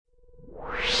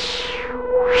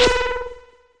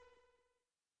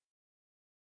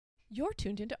You're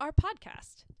tuned into our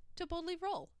podcast, To Boldly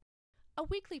Roll, a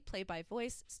weekly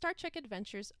play-by-voice Star Trek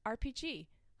Adventures RPG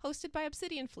hosted by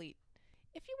Obsidian Fleet.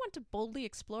 If you want to boldly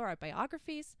explore our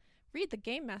biographies, read the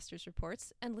Game Master's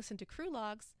reports, and listen to crew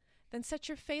logs, then set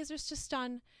your phasers to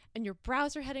stun and your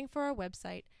browser heading for our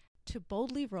website,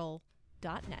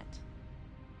 toboldlyroll.net.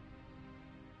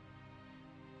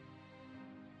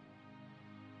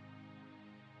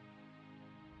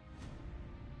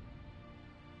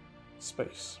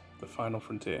 Space, the final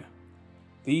frontier.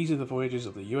 These are the voyages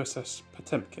of the USS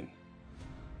Potemkin.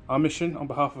 Our mission on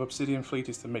behalf of Obsidian Fleet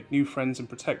is to make new friends and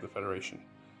protect the Federation,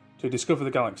 to discover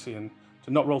the galaxy and to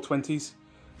not roll 20s.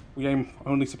 We aim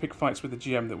only to pick fights with the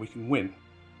GM that we can win,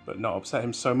 but not upset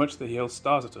him so much that he yells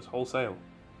stars at us wholesale.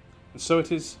 And so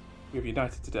it is, we have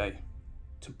united today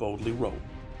to boldly roll.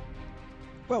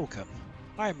 Welcome,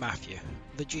 I'm Matthew,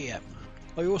 the GM.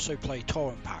 I also play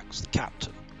Torrent Pax, the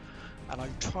captain, and I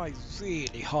try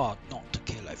really hard not to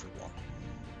kill everyone.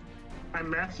 I'm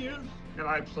Matthew, and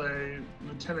I play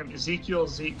Lieutenant Ezekiel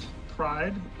Zeke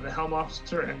Pride, the Helm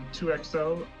Officer and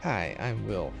 2XO. Hi, I'm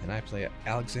Will, and I play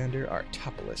Alexander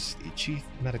Artopoulos, the Chief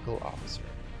Medical Officer.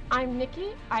 I'm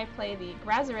Nikki. I play the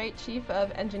Grazerate Chief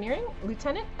of Engineering,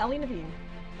 Lieutenant Ellie Naveen.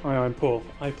 Hi, I'm Paul.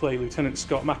 I play Lieutenant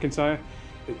Scott McIntyre,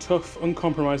 the tough,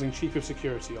 uncompromising Chief of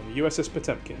Security on the USS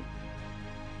Potemkin.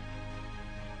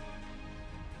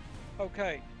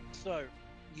 Okay, so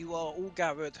you are all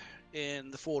gathered in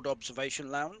the Ford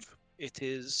Observation Lounge.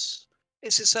 It's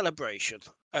a celebration,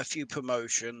 a few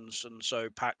promotions, and so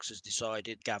PAX has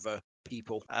decided gather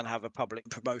people and have a public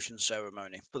promotion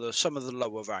ceremony for some of the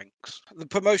lower ranks. The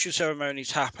promotion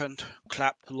ceremonies happened,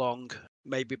 clapped along,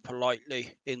 maybe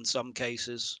politely in some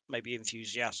cases, maybe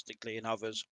enthusiastically in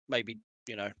others, maybe,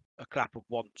 a clap of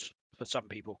want for some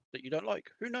people that you don't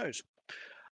like. Who knows?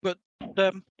 But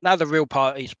now the real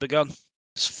party's begun.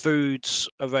 Foods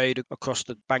arrayed across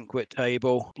the banquet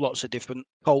table, lots of different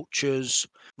cultures,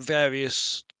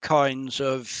 various kinds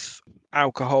of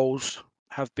alcohols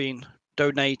have been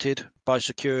donated by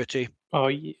security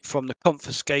from the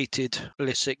confiscated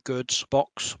illicit goods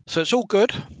box. So it's all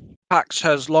good. Pax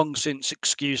has long since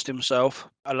excused himself,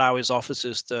 allow his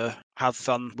officers to have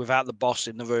fun without the boss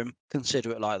in the room. Consider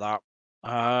it like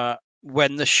that.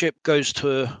 When the ship goes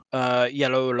to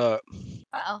yellow alert,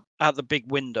 at the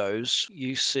big windows,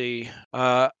 you see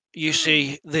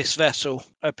this vessel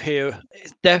appear.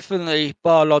 It's definitely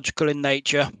biological in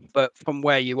nature, but from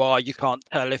where you are, you can't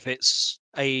tell if it's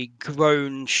a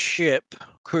grown ship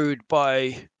crewed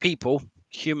by people,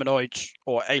 humanoids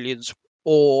or aliens,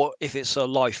 or if it's a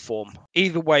life form.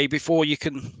 Either way, before you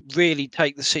can really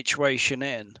take the situation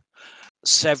in,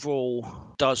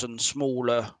 several dozen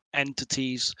smaller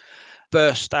entities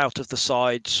burst out of the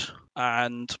sides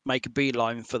and make a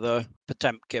beeline for the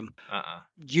Potemkin.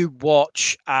 You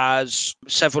watch as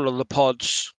several of the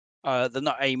pods, they're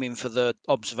not aiming for the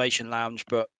observation lounge,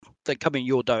 but they come in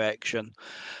your direction,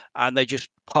 and they just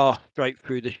pass straight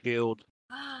through the shield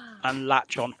and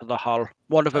latch onto the hull.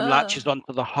 One of them latches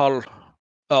onto the hull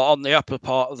on the upper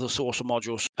part of the saucer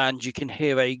modules, and you can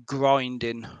hear a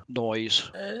grinding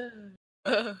noise.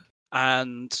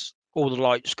 And all the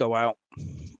lights go out.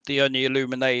 The only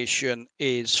illumination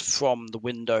is from the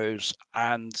windows,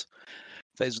 and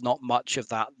there's not much of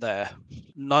that there.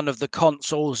 None of the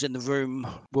consoles in the room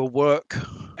will work.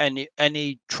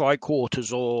 Any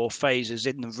tricorders or phasers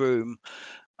in the room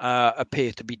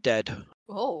appear to be dead.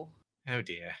 Oh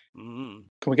dear. Can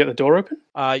we get the door open?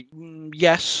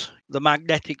 Yes, the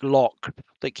magnetic lock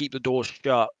that keep the doors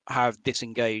shut have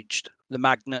disengaged. The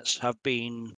magnets have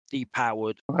been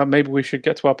depowered. Maybe we should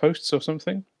get to our posts or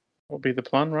something. What would be the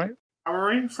plan, right?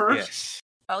 Armory first? Yes.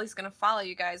 Ellie's gonna follow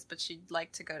you guys, but she'd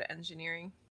like to go to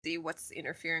engineering, see what's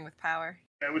interfering with power.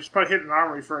 Yeah, we should probably hit an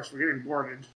armory first. We're getting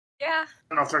boarded. Yeah. I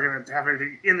don't know if they're going to have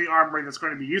anything in the armory that's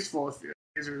going to be useful if the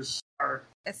phasers are...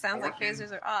 It sounds like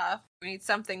phasers are off. We need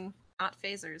something, not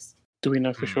phasers. Do we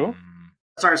know for sure?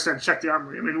 Sorry, I said check the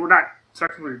armory. I mean, we're not...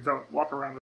 Technically, don't walk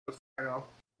around with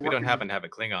We don't happen to have a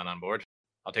Klingon on board.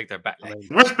 I'll take their back.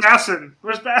 Where's Bassin?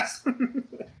 Where's Bassin?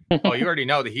 Oh, you already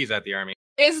know that he's at the army.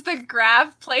 Is the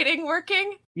grav plating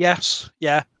working? Yes,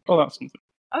 yeah. Oh, that's something.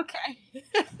 Okay.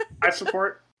 I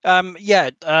support.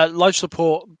 Life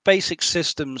support, basic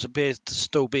systems appear to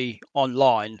still be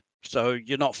online, so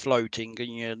you're not floating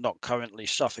and you're not currently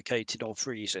suffocated or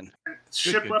freezing.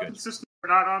 Ship weapon systems are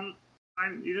not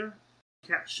online either?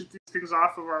 Can't shoot these things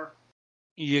off of our...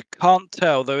 You can't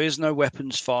tell. There is no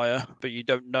weapons fire, but you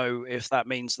don't know if that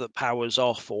means that power's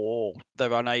off or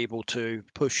they're unable to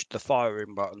push the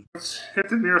firing button. Let's hit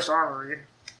the nearest armory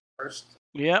first.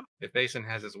 Yep. If Basin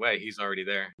has his way, he's already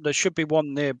there. There should be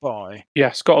one nearby.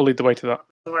 Yeah, Scott will lead the way to that.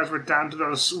 Otherwise, we're down to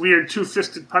those weird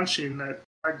two-fisted punching that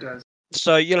Pride does.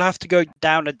 So you'll have to go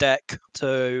down a deck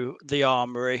to the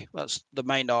armory. That's the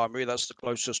main armory. That's the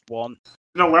closest one.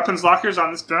 No weapons lockers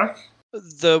on this deck?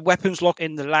 The weapons lock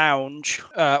in the lounge,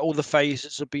 all the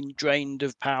phases have been drained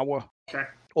of power. Okay.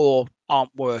 Or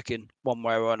aren't working one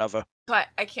way or another. So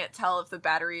I can't tell if the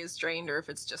battery is drained or if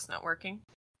it's just not working.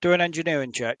 Do an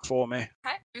engineering check for me.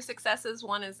 Okay. 2 successes,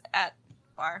 1 is at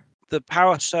bar. The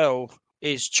power cell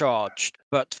is charged,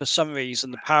 but for some reason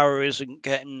the power isn't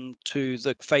getting to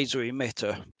the phaser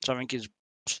emitter. Something is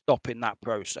stopping that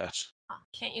process. Oh,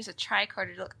 can't use a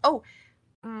tricorder to look. Oh,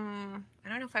 I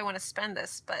don't know if I want to spend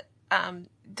this, but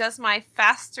does my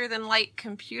faster than light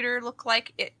computer look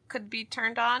like it could be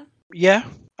turned on? Yeah,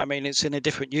 I mean it's in a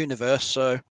different universe,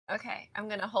 so. Okay, I'm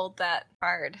gonna hold that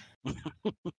card. Give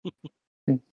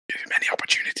him any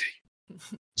opportunity.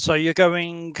 So you're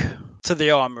going to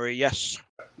the armory, yes?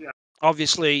 Yeah.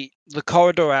 Obviously, the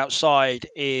corridor outside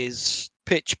is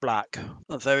pitch black.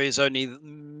 There is only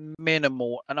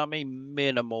minimal, and I mean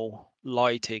minimal,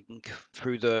 lighting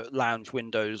through the lounge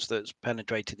windows that's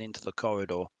penetrated into the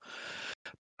corridor.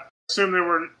 I assume there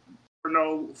were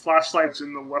no flashlights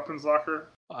in the weapons locker?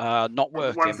 Not Or the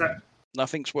working. ones that-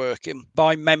 Nothing's working.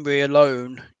 By memory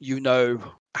alone, you know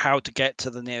how to get to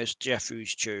the nearest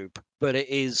Jeffries tube, but it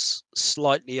is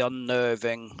slightly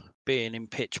unnerving being in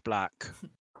pitch black.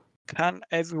 Can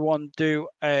everyone do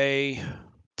a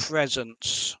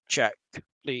presence check,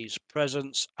 please?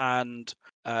 Presence and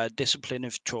discipline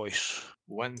of choice.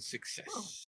 1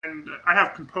 success. And I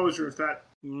have composure if that...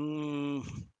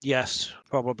 Yes,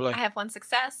 probably. I have 1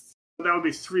 success. That would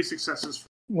be 3 successes.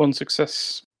 1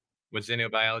 success. Would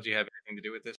xenobiology have anything to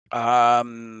do with this?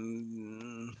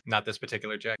 Not this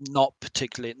particular check? Not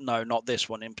particularly. No, not this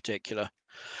one in particular.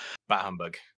 Bah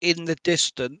humbug. In the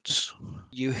distance,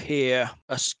 you hear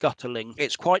a scuttling.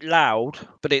 It's quite loud,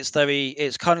 but it's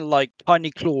kind of like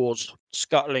tiny claws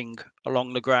scuttling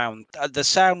along the ground. The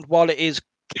sound, while it is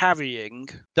carrying,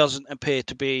 doesn't appear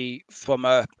to be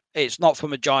it's not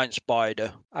from a giant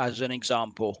spider, as an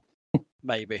example,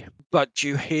 maybe. But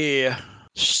you hear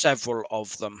several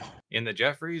of them. In the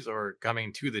Jeffries or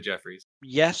coming to the Jeffries?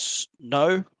 Yes,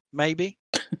 no, maybe.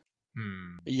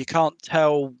 You can't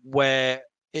tell where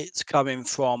it's coming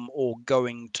from or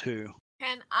going to.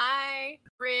 Can I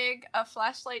rig a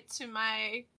flashlight to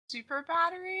my super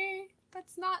battery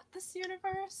that's not this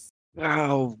universe?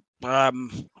 Oh,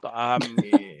 Yeah.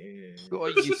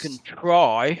 you can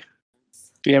try.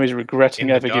 DM is regretting In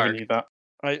the ever dark. giving you that.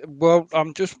 Well,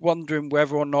 I'm just wondering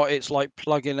whether or not it's like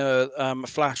plugging a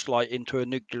flashlight into a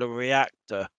nuclear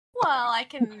reactor. Well, I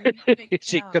can.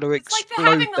 Is it gonna It's like explode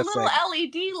having the a little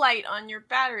thing? LED light on your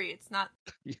battery. It's not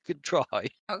You could try.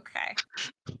 okay.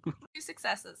 2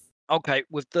 successes. Okay,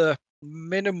 with the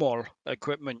minimal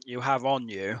equipment you have on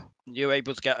you, you're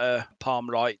able to get a palm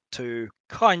light to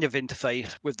kind of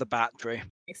interface with the battery.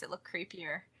 Makes it look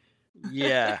creepier.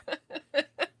 Yeah.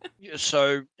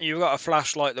 So you've got a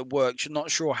flashlight that works. You're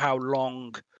not sure how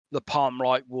long the palm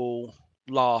light will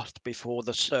last before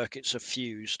the circuits are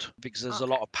fused because there's a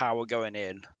lot of power going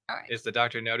in. All right. Is the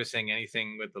doctor noticing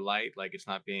anything with the light? Like it's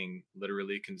not being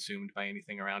literally consumed by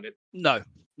anything around it? No.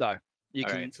 You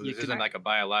All can. right, so you this can isn't like a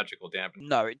biological dampener.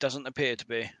 No, it doesn't appear to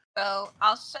be. So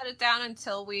I'll shut it down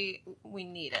until we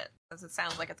need it, because it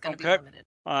sounds like it's going to be Okay. limited.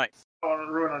 All right. I want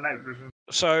to ruin our night vision.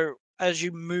 So as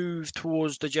you move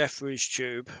towards the Jeffries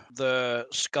tube, the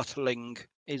scuttling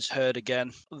is heard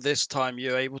again. This time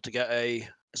you're able to get a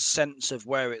sense of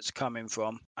where it's coming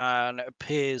from, and it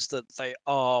appears that they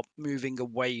are moving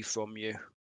away from you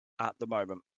at the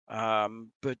moment.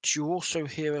 But you also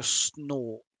hear a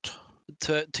snort.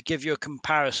 To give you a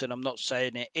comparison, I'm not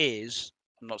saying it is.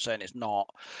 I'm not saying it's not.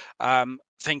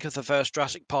 Think of the first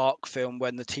Jurassic Park film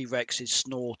when the T-Rex is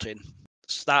snorting.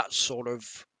 It's that sort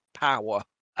of power,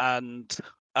 and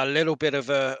a little bit of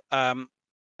a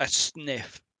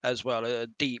sniff as well, a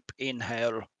deep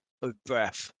inhale of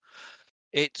breath.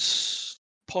 It's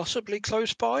possibly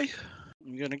close by.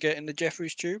 I'm going to get in the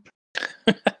Jeffries tube.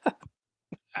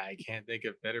 I can't think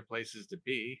of better places to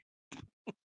be.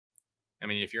 I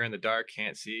mean, if you're in the dark,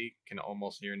 can't see, can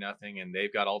almost hear nothing, and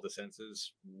they've got all the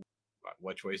senses,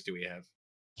 what choice do we have?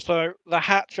 So the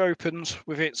hatch opens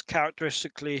with its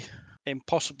characteristically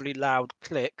impossibly loud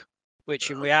click, which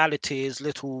in reality is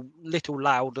little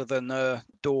louder than a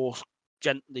door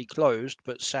gently closed,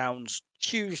 but sounds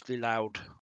hugely loud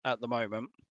at the moment.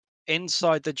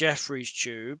 Inside the Jeffries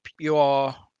tube, you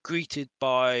are greeted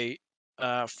by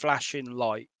flashing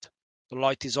light. The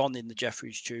light is on in the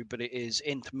Jeffries tube, but it is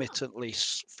intermittently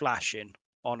flashing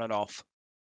on and off.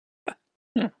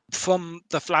 From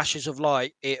the flashes of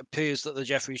light, it appears that the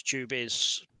Jeffries tube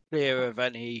is clear of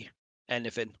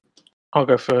anything. I'll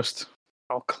go first.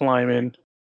 I'll climb in.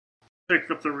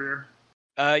 Pick up the rear.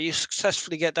 You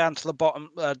successfully get down to the bottom,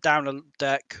 down the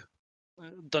deck.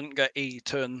 Doesn't get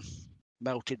eaten,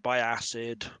 melted by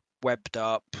acid, webbed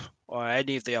up, or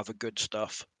any of the other good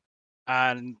stuff.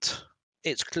 And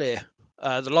it's clear.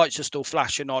 The lights are still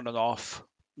flashing on and off.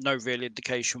 No real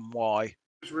indication why.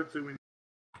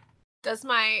 Does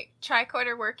my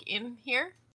tricorder work in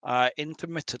here?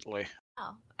 Intermittently.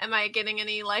 Oh. Am I getting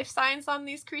any life signs on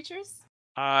these creatures?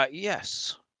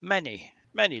 Yes. Many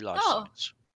life Oh.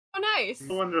 signs. Oh, nice.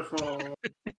 Wonderful.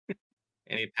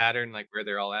 Any pattern, like where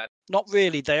they're all at? Not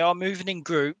really. They are moving in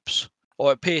groups,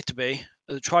 or appear to be.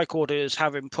 The tricorder is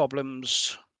having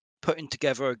problems putting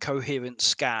together a coherent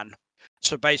scan.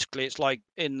 So basically, it's like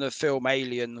in the film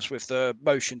Aliens with the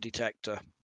motion detector.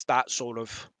 That sort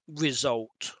of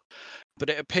result. But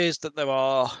it appears that there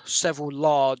are several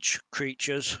large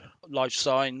creatures, life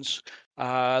signs,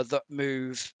 that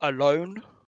move alone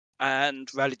and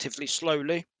relatively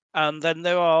slowly. And then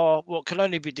there are what can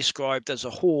only be described as a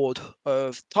horde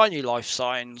of tiny life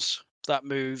signs that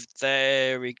move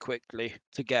very quickly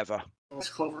together. It's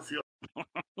Cloverfield.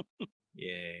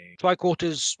 Yay.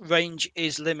 Tricorder's range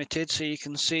is limited, so you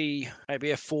can see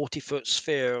maybe a 40-foot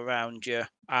sphere around you.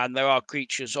 And there are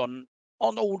creatures on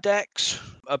all decks,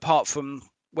 apart from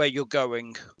where you're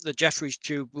going. The Jeffries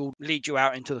tube will lead you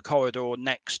out into the corridor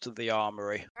next to the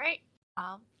armory. Right.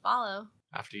 I'll follow.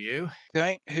 After you.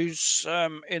 Okay, who's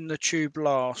in the tube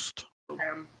last?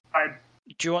 I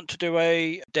Do you want to do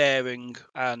a daring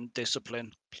and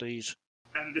discipline, please?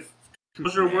 and if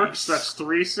composure works, that's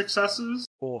 3 successes.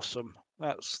 Awesome.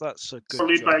 That's a good So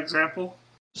lead job. by example.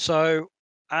 So,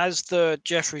 as the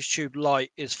Jeffries tube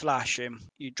light is flashing,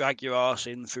 you drag your ass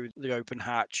in through the open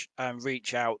hatch and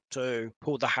reach out to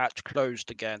pull the hatch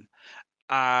closed again.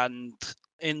 And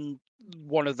in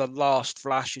one of the last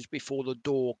flashes before the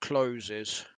door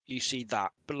closes, you see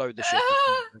that below the ship.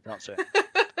 That's it.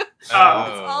 It's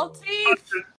all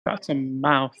teeth. That's a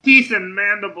mouth. Teeth and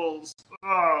mandibles.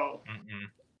 Oh.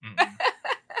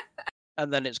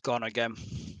 And then it's gone again.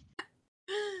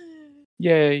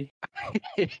 Yay.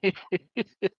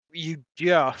 You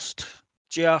just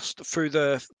through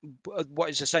the what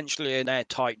is essentially an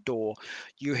airtight door,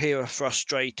 you hear a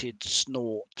frustrated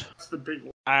snort That's the big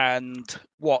one. and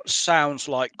what sounds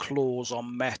like claws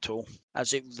on metal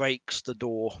as it rakes the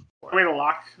door. Way to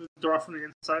lock the door from the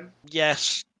inside.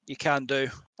 Yes, you can do.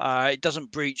 It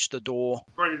doesn't breach the door.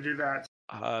 I'm going to do that.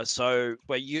 So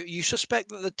where you suspect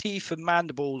that the teeth and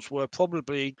mandibles were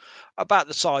probably about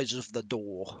the size of the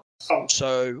door. Oh,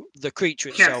 So the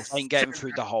creature Can't itself ain't getting fit through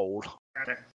that. the hole.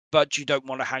 okay. But you don't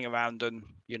want to hang around and,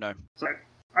 So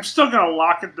I'm still going to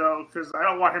lock it, though, because I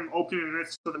don't want him opening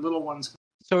it so the little ones.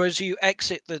 So as you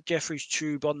exit the Jeffries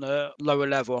tube on the lower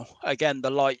level, again, the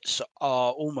lights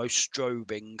are almost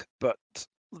strobing, but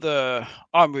the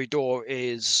armory door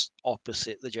is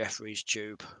opposite the Jeffries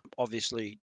tube,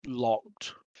 obviously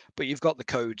locked. But you've got the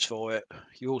codes for it.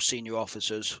 You're all senior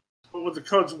officers. But would the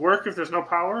codes work if there's no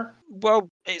power? Well,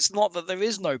 it's not that there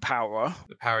is no power.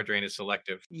 The power drain is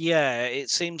selective. Yeah, it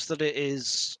seems that it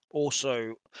is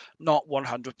also not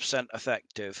 100%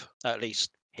 effective, at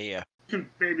least here. You can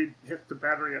maybe hit the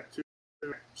battery up, too,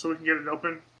 so we can get it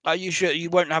open. Are you sure you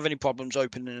won't have any problems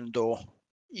opening the door?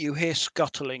 You hear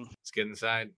scuttling. Let's get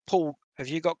inside. Paul, have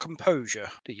you got composure,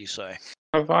 did you say?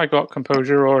 Have I got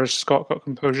composure or has Scott got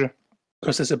composure?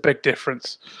 Because there's a big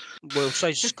difference. We'll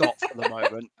say Scott for the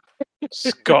moment.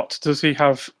 Scott, does he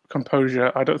have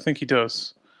composure? I don't think he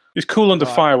does. His cool under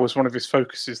Right. fire was one of his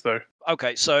focuses, though.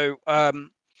 Okay, so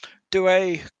do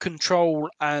a control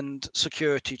and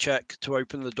security check to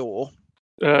open the door.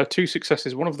 2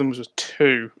 successes. One of them was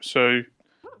 2, so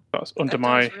that's under That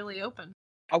my door's really open.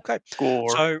 Okay, score.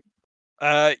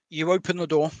 so you open the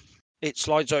door. It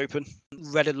slides open.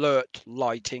 Red alert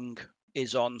lighting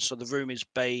is on, so the room is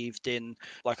bathed in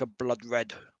like a blood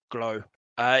red glow.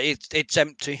 It's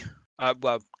empty.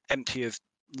 Well, empty of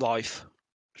life,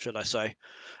 should I say.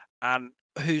 And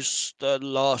who's the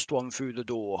last one through the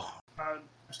door? I'm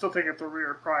still thinking the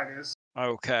rear pride is.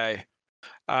 Okay.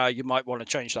 You might want to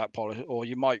change that policy, or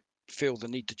you might feel the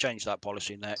need to change that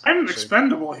policy next. I'm soon.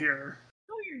 expendable here.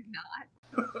 No, you're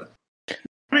not.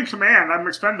 I'm in command. I'm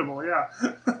expendable, yeah.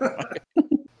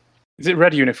 Is it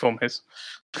red uniform, his?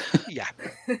 Yeah.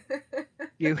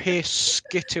 You hear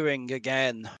skittering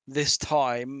again. This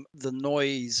time, the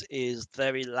noise is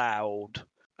very loud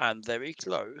and very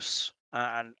close.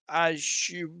 And as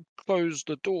you close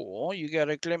the door, you get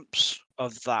a glimpse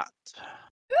of that.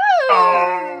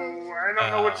 Oh, I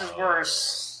don't know which is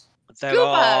worse. There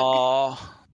Goobug. are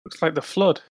Looks like the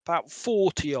flood. about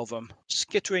 40 of them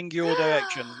skittering your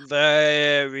direction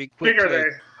very quickly. Big are they?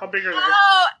 How big are they?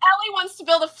 Oh, Ellie wants to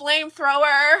build a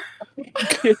flamethrower.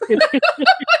 Is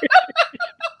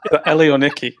that Ellie or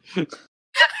Nikki?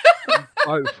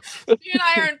 Oh, You and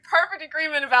I are in perfect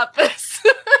agreement about this.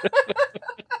 yeah,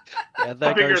 How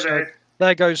there big goes are her, they?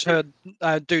 there goes her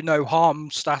do no harm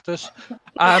status.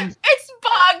 It's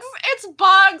bugs. It's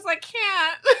bugs. I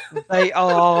can't.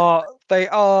 They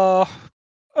are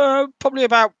probably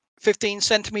about 15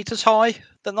 centimeters high.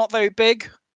 They're not very big.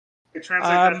 Okay,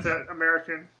 translate that to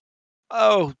American.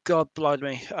 Oh God, blood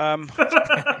me. A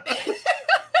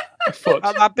foot.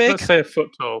 Not that big. Let's say a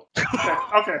foot tall.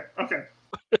 Okay.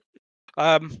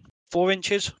 4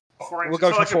 inches. 4 inches. We'll go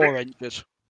So for like a 4 big inches.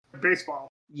 baseball.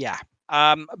 Yeah.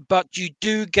 But you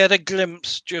do get a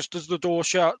glimpse just as the door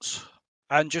shuts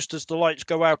and just as the lights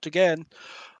go out again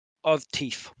of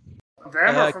teeth.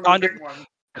 Them or from the kind big of- one?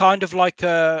 Kind of like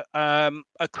a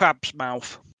crab's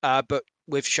mouth, but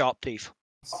with sharp teeth.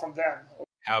 From them.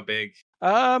 How big?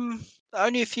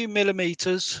 Only a few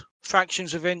millimeters,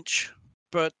 fractions of inch,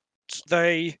 but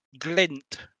they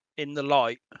glint in the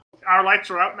light. Our lights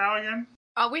are out now again.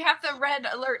 We have the red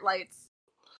alert lights.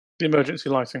 The emergency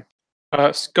lighting.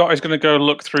 Scott is going to go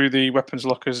look through the weapons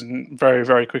lockers and very,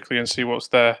 very quickly and see what's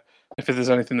there. If there's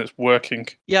anything that's working.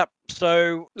 Yep,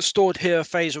 so stored here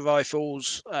phaser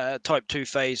rifles, type 2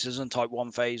 phasers and type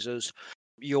 1 phasers.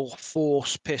 Your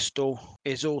force pistol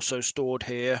is also stored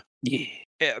here. Yeah.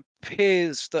 It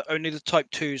appears that only the type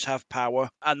 2s have power,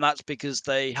 and that's because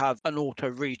they have an auto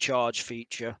recharge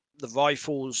feature. The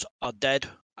rifles are dead,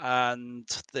 and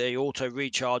the auto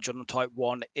recharge on the type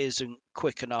 1 isn't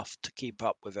quick enough to keep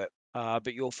up with it.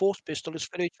 But your force pistol is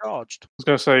fully charged. I was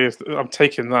going to say, if I'm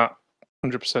taking that,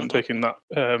 100% taking that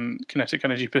kinetic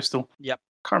energy pistol. Yep.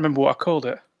 Can't remember what I called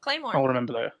it. Claymore. I'll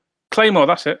remember later. Claymore,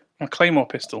 that's it. A Claymore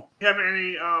pistol. Do you have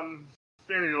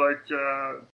any like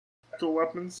projectile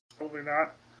weapons? Probably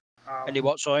not. Any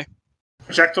what, sorry?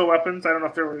 Projectile weapons? I don't know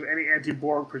if there were any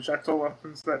anti-Borg projectile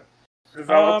weapons that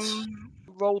developed.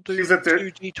 Roll do Is that there-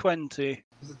 2d20.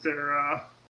 That their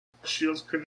shields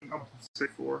couldn't compensate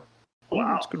for. Oh,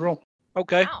 Wow. that's a good roll.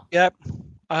 Okay. Wow. Yep.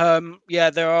 Yeah,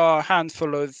 there are a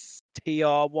handful of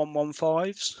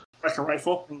TR-115s. Like a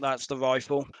rifle. That's the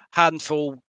rifle.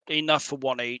 Handful, enough for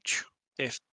one each,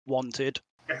 if wanted.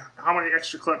 Yeah. How many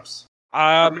extra clips?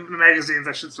 Magazines,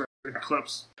 I should say.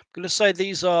 Clips. Gonna say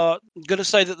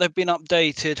that they've been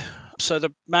updated. So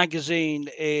the magazine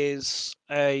is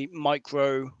a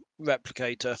micro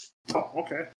replicator. Oh,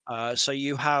 okay. So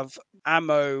you have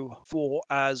ammo for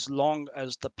as long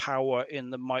as the power in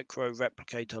the micro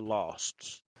replicator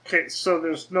lasts. Okay, so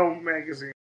there's no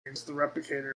magazine. It's the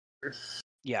replicator.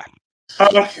 Yeah.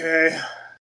 Okay.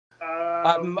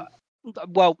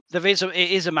 Well,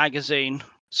 it is a magazine.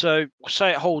 So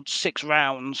say it holds 6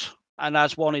 rounds, and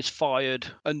as one is fired,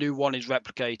 a new one is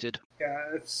replicated.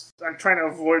 Yeah, I'm trying to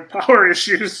avoid power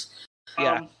issues.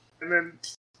 Yeah. And then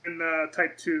in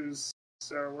type 2s,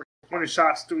 so how many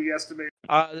shots do we estimate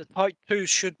The type 2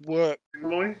 should work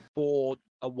normally? for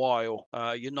a while.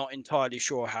 You're not entirely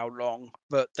sure how long,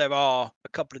 but there are a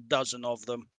couple of dozen of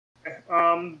them.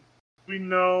 Okay. We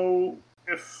know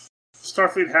if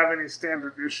Starfleet have any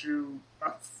standard issue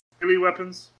melee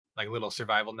weapons? Like little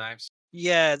survival knives?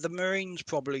 Yeah, the Marines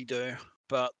probably do,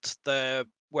 but their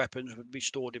weapons would be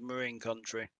stored in Marine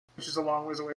country. Which is a long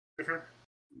ways away from here.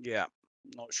 Yeah,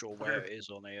 not sure where Okay. it is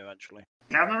on here actually.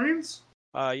 You have Marines?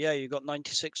 Yeah, you got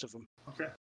 96 of them, Okay.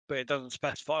 but it doesn't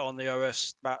specify on the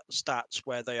OS stats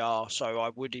where they are, so I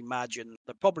would imagine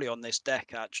they're probably on this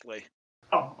deck actually.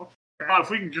 Oh, okay. Well, if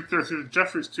we can get there through the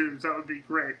Jeffries tubes, that would be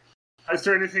great. Is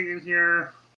there anything in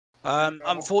here?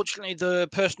 Unfortunately, the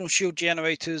personal shield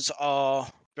generators are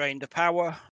drained of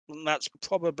power, and that's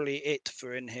probably it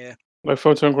for in here. No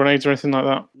photon grenades or anything like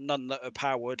that. None that are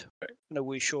powered. No,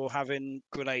 we sure having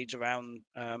grenades around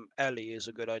Ellie is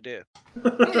a good idea.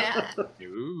 Yeah.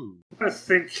 Ooh. I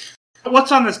think.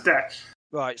 What's on this deck?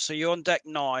 Right, so you're on deck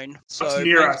 9. So What's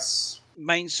near us?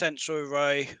 main sensor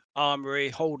array, armory,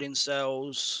 holding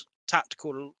cells,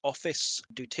 tactical office,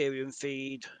 deuterium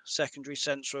feed, secondary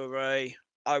sensor array.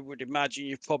 I would imagine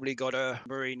you've probably got a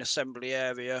marine assembly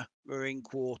area, marine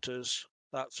quarters,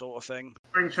 that sort of thing.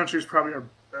 Marine country is probably our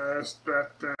best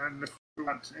bet then. If we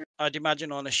want to. I'd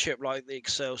imagine on a ship like the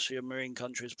Excelsior, marine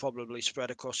country is probably spread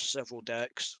across several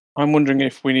decks. I'm wondering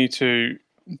if we need to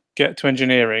get to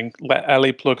engineering, let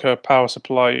Ellie plug her power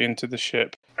supply into the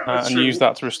ship, That's and true. use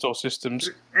that to restore systems.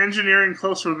 Is engineering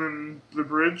closer than the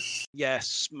bridge?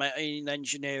 Yes, marine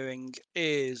engineering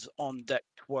is on deck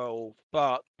 12,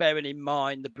 but bearing in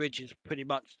mind the bridge is pretty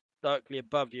much directly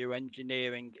above you.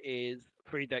 Engineering is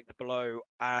 3 decks below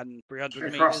and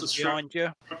 300 Across the meters strip. behind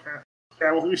you. Okay.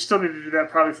 Yeah, well, we still need to do that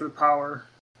probably for the power.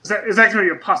 Is that going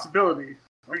to be a possibility?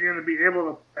 Are you going to be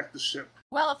able to protect the ship?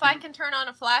 Well, if I can turn on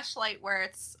a flashlight where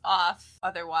it's off,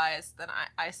 otherwise, then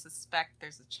I suspect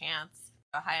there's a chance.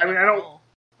 I mean, I don't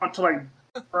want to like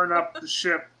burn up the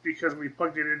ship because we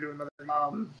plugged it into another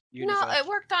No, it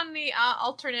worked on the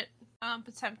alternate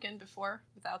Potemkin before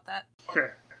without that. Okay.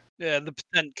 Yeah, the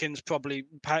Potemkin's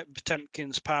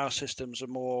power systems are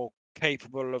more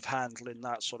capable of handling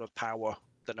that sort of power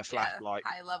than a flashlight.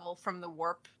 High level from the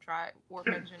warp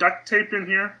engine. Duct tape in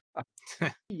here?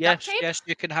 Yes, tape? yes,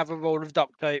 you can have a roll of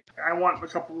duct tape. I want a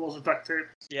couple rolls of duct tape.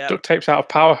 Yeah. Duct tape's out of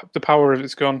power. The power of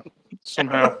it's gone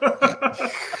somehow.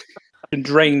 Been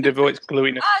drained of all its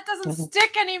gluiness. It doesn't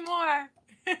stick anymore.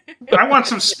 I want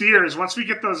some spears. Once we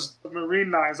get those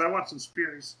marine knives, I want some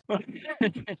spears. I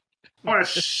want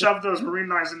to shove those marine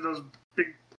knives in those big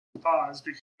paws.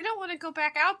 I don't want to go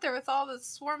back out there with all the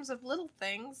swarms of little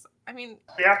things. I mean...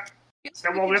 Yeah.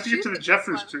 Well, we have to get to the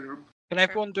Jeffers tube. Can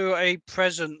everyone do a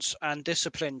presence and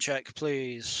discipline check,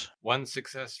 please? 1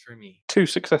 success for me. 2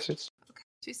 successes. Okay.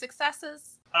 2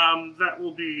 successes. That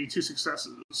will be 2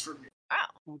 successes for me.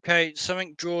 Wow. Okay,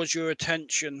 something draws your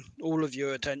attention, all of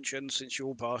your attention, since you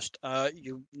all passed.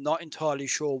 You're not entirely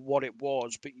sure what it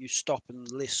was, but you stop and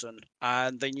listen,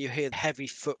 and then you hear heavy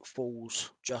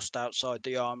footfalls just outside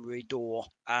the armory door,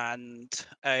 and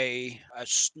a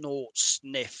snort,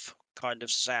 sniff kind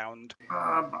of sound.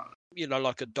 You know,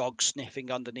 like a dog sniffing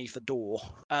underneath a door,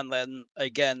 and then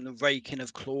again the raking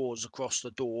of claws across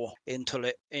the door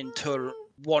until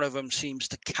one of them seems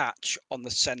to catch on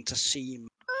the center seam,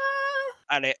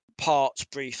 and it parts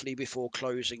briefly before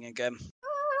closing again.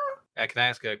 Can I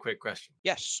ask a quick question?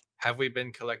 Yes. Have we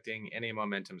been collecting any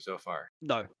momentum so far?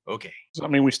 No. Okay. Does that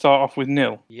mean we start off with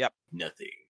nil? Yep. Nothing.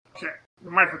 Okay,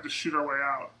 we might have to shoot our way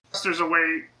out. There's a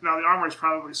way. Now the armor is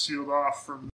probably sealed off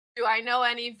from. Do I know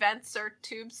any vents or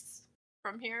tubes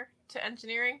from here to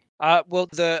engineering? Well,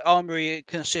 the armory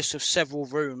consists of several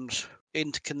rooms,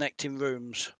 interconnecting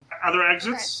rooms. Are there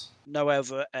exits? No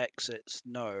other exits,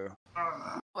 no.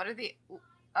 What are the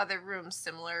other rooms?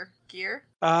 Similar gear?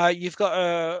 You've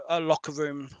got a locker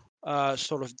room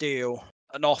sort of deal,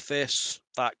 an office,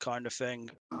 that kind of thing.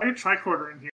 I need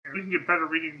tricorder in here. We can get better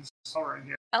readings slower in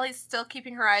here. Ellie's still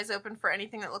keeping her eyes open for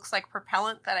anything that looks like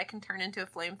propellant that I can turn into a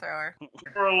flamethrower.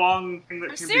 Or a long thing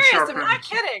that I'm can serious, be sharpened. I'm not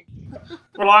kidding.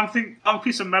 Or a long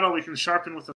piece of metal we can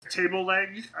sharpen with a table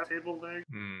leg.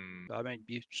 I mean,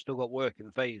 you've still got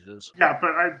working phasers. Yeah,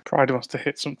 but Pride wants to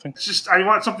hit something. it's just I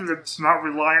want something that's not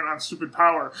reliant on stupid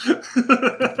power.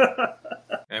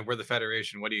 And we're the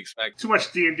Federation. What do you expect? Too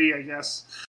much D&D, I guess.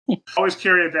 Always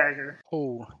carry a dagger.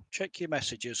 Oh, check your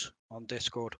messages on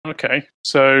Discord. Okay,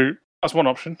 so that's one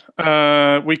option.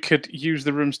 We could use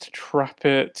the rooms to trap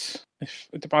it.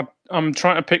 I'm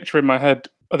trying to picture in my head,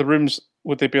 are the rooms,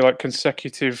 would they be like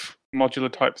consecutive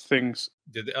modular type things?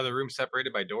 Did the other rooms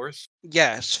separated by doors?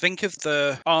 Yes, think of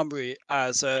the armory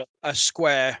as a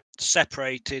square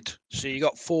separated. So you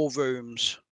got 4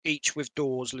 rooms, each with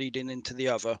doors leading into the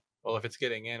other. Well, if it's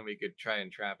getting in, we could try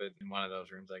and trap it in one of those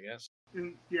rooms, I guess.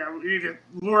 Yeah, we need to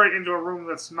lure it into a room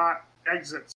that's not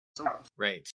exits.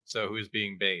 Right. So who's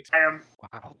being bait? I am.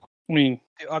 Wow. I mean,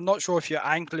 I'm not sure if you're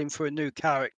angling for a new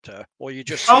character or you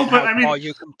just Oh, see but how I mean- far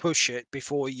you can push it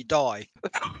before you die.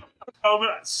 Oh,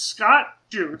 but Scott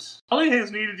shoots. Ollie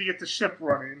has needed to get the ship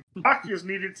running. Buck is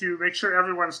needed to make sure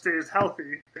everyone stays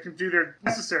healthy. They can do their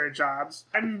necessary jobs.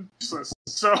 I'm useless.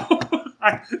 So,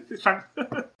 I'm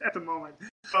at the moment.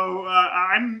 So,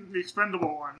 I'm the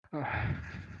expendable one.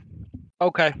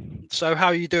 Okay, so how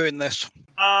are you doing this?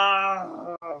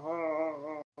 I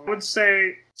would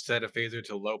say Set a phaser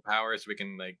to low power so we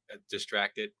can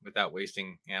distract it without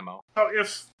wasting ammo.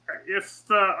 if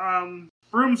the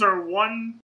rooms are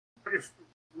one, if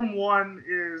room 1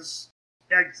 is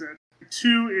exit,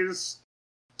 2 is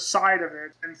the side of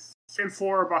it, and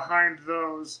 4 are behind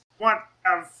those. Want to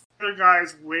have other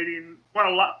guys waiting. Want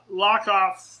to lock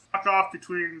off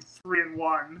between 3 and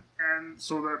 1, and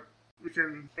so that we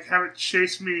can have it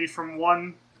chase me from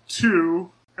 1 to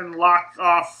 2 and lock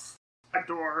off that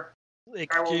door.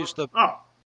 Excuse the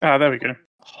there we go.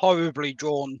 horribly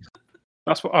drawn.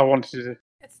 That's what I wanted to do.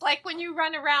 It's like when you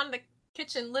run around the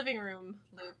kitchen living room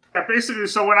loop. Yeah, basically,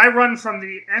 so when I run from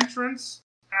the entrance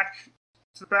back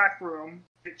to the back room,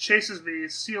 it chases me,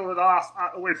 seal it off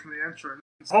away from the entrance.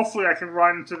 Hopefully I can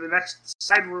run to the next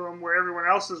side room where everyone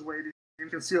else is waiting and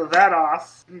can seal that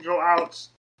off and go out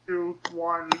to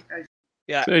 1 exit.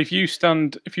 Yeah. So if you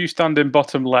stand in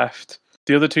bottom left,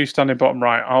 the other 2 stand in bottom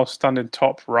right, I'll stand in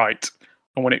top right.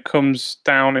 And when it comes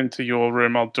down into your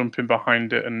room, I'll jump in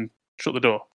behind it and shut the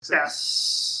door.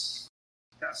 Yes.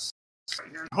 Yes.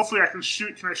 And hopefully I can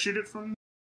shoot. Can I shoot it from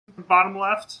the bottom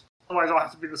left? Otherwise, I'll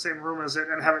have to be in the same room as it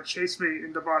and have it chase me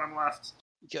into bottom left.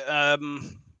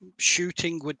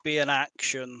 Shooting would be an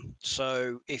action,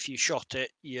 so if you shot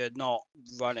it, you're not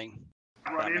running.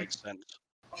 That makes sense.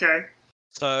 Okay.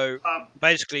 So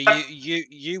basically,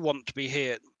 you want to be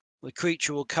hit. The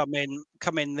creature will come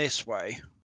in this way,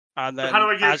 and then how do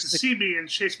I get it to see me and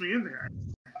chase me in there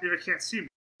if it can't see me?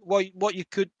 What you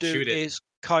could do is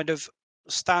kind of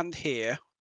stand here.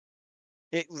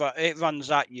 It runs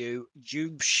at you.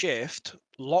 You shift,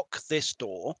 lock this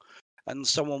door, and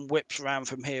someone whips around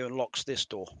from here and locks this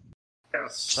door.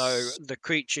 Yes. So the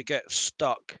creature gets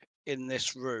stuck in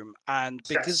this room, and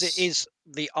because it is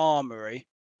the armory,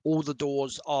 all the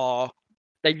doors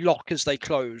they lock as they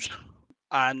close,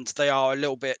 and they are a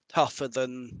little bit tougher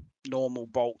than normal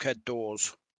bulkhead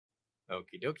doors.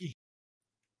 Okie dokie.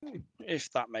 If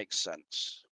that makes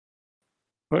sense.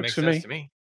 Works for sense me. to me.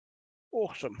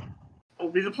 Awesome. Will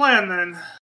be the plan then.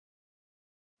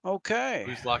 Okay.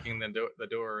 Who's locking the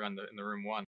door in the room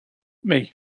 1?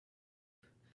 Me.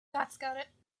 That's got it.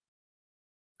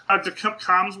 Do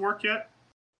comms work yet?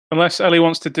 Unless Ellie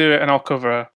wants to do it and I'll cover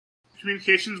her.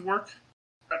 Communications work?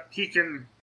 He can...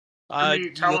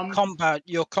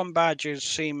 Your comm badges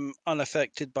seem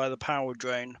unaffected by the power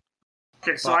drain.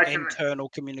 Okay, so but internal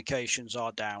communications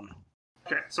are down.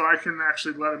 Okay, so I can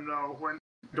actually let him know when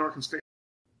the door can stay.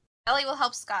 Ellie will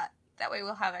help Scott. That way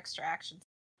we'll have extra actions.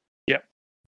 Yep.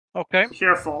 Okay.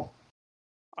 Careful.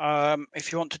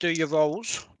 If you want to do your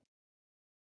rolls.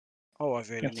 Oh, I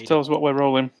really need. Tell us what we're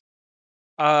rolling.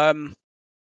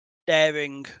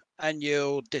 Daring and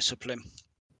your discipline.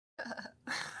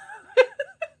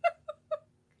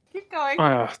 Keep going.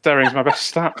 Daring's my best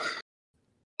stat.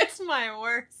 It's my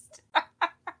worst.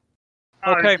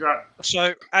 Okay,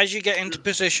 so as you get into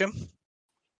position,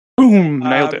 boom,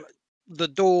 nailed it. The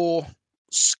door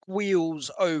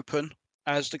squeals open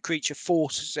as the creature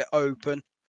forces it open,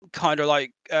 kind of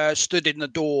like stood in the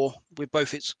door with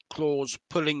both its claws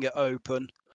pulling it open.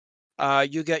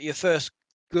 You get your first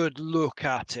good look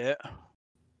at it.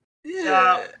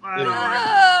 Yeah.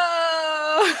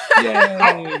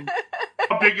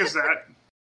 How big is that?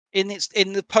 In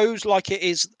the pose like it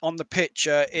is on the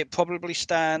picture, it probably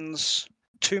stands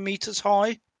 2 meters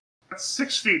high. That's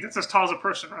 6 feet. That's as tall as a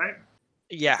person, right?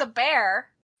 Yeah. It's a bear.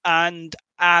 And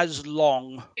as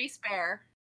long. Beast bear.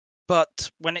 But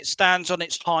when it stands on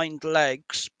its hind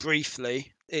legs,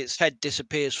 briefly, its head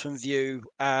disappears from view,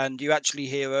 and you actually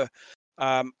hear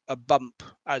a bump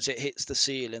as it hits the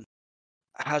ceiling.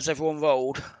 Has everyone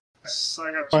rolled? Yes,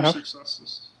 I got 2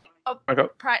 successes. Oh, I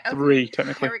got 3,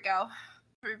 technically. Here we go.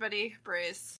 Everybody,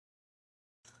 brace.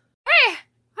 Hey!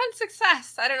 1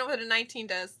 success! I don't know what a 19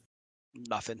 does.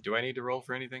 Nothing. Do I need to roll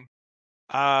for anything?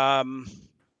 Cross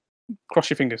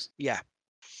your fingers. Yeah.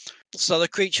 So the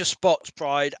creature spots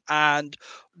Pride and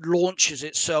launches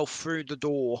itself through the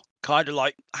door, kind of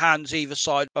like hands either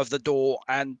side of the door,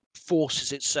 and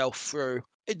forces itself through.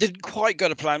 It didn't quite go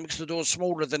to plan because the door's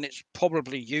smaller than it's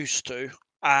probably used to,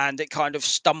 and it kind of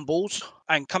stumbles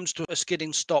and comes to a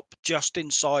skidding stop just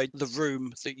inside the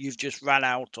room that you've just ran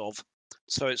out of.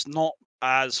 So it's not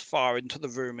as far into the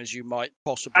room as you might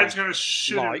possibly I was going to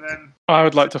shoot him then. I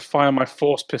would like to fire my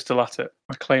force pistol at it,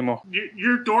 my claymore.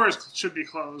 Your doors should be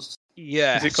closed.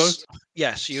 Yes. Is it closed?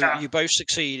 Yes, you both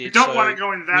succeeded. You don't want it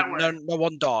going that way. No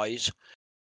one dies.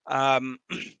 And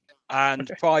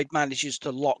okay. Pride manages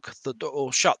to lock the door,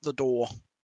 or shut the door,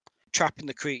 trapping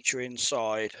the creature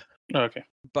inside. Okay.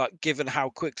 But given how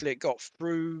quickly it got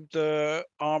through the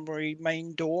armory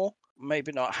main door,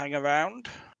 maybe not hang around.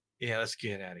 Yeah, let's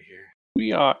get out of here.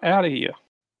 We are out of here.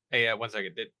 Hey, 1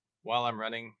 second. While I'm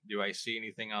running, do I see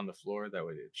anything on the floor that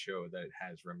would show that it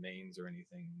has remains or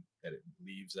anything that it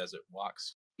leaves as it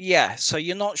walks? Yeah, so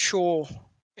you're not sure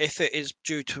if it is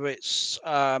due to its...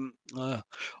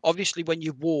 obviously, when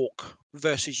you walk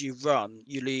versus you run,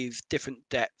 you leave different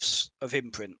depths of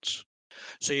imprints.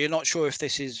 So you're not sure if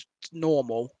this is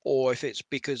normal or if it's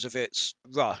because of its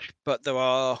rush, but there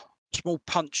are small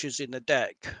punches in the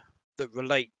deck that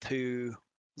relate to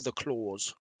the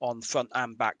claws on front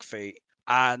and back feet.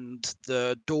 And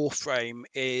the door frame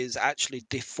is actually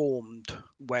deformed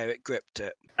where it gripped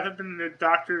it. That have been the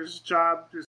doctor's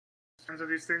job, just kinds of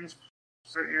these things.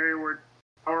 Is that an area where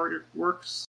power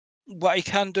works? What he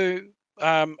can do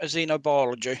a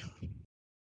xenobiology,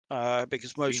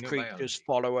 because most creatures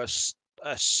follow a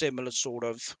similar sort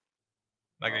of...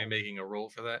 Like I'm making a roll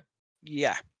for that?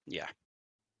 Yeah.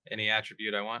 Any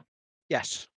attribute I want?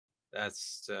 Yes.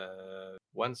 That's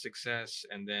one success,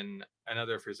 and then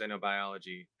another for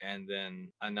xenobiology, and then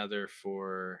another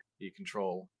for the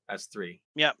control. That's 3.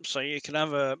 Yep, so you can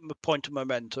have a point of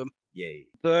momentum. Yay.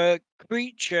 The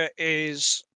creature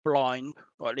is blind,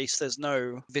 or at least there's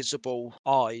no visible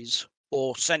eyes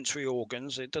or sensory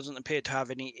organs. It doesn't appear to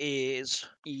have any ears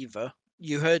either.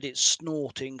 You heard it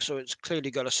snorting, so it's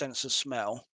clearly got a sense of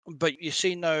smell. But you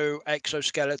see no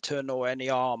exoskeleton or any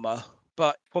armor.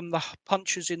 But from the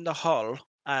punches in the hull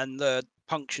and the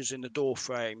punctures in the door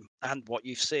frame and what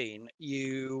you've seen,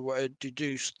 you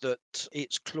deduce that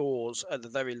its claws, at the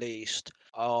very least,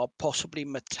 are possibly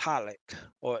metallic,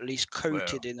 or at least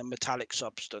coated in a metallic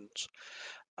substance.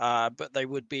 But they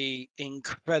would be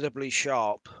incredibly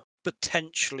sharp,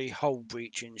 potentially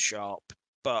hole-breaching sharp,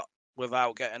 but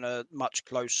without getting a much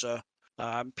closer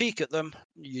peek at them,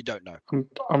 you don't know.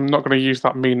 I'm not going to use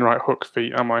that mean right hook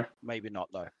feat, am I? Maybe not,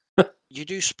 though. You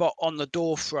do spot on the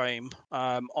door frame,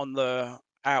 on the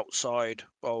outside,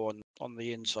 or on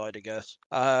the inside, I guess,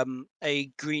 a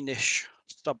greenish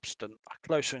substance. A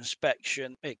closer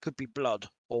inspection, it could be blood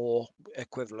or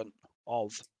equivalent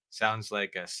of. Sounds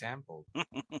like a sample.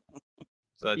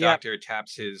 So the Yeah. doctor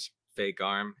taps his fake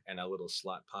arm, and a little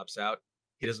slot pops out.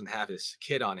 He doesn't have his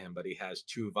kit on him, but he has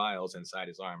 2 vials inside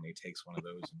his arm, and he takes one of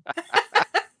those.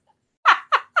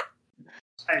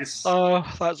 Nice. Oh,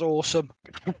 that's awesome.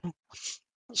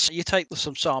 So you take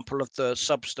some sample of the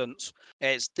substance.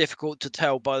 It's difficult to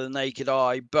tell by the naked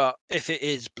eye, but if it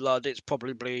is blood, it's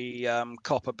probably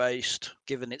copper-based,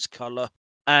 given its colour.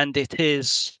 And it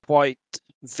is quite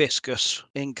viscous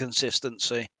in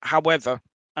consistency. However,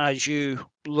 as you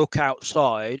look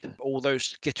outside, all those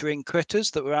skittering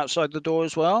critters that were outside the door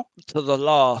as well, to the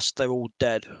last, they're all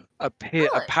dead. Really?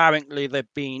 Apparently,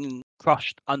 they've been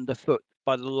crushed underfoot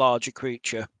by the larger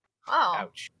creature. Oh,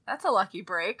 Ouch. that's a lucky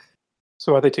break.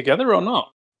 So are they together or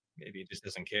not? Maybe he just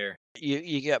doesn't care.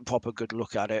 You get a proper good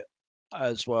look at it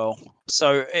as well.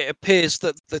 So it appears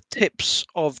that the tips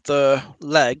of the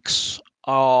legs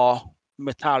are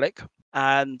metallic,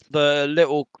 and the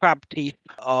little crab teeth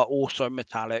are also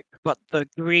metallic, but the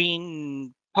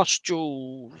green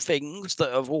pustule things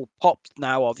that have all popped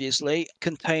now, obviously,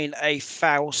 contain a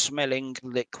foul-smelling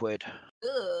liquid.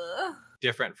 Ugh.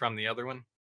 Different from the other one?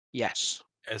 Yes.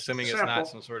 Assuming it's Sample. not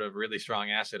some sort of really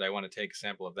strong acid, I want to take a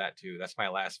sample of that too. That's my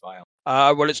last vial.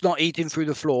 Well, it's not eating through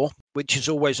the floor, which is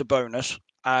always a bonus.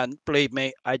 And believe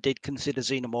me, I did consider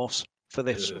xenomorphs for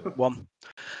this Ugh. one.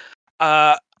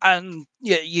 And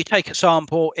yeah, you take a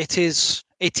sample. It is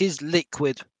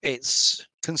liquid. It's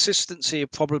consistency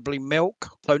of probably milk,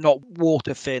 so not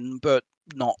water thin, but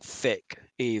not thick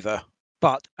either.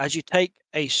 But as you take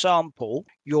a sample,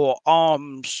 your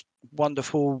arm's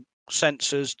wonderful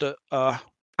sensors that are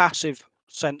passive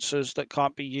sensors that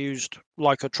can't be used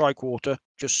like a tricorder,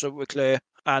 just so we're clear,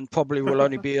 and probably will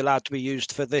only be allowed to be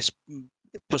used for this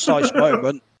precise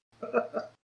moment.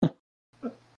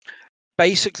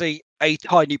 Basically, a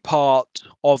tiny part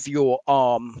of your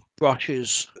arm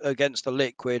brushes against the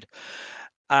liquid,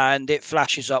 and it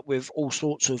flashes up with all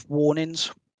sorts of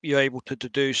warnings. You're able to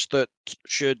deduce that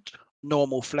should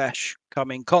normal flesh come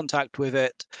in contact with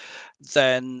it,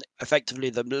 then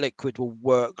effectively the liquid will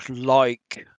work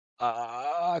like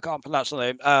I can't pronounce the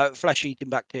name. Flesh-eating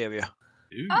bacteria.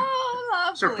 Ooh. Oh,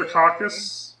 lovely.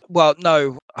 Streptococcus. Well,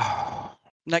 no.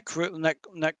 Necro.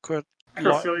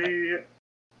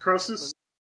 Necrophiliacosis.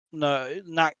 No,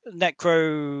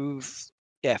 necro.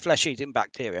 Yeah, flesh-eating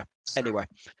bacteria. Sorry. Anyway,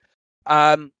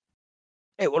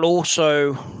 it will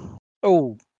also.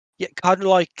 Oh, yeah, kind of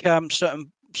like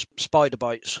certain spider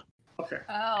bites. Okay.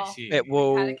 I Oh, see. It I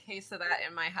will. had a case of that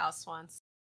in my house once.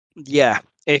 Yeah,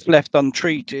 if left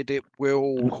untreated, it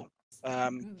will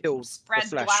kill the Spread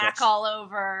flesh black off. all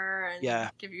over and Yeah.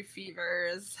 give you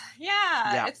fevers.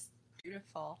 Yeah, Yeah. it's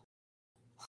beautiful.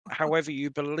 However, you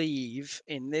believe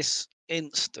in this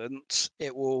instance,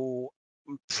 it will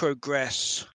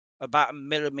progress about a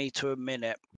millimeter a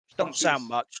minute. Doesn't sound jeez.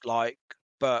 much like,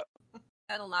 but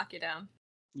That'll knock you down.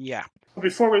 yeah.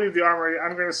 Before we leave the armory,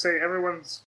 I'm going to say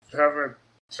everyone's to have a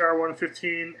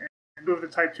TR-115 and two of the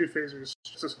Type 2 phasers,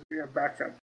 just as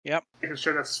backup. Yep. Making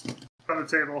sure that's on the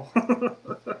table.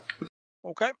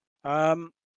 Okay.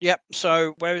 Yep.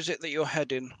 So where is it that you're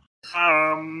heading?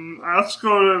 Let's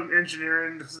go to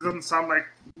engineering. This doesn't sound like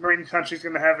Marine Country's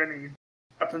going to have any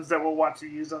weapons that we'll want to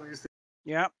use on these things.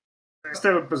 Yeah.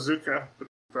 Instead of a bazooka, but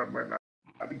that might not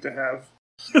need to have.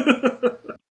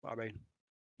 I mean,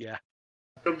 yeah.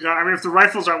 Field gun. I mean, if the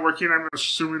rifles aren't working, I'm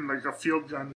assuming like a field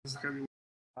gun is going to be.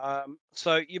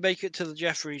 So you make it to the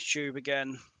Jeffries tube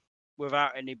again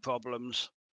without any problems.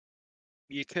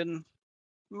 You can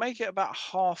make it about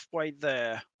halfway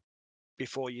there,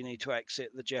 before you need to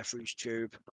exit the Jeffries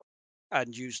tube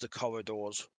and use the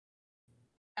corridors.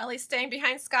 Ellie's staying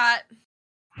behind Scott.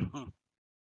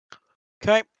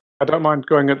 Okay. I don't mind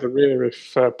going at the rear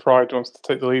if Pride wants to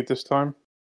take the lead this time.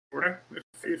 Okay,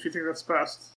 if you think that's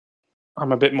best.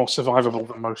 I'm a bit more survivable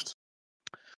than most.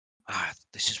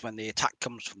 This is when the attack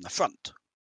comes from the front.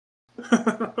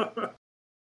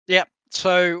 Yeah.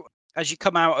 So as you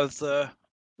come out of the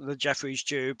Jeffries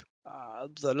tube,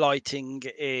 the lighting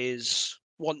is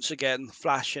once again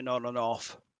flashing on and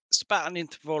off. It's about an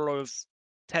interval of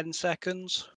 10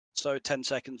 seconds. So 10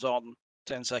 seconds on,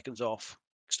 10 seconds off,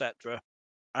 etc.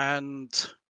 And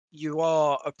you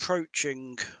are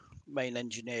approaching main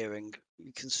engineering.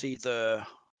 You can see the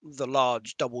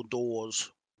large double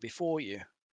doors before you.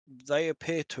 They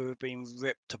appear to have been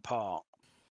ripped apart.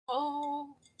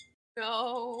 Oh,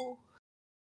 no.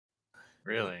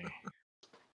 Really?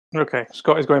 Okay,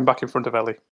 Scott is going back in front of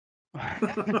Ellie.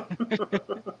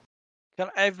 Can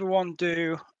everyone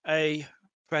do a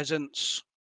presence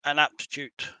and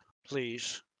aptitude,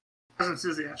 please? Presence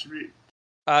is the attribute.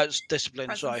 It's discipline,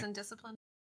 Presence sorry. and discipline.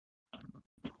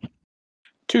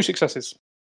 2 successes.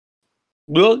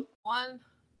 Well,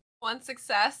 One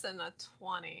success and a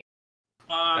 20.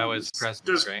 That was presence,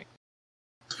 Does right?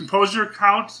 composure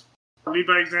count? Lead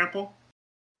by example?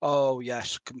 Oh,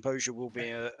 yes, composure will be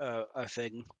a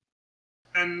thing.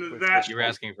 And With that You were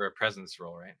asking for a presence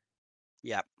roll, right?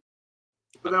 Yep.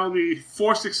 will be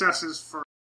 4 successes for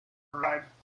Pride.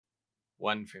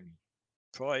 1 for me.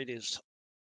 Pride is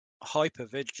hyper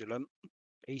vigilant.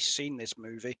 He's seen this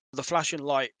movie. The flashing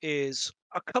light is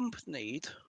accompanied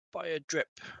by a drip,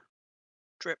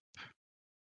 drip,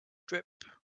 drip,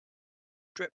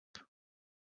 drip.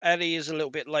 Ellie is a little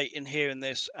bit late in hearing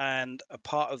this, and a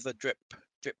part of the drip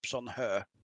drips on her.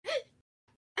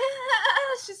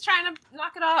 She's trying to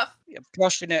knock it off. Yeah,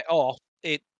 brushing it off,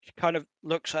 it kind of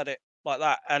looks at it like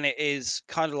that, and it is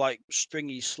kind of like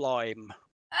stringy slime.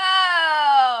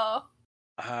 Oh!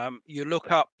 You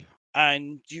look up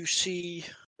and you see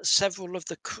several of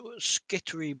the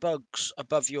skittery bugs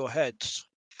above your heads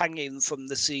hanging from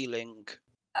the ceiling.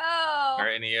 Oh! Are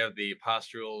any of the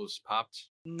postules popped?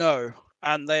 No,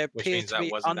 and they Which appear means to that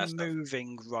be wasn't that stuff.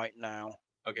 unmoving right now.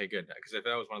 Okay, good. Because if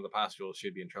that was one of the postules,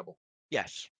 she'd be in trouble.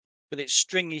 Yes, but it's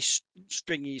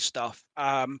stringy stuff.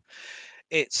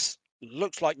 It's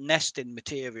looks like nesting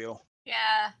material.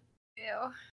 Yeah.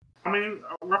 Ew. How many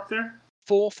are up there?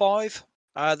 4 or 5.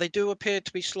 They do appear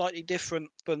to be slightly different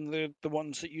than the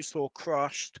ones that you saw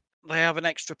crushed. They have an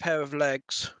extra pair of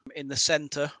legs in the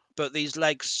center, but these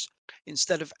legs,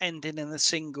 instead of ending in a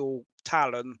single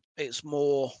talon, it's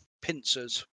more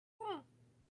pincers.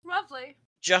 Lovely.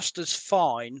 Just as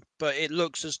fine, but it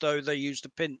looks as though they use the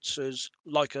pincers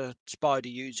like a spider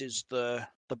uses the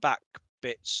back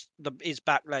bits, his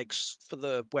back legs for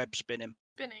the web spinning.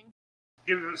 Spinning.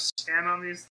 Give it a scan on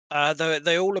these.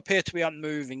 They all appear to be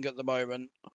unmoving at the moment.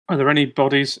 are there any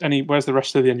bodies? Where's the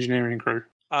rest of the engineering crew?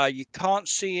 You can't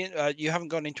see it. You haven't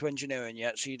gone into engineering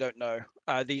yet, so you don't know.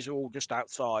 These are all just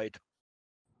outside.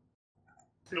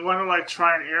 You want to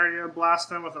try an area blast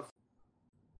them with a.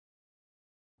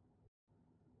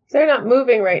 They're not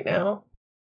moving right now.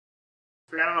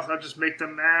 I don't know if that just make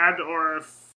them mad or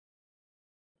if.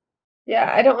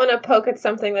 Yeah, I don't want to poke at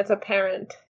something that's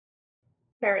apparent.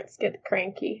 Parents get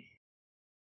cranky.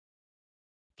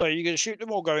 So you're going to shoot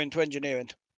them or go into engineering?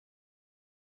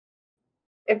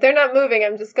 If they're not moving,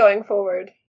 I'm just going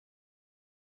forward.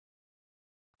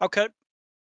 Okay.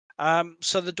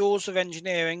 So the doors of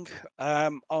engineering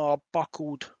are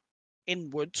buckled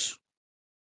inwards.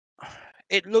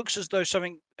 It looks as though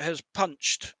something has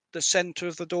punched the center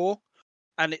of the door,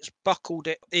 and it's buckled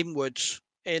it inwards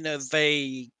in a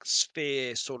vague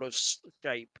sphere sort of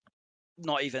shape.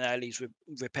 Not even Ellie's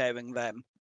repairing them,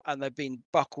 and they've been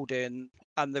buckled in,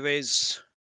 and there is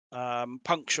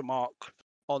puncture mark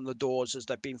on the doors as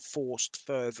they've been forced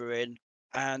further in,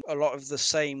 and a lot of the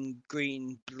same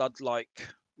green blood-like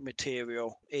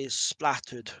material is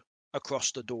splattered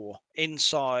across the door.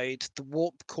 Inside, the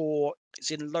warp core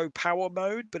is in low power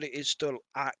mode, but it is still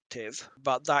active.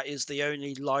 But that is the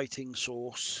only lighting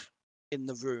source in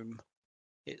the room.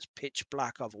 It's pitch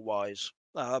black otherwise.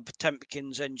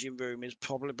 Potemkin's engine room is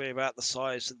probably about the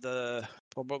size of the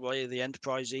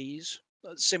Enterprise E's.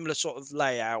 A similar sort of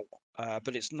layout,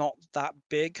 but it's not that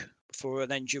big for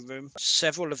an engine room.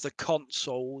 Several of the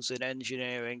consoles in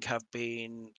engineering have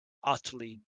been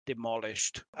utterly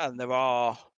demolished, and there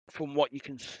are, from what you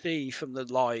can see from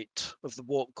the light of the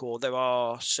warp core, there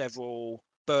are several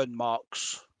burn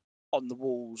marks on the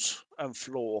walls and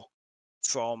floor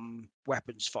from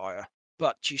weapons fire.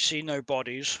 But you see no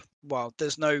bodies. Well,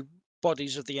 there's no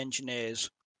bodies of the engineers,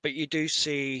 but you do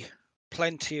see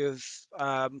plenty of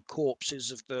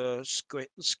corpses of the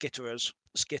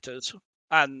skitters,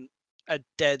 and a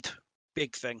dead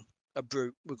big thing, a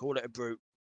brute. We call it a brute.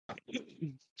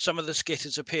 Some of the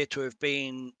skitters appear to have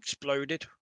been exploded,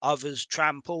 others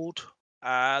trampled,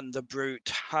 and the brute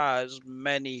has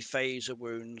many phaser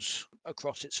wounds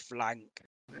across its flank.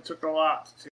 It took a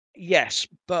lot. Yes,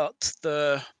 but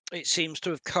it seems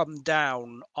to have come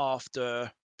down after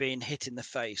being hit in the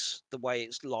face, the way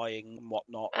it's lying and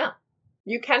whatnot. Oh,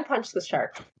 you can punch the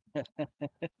shark.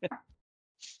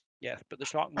 Yeah, but the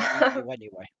shark might eat you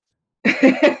anyway.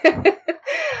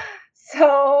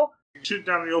 So Shoot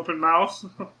down the open mouth.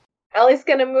 Ellie's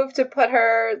gonna move to put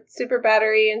her super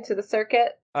battery into the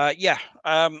circuit.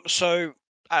 So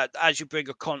as you bring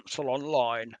a console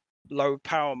online, low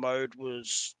power mode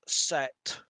was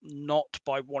set not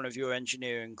by one of your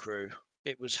engineering crew.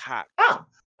 It was hacked.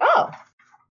 Oh,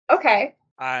 okay.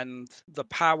 And the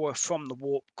power from the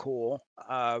warp core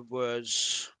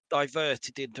was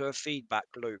diverted into a feedback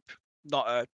loop, not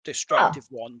a destructive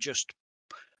one, just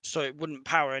so it wouldn't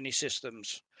power any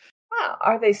systems. Wow,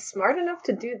 are they smart enough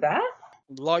to do that?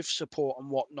 Life support and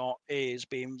whatnot is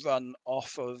being run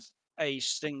off of a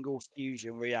single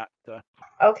fusion reactor.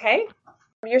 Okay.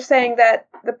 You're saying that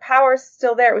the power's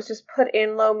still there, it was just put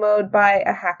in low mode by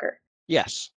a hacker.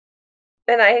 Yes.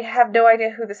 And I have no idea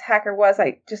who this hacker was.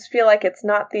 I just feel like it's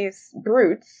not these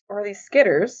brutes or these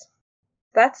skitters.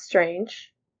 That's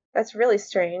strange. That's really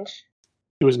strange.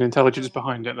 There was an intelligence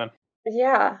behind it then.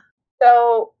 Yeah.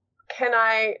 So, can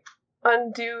I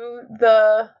undo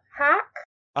the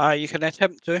hack? You can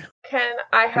attempt to. Can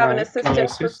I have an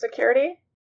assistant with security?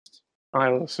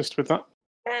 I'll assist with that.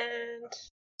 And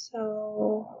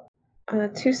so,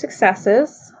 2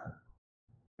 successes.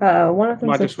 One of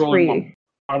them's a 3.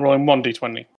 I'm rolling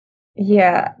 1d20.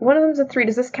 Yeah, one of them's a 3.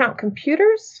 Does this count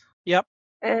computers? Yep.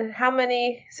 And how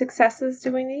many successes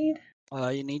do we need?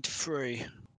 You need 3.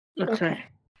 Okay.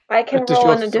 I can Does roll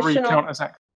your an additional. 3 count as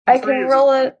act? I can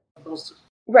roll it.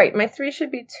 Right, my 3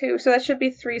 should be 2, so that should be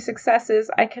 3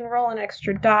 successes. I can roll an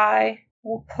extra die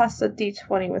plus a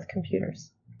d20 with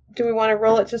computers. Do we want to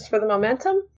roll it just for the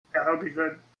momentum? Yeah, that would be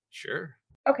good. Sure.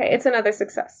 Okay, it's another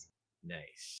success.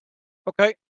 Nice.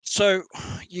 Okay, so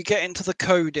you get into the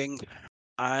coding,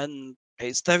 and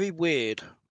it's very weird.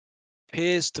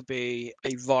 Appears to be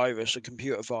a virus, a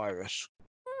computer virus.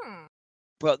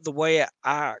 But the way it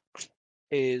acts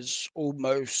is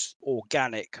almost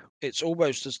organic. It's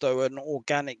almost as though an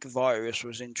organic virus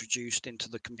was introduced into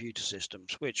the computer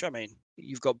systems, which, I mean,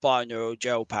 you've got binaural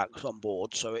gel packs on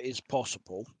board, so it is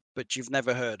possible, but you've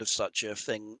never heard of such a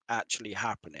thing actually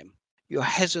happening. You're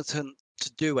hesitant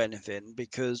to do anything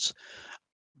because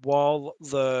while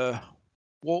the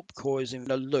warp core is in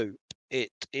a loop,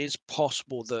 it is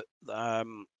possible that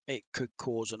it could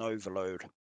cause an overload.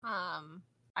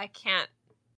 I can't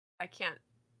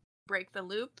break the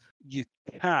loop. You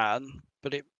can,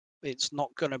 but it's not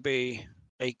going to be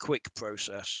a quick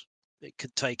process. It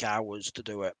could take hours to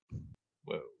do it.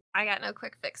 Whoa. I got no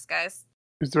quick fix, guys.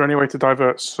 Is there any way to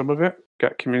divert some of it?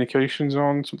 Get communications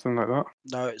on, something like that?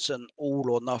 No, it's an all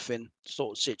or nothing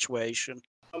sort of situation.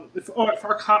 If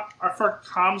our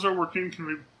comms are working, can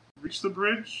we reach the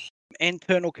bridge?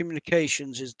 Internal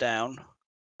communications is down,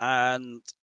 and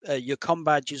your comm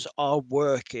badges are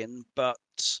working, but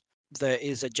there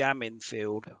is a jamming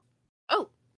field. Oh,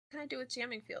 can I do with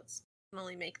jamming fields? I can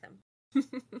only make them.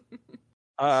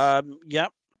 Yeah.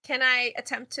 Can I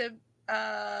attempt to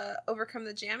overcome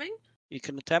the jamming? You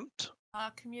can attempt.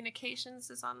 Communications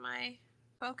is on my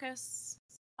focus.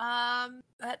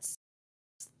 That's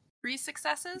 3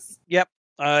 successes. Yep.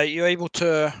 You're able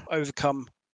to overcome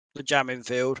the jamming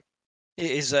field.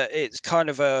 It's kind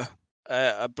of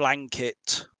a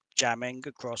blanket jamming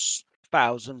across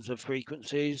thousands of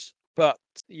frequencies, but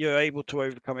you're able to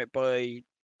overcome it by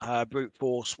brute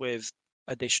force with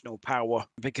additional power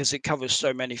because it covers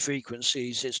so many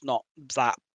frequencies. It's not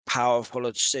that powerful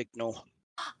a signal.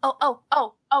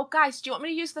 Oh, guys, do you want me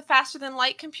to use the faster than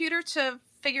light computer to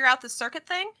figure out the circuit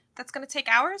thing? That's going to take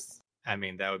hours? I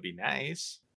mean, that would be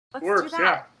nice. Let's Works, do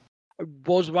that. I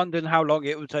was wondering how long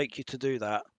it would take you to do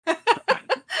that. I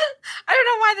don't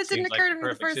know why that didn't Seems occur like to the me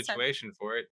the perfect first time. situation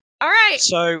for it. All right.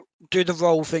 So do the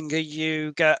roll finger.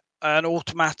 You get an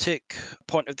automatic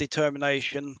point of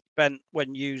determination spent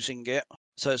when using it.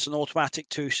 So it's an automatic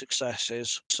 2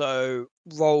 successes. So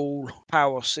roll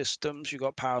power systems. You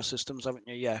got power systems, haven't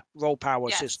you? Yeah. Roll power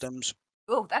Yes. systems.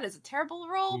 Oh, that is a terrible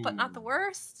roll, but not the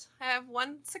worst. I have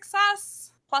 1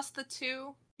 success plus the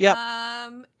 2. Yep.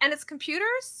 And it's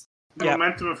computers. The Yeah.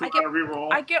 momentum if we I want to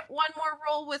reroll. I get 1 more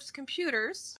roll with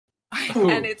computers.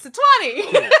 And it's a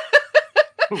 20.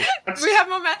 We have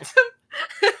momentum.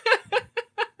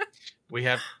 We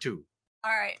have 2.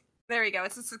 All right. There we go.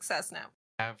 It's a success now.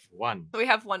 Have 1. So we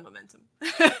have 1 momentum.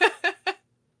 So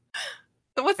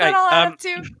what's Okay, that all add up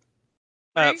to?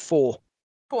 4,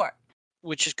 4.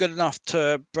 which is good enough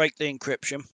to break the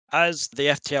encryption. As the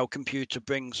FTL computer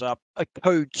brings up a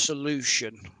code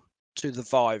solution to the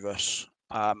virus,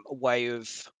 a way of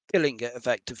killing it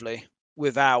effectively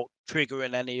without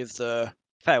triggering any of the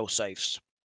fail-safes.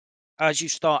 As you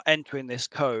start entering this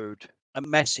code, a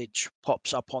message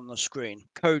pops up on the screen,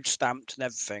 code stamped and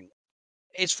everything.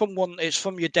 It's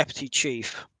from your deputy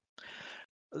chief.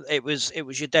 It was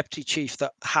your deputy chief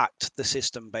that hacked the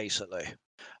system, basically.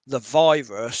 The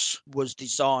virus was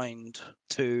designed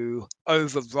to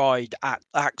override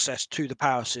access to the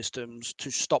power systems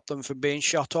to stop them from being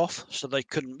shut off, so they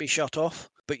couldn't be shut off.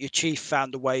 But your chief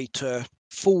found a way to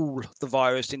fool the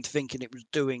virus into thinking it was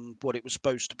doing what it was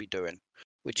supposed to be doing,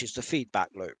 which is the feedback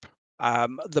loop.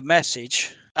 The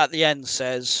message at the end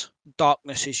says,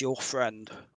 "Darkness is your friend."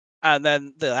 And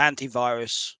then the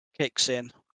antivirus kicks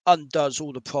in, undoes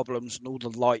all the problems, and all the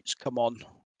lights come on.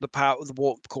 The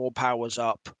warp core powers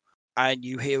up, and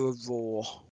you hear a roar.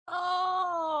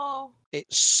 Oh.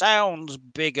 It sounds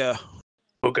bigger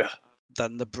Booger.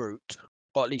 than the brute,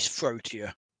 or at least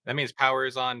throatier. That means power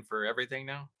is on for everything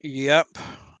now? Yep.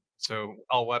 So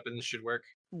all weapons should work?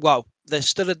 Well, there's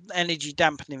still an energy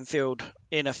dampening field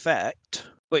in effect,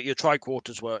 but your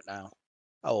tricorders work now,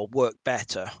 or work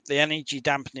better. The energy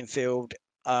dampening field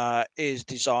is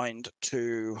designed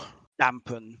to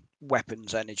dampen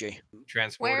weapons energy.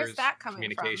 Transporters, that coming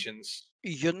from? communications.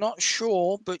 You're not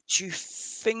sure, but you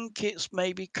think it's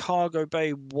maybe Cargo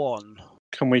Bay 1.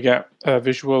 Can we get a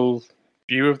visual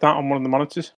view of that on one of the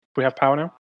monitors? We have power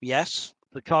now? Yes,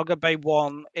 the Cargo Bay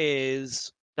 1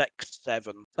 is Deck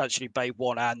 7. Actually, Bay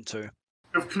 1 and 2. You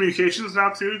have communications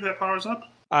now too that powers up?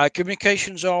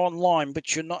 Communications are online,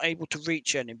 but you're not able to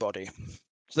reach anybody.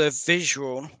 The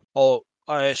visual, or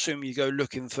I assume you go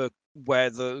looking for where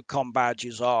the comm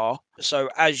badges are. So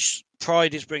as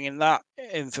Pride is bringing that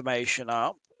information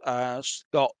up,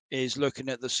 Scott is looking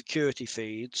at the security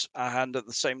feeds, and at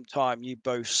the same time, you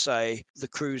both say the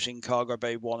crews in Cargo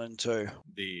Bay 1 and 2.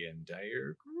 The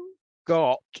entire crew?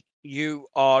 Scott, you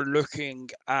are looking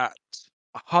at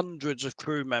hundreds of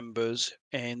crew members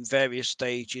in various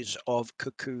stages of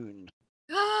cocoon.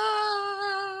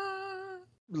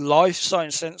 Life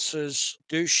science sensors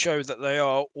do show that they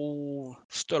are all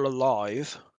still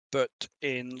alive, but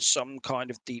in some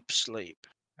kind of deep sleep.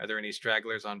 Are there any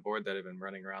stragglers on board that have been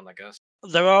running around like us?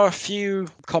 There are a few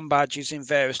comm badges in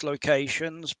various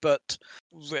locations, but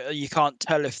you can't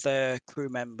tell if they're crew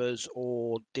members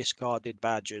or discarded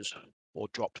badges or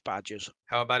dropped badges.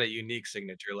 How about a unique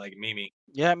signature like Mimi?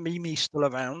 Yeah, Mimi's still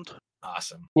around.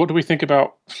 Awesome. What do we think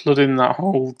about flooding that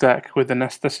whole deck with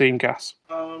anesthetine gas?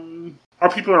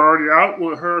 Our people are already out.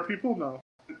 Will it hurt our people? No.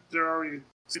 They're already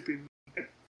sleeping.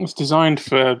 It's designed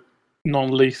for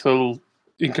non-lethal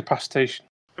incapacitation.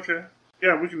 Okay.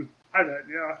 Yeah, we can try that,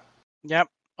 yeah. Yep,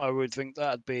 I would think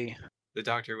that'd be. The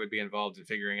doctor would be involved in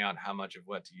figuring out how much of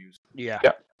what to use. Yeah.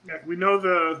 Yeah. Yeah, we know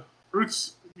the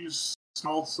roots use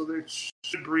smell, so they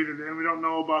should breathe it in. We don't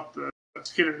know about the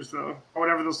skitters, though, or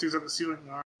whatever those things on the ceiling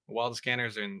are. While the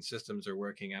scanners and systems are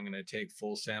working, I'm going to take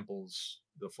full samples,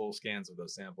 the full scans of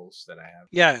those samples that I have.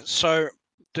 Yeah, so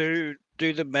do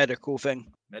the medical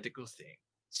thing. Medical thing.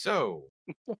 So,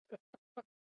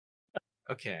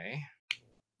 okay.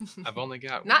 I've only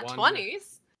got Not one.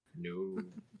 20s. No.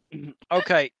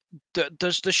 Okay,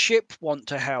 does the ship want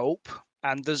to help?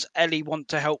 And does Ellie want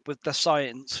to help with the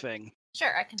science thing?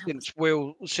 Sure, I can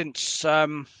help. Since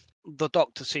the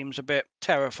doctor seems a bit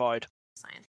terrified.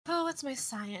 Science. Oh, what's my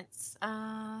science?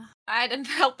 I didn't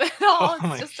help at all. Oh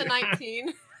my It's just a God.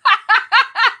 19.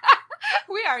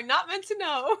 We are not meant to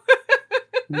know.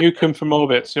 Nuke from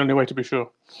orbit. It's the only way to be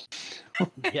sure.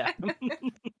 Yeah.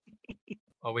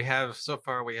 Well, we have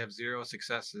 0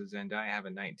 successes, and I have a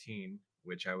 19,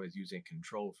 which I was using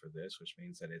control for this, which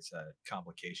means that it's a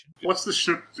complication. What's the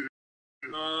ship do?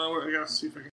 I gotta see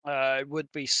if I can. It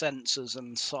would be sensors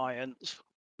and science.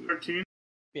 13?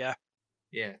 Yeah,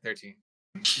 13.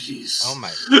 Jeez. Oh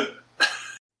my.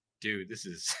 Dude, this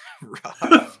is rough.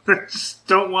 I just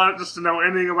don't want just to know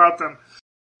anything about them.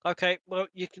 Okay, well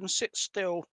you can sit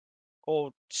still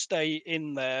or stay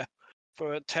in there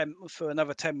for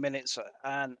another 10 minutes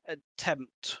and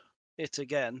attempt it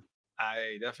again.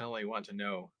 I definitely want to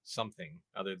know something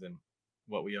other than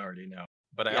what we already know.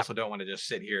 But I Yeah. also don't want to just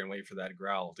sit here and wait for that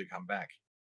growl to come back.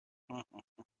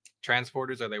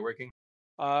 Transporters, are they working?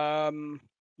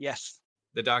 Yes.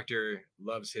 The doctor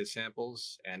loves his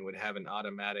samples and would have an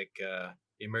automatic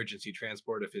emergency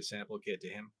transport of his sample kit to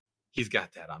him. He's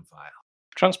got that on file.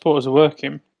 Transporters are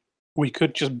working. We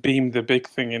could just beam the big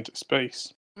thing into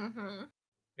space. Mm-hmm.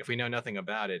 If we know nothing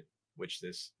about it, which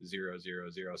this 000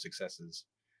 successes,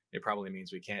 it probably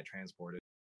means we can't transport it.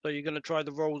 So you're going to try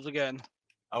the rolls again.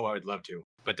 Oh, I would love to.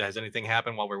 But does anything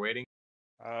happen while we're waiting?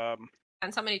 And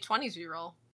how many 20s you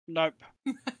roll? Nope.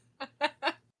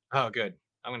 Oh, good.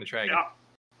 I'm going to try again. Yeah.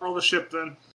 Roll the ship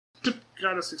then. Ship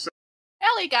got a success.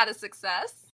 Ellie got a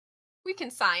success. We can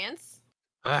science.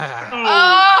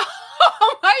 Ah.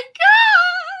 Oh my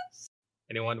gosh!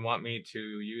 Anyone want me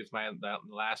to use that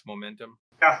last momentum?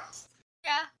 Yeah.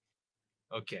 Yeah.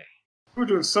 Okay. We're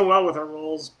doing so well with our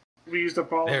rolls. We used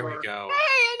up all There of we our... go.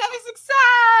 Hey, another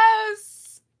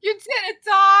success! You did it,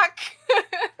 Doc!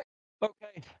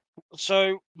 Okay.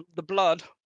 So the blood,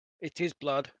 it is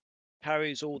blood,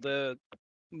 carries all the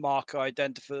marker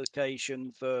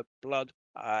identification for blood.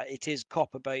 It is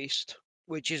copper based,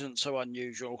 which isn't so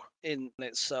unusual in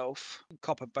itself.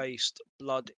 Copper based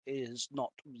blood is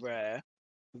not rare.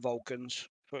 Vulcans,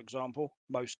 for example,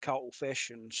 most cuttlefish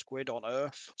and squid on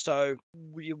Earth. So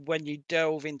when you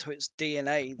delve into its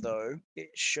DNA, though,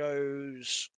 it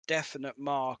shows definite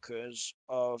markers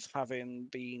of having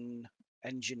been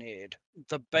engineered.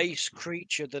 The base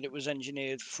creature that it was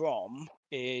engineered from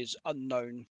is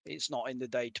unknown. It's not in the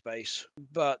database,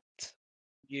 but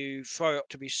you throw it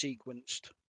to be sequenced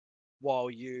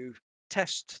while you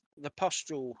test the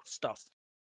pustule stuff.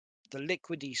 The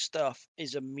liquidy stuff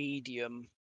is a medium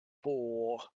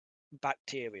for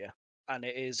bacteria, and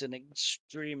it is an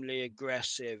extremely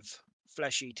aggressive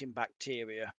flesh-eating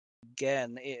bacteria.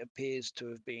 Again, it appears to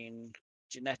have been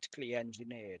genetically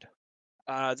engineered.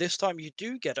 This time you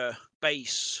do get a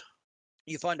base.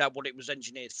 You find out what it was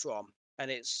engineered from, and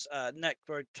it's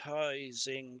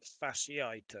necrotizing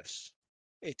fasciitis.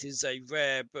 It is a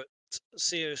rare but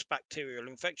serious bacterial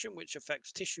infection which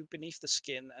affects tissue beneath the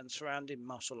skin and surrounding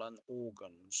muscle and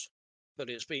organs. But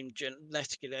it's been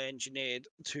genetically engineered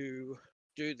to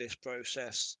do this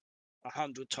process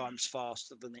 100 times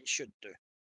faster than it should do.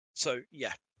 So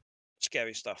yeah,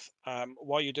 scary stuff.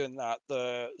 While you're doing that,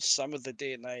 some of the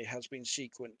DNA has been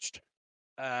sequenced,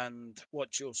 and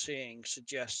what you're seeing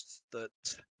suggests that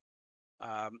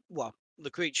the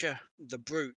creature, the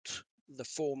brute, the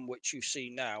form which you see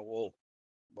now, or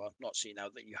well, not see now,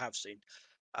 that you have seen,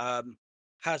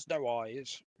 has no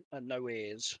eyes and no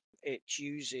ears. It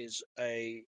uses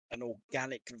an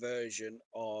organic version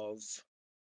of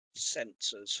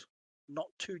sensors, not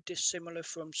too dissimilar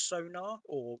from sonar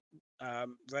or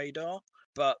radar,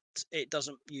 but it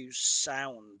doesn't use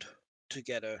sound to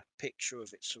get a picture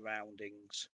of its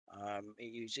surroundings.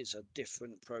 It uses a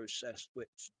different process, which...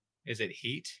 Is it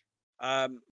heat?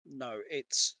 No,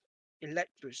 it's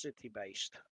electricity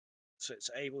based. So it's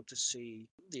able to see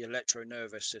the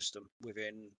electronervous system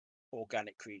within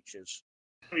organic creatures.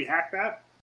 Can we hack that?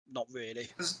 Not really.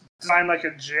 Just design like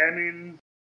a jamming,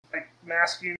 like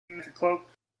masking cloak.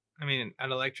 I mean,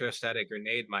 an electrostatic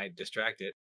grenade might distract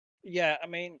it. Yeah, I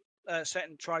mean,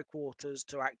 setting tricorders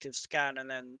to active scan and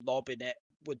then lobbing it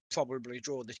would probably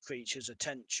draw the creature's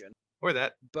attention. Or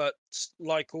that. But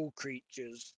like all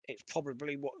creatures, it's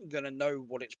probably going to know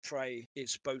what its prey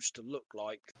is supposed to look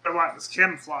like. I want this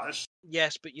camouflage.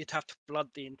 Yes, but you'd have to flood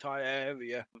the entire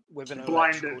area with an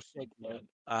Blind electrical signal,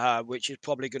 which is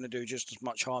probably going to do just as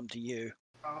much harm to you.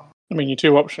 Oh. I mean, your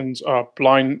two options are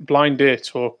blind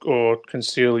it or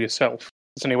conceal yourself.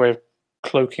 There's any way of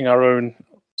cloaking our own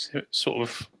sort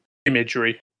of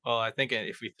imagery. Well, I think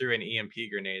if we threw an EMP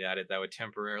grenade at it, that would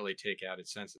temporarily take out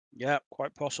its senses. Yeah,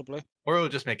 quite possibly. Or it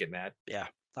would just make it mad. Yeah,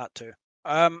 that too.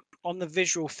 On the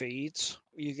visual feeds,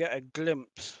 you get a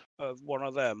glimpse of one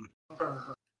of them.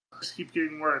 Just keep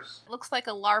getting worse. Looks like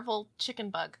a larval chicken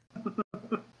bug.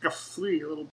 Like a flea, a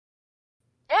little.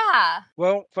 Yeah.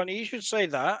 Well, funny you should say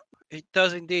that. It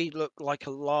does indeed look like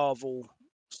a larval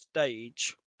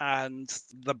stage, and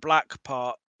the black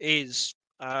part is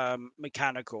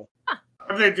mechanical.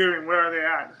 What are they doing? Where are they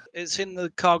at? It's in the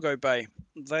cargo bay.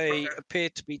 They appear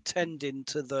to be tending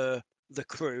to the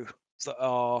crew that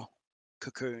are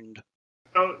cocooned.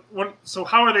 So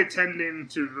how are they tending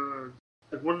to the?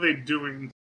 Like, what are they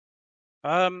doing? So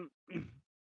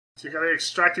are they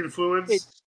extracting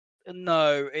fluids?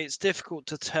 No, it's difficult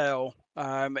to tell.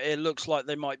 It looks like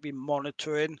they might be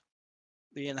monitoring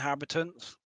the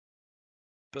inhabitants,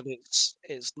 but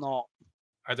it's not.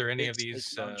 Are there any of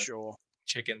these unsure.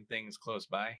 Chicken things close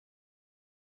by?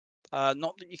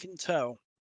 Not that you can tell.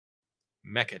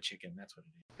 Mecha chicken, that's what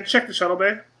it is. Check the shuttle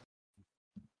bay.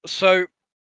 So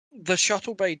the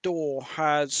shuttle bay door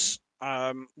has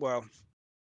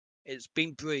It's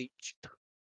been breached.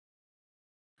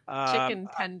 Chicken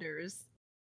tenders.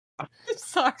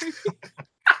 Sorry.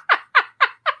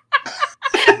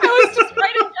 I was just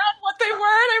writing down what they were,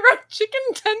 and I wrote chicken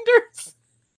tenders.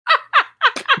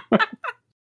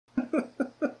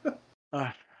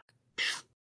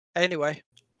 Anyway,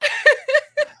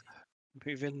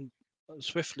 moving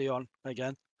swiftly on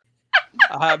again.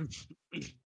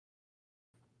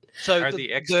 So Are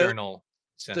the external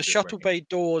the sensors shuttle working? bay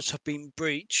doors have been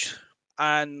breached,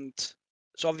 and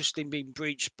it's obviously been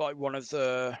breached by one of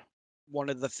the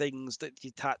things that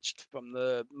detached from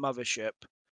the mothership,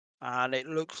 and it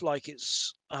looks like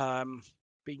it's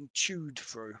been chewed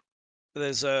through.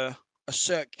 There's a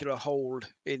circular hole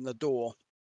in the door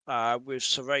with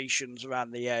serrations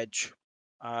around the edge.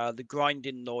 The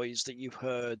grinding noise that you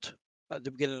heard at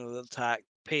the beginning of the attack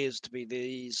appears to be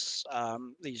these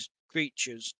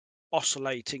creatures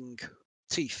oscillating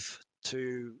teeth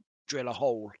to drill a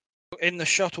hole. In the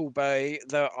shuttle bay,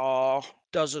 there are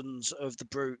dozens of the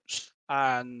brutes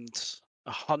and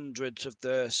hundreds of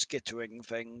the skittering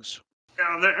things.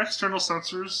 Yeah, the external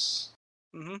sensors.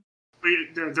 Hmm.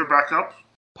 They're back up.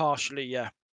 Partially, yeah.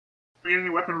 Any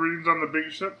weapon readings on the big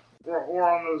ship or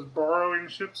on those burrowing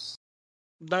ships?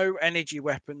 No energy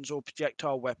weapons or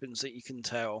projectile weapons that you can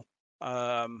tell.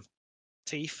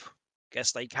 Teeth,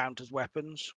 guess they count as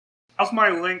weapons. How's my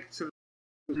link to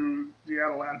the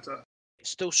Atalanta? It's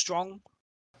still strong.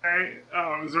 Okay,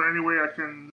 is there any way I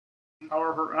can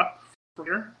power her up from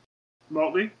here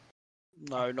remotely?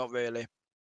 No, not really.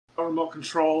 Or remote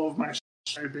control of my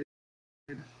ship?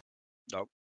 Nope,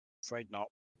 afraid not.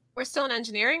 We're still in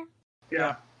engineering.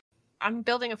 Yeah. I'm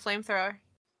building a flamethrower.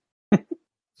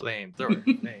 Flamethrower.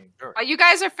 Flamethrower. While you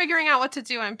guys are figuring out what to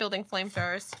do, I'm building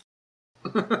flamethrowers.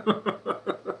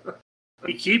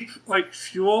 You keep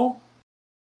fuel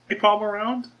napalm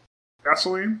around?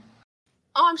 Gasoline?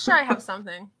 Oh, I'm sure I have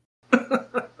something.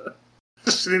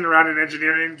 Just sitting around in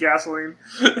engineering, gasoline.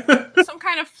 Some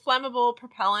kind of flammable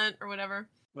propellant or whatever.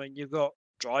 I mean, you've got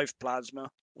drive plasma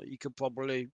that you could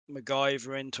probably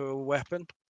MacGyver into a weapon,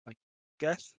 I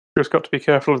guess. Just got to be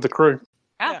careful of the crew.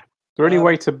 Yeah. Is there any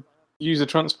way to use the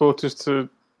transporters to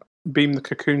beam the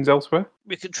cocoons elsewhere?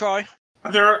 We could try.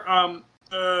 There,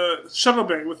 the shuttle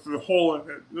bay with the hole in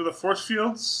it. Are the force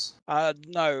fields?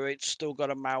 No, it's still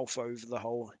got a mouth over the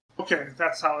hole. Okay,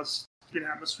 that's how it's in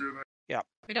atmosphere then.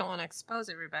 We don't want to expose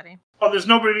everybody. Oh, there's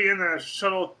nobody in the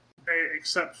shuttle bay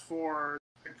except for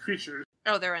the creatures.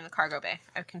 Oh, they're in the cargo bay.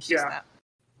 I confused Yeah. that.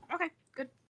 Okay, good.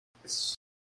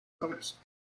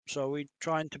 So are we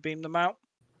trying to beam them out?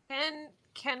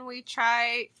 Can we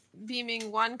try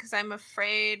beaming one? Because I'm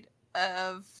afraid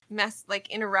of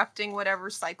interrupting whatever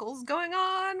cycle's going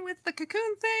on with the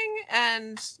cocoon thing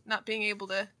and not being able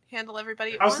to handle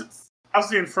everybody at once. How's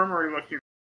the infirmary looking?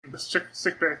 The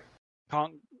sick bay.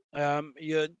 Can't.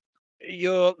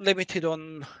 You're limited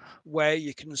on where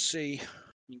you can see.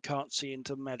 You can't see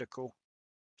into medical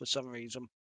for some reason.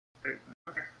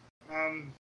 Okay.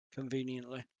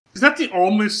 Conveniently. Is that the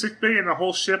only sick bay in the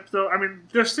whole ship, though? I mean,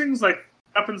 there's things like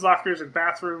weapons lockers and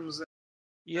bathrooms and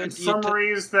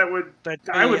infirmaries that would.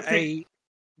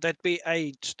 There'd be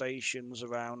aid stations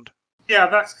around. Yeah,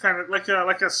 that's kind of like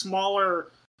a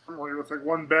smaller infirmary with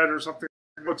one bed or something.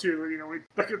 Go to,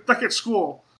 like at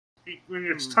school. When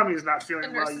your tummy's not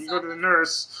feeling well, you go to the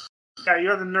nurse. Yeah, you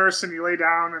go to the nurse and you lay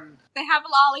down and... They have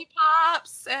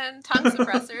lollipops and tongue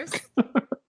suppressors.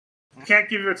 Can't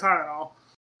give you a Tylenol.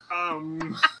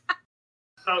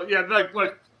 So, yeah, I don't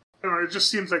know, it just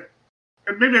seems like...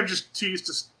 Maybe I'm just too used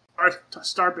to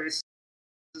Starbase,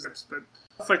 but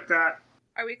stuff like that.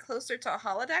 Are we closer to a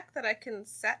holodeck that I can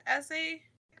set as a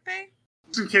bay?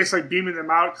 Just in case, beaming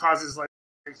them out causes,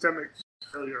 systemic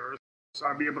failure, so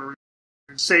I'd be able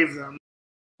to save them.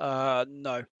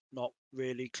 No, not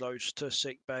really close to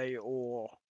sickbay or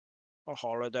a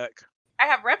holodeck. I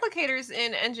have replicators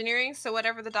in engineering, so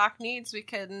whatever the doc needs, we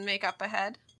can make up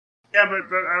ahead. Yeah, but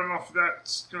I don't know if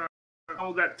that's gonna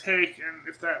hold that take, and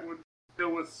if that would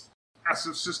deal with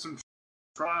massive system.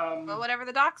 Well, whatever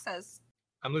the doc says.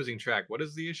 I'm losing track. What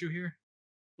is the issue here?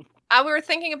 We were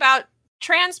thinking about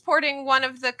transporting one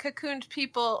of the cocooned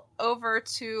people over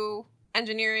to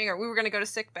engineering, or we were going to go to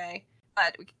sickbay,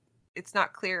 but it's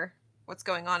not clear what's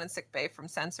going on in sickbay from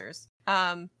sensors.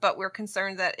 But we're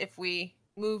concerned that if we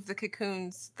move the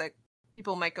cocoons, the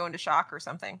people might go into shock or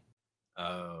something.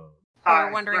 Oh.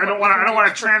 We're wondering. I don't want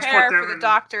to transport them for the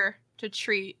doctor to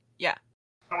treat. Yeah.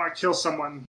 I don't want to kill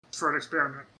someone for an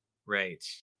experiment. Right.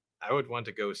 I would want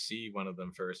to go see one of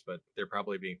them first, but they're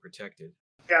probably being protected.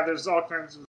 Yeah, there's all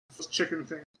kinds of chicken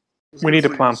things. We need a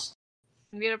plan.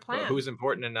 We need a plan. Well, who's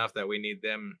important enough that we need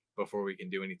them before we can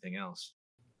do anything else?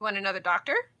 Want another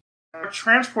doctor? Our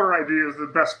transporter idea is the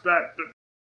best bet, but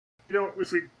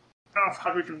if we, I don't know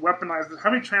how we can weaponize this.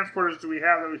 How many transporters do we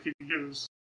have that we can use?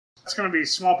 That's going to be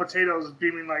small potatoes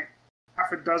beaming like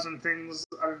half a dozen things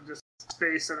out of just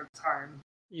space at a time.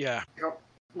 Yeah.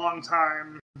 Long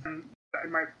time, and I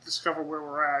might discover where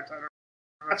we're at. I don't know.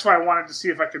 That's why I wanted to see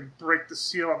if I could break the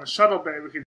seal on the shuttle bay.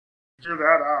 We could do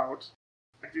that out.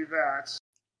 I do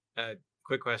that.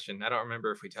 Quick question. I don't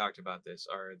remember if we talked about this.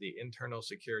 Are the internal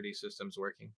security systems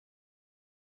working?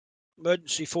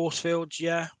 Emergency force fields,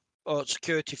 yeah. Or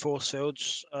security force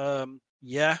fields.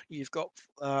 Yeah, you've got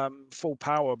full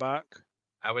power back.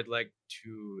 I would like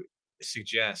to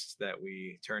suggest that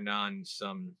we turn on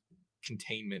some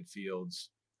containment fields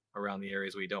around the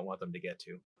areas we don't want them to get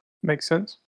to. Makes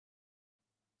sense.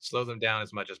 Slow them down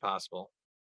as much as possible.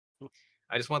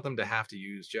 I just want them to have to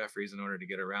use Jeffries in order to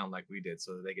get around like we did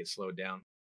so that they get slowed down.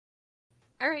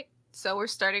 All right. So we're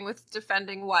starting with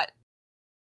defending what?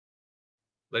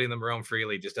 Letting them roam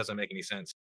freely just doesn't make any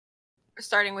sense. We're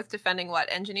starting with defending what?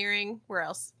 Engineering? Where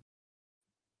else?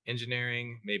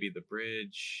 Engineering, maybe the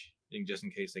bridge, just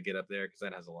in case they get up there, because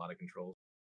that has a lot of controls.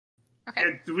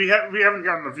 Okay. Yeah, we haven't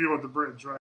gotten a view of the bridge,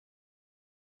 right?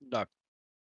 No.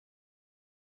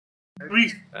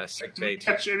 We Sick bay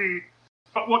catch any?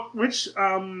 Which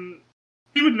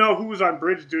we would know who was on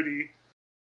bridge duty.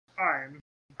 Fine.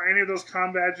 Are any of those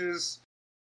comm badges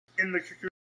in the Cocoon?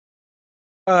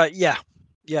 Yeah.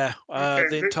 Okay,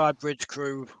 the entire bridge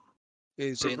crew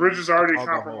is the in. bridge is already the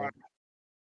cargo compromised.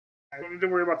 I don't need to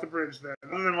worry about the bridge then.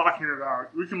 Other than locking it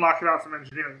out, we can lock it out from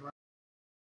engineering.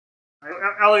 Right?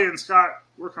 Ellie and Scott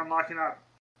work on locking out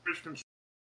bridge control.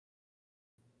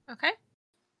 Okay.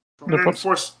 And then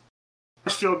force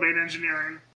field main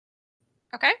engineering.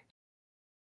 Okay.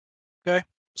 Okay,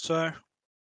 so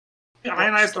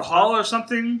ionize the hull or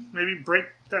something. Maybe break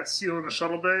that seal in the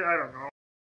shuttle bay. I don't know.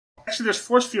 Actually, there's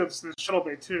force fields in the shuttle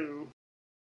bay too,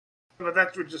 but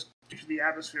that would just get to the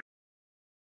atmosphere.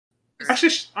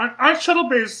 Actually, aren't shuttle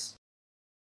bays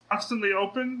constantly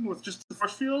open with just the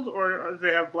force field, or do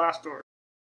they have blast doors?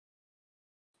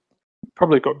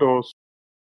 Probably got doors.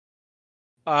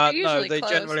 They're no, usually they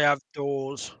closed. generally have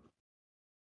doors.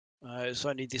 It's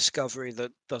only Discovery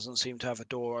that doesn't seem to have a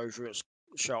door over its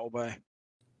shuttle bay.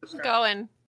 Go and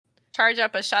charge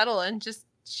up a shuttle and just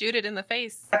shoot it in the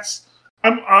face.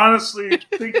 I'm honestly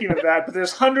thinking of that, but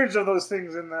there's hundreds of those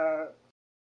things in the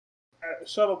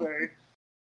shuttle bay.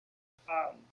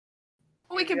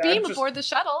 We could yeah, beam aboard the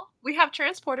shuttle. We have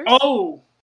transporters. Oh!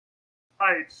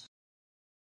 Right.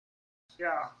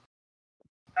 Yeah.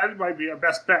 That might be our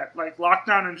best bet. Like,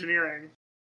 lockdown engineering.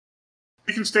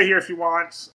 We can stay here if you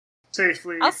want,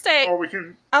 safely. I'll stay. Or we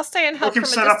can... I'll stay and help We can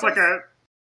from set a up distance.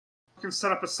 we can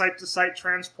set up a site-to-site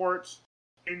transport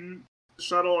in the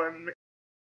shuttle and...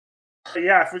 But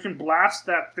yeah, if we can blast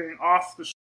that thing off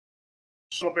the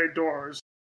shuttle bay doors,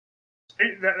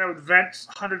 that would vent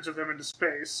hundreds of them into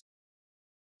space.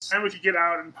 And we could get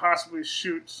out and possibly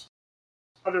shoot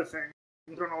other things.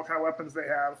 We don't know what kind of weapons they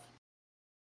have.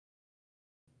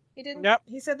 He didn't. Yep.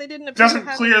 He said they didn't. It doesn't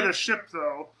clear the ship,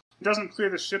 though.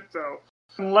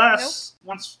 Unless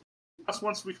once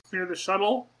we clear the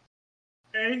shuttle,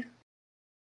 okay,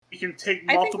 we can take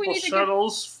multiple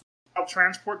shuttles, help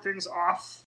transport things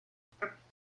off.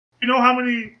 You know how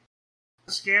many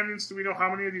scannings? Do we know how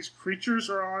many of these creatures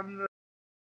are on the?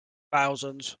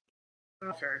 Thousands.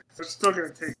 Okay, so it's still gonna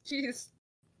take. Jeez.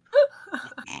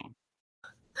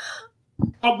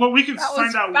 Oh, but we can That find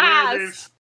was out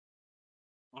fast.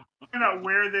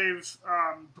 where they've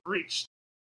breached.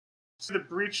 So the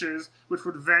breaches, which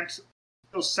would vent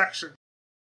those sections.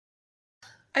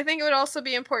 I think it would also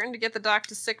be important to get the doc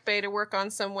to sickbay to work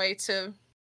on some way to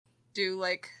do,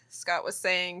 like Scott was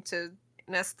saying, to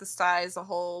anesthetize a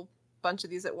whole bunch of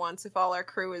these at once. If all our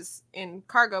crew is in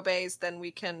cargo bays, then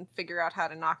we can figure out how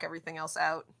to knock everything else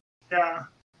out. Yeah,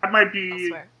 that might be.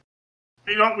 Elsewhere.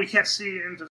 We can't see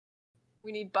into.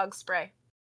 We need bug spray.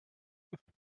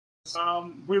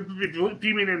 We'd be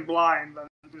beaming in blind.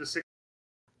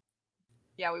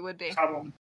 Yeah, we would be.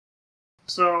 Problem.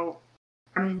 So,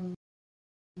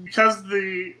 because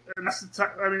we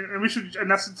should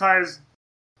anesthetize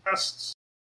just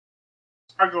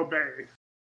cargo bay,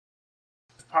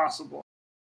 if possible.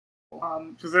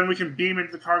 Because then we can beam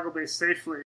into the cargo bay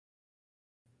safely.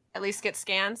 At least get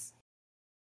scans.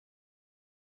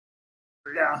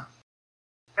 Yeah.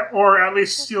 Or at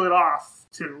least seal it off,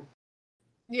 too.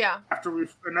 Yeah. After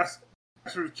we've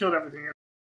killed everything.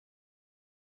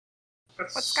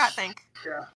 What's Scott think?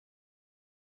 Yeah.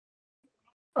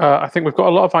 I think we've got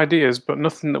a lot of ideas, but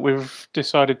nothing that we've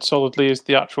decided solidly is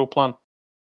the actual plan.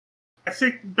 I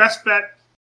think best bet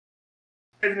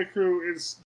saving the crew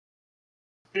is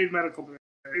paid medical bay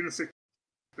in the sick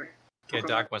bay. Yeah,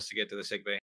 Doc wants to get to the sick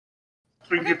bay. So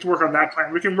we can get to work on that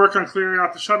plan. We can work on clearing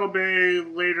out the shuttle bay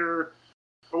later.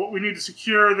 But what we need to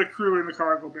secure the crew in the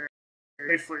cargo bay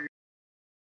safely.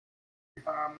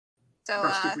 So,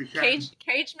 first if we can.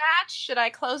 cage match. Should I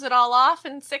close it all off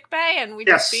in sick bay and we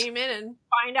just Yes. beam in and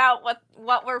find out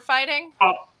what we're fighting?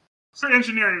 Well, so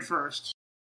engineering first.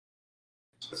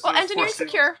 Well, engineering Force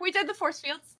fields. secure. We did the force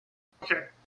fields. Okay.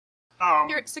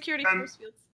 Security and- force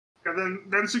fields. Yeah,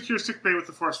 then secure sick bay with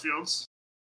the force fields.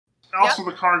 And also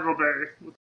the cargo bay.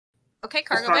 With Okay, the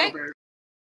cargo bay.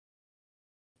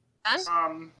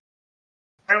 Done.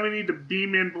 And we need to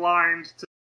beam in blind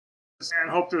and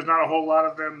hope there's not a whole lot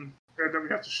of them there that we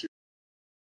have to shoot.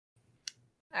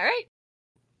 All right.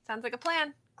 Sounds like a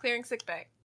plan. Clearing sick bay.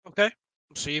 Okay.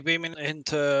 So you're beaming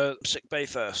into sick bay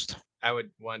first. I would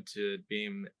want to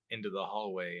beam into the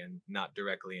hallway and not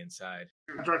directly inside.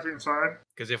 Directly inside.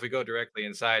 Because if we go directly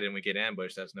inside and we get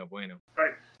ambushed, that's no bueno.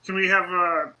 Right. Can we have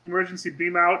an emergency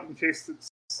beam out in case it's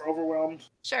overwhelmed?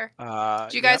 Sure. Do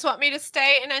Do you guys want me to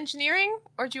stay in engineering,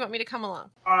 or do you want me to come along?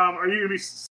 Are you going to be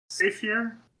safe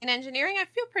here? In engineering, I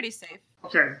feel pretty safe.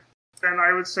 Okay. Then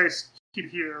I would say keep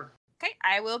here Okay,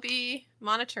 I will be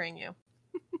monitoring you.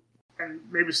 and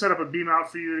maybe set up a beam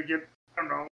out for you to get, I don't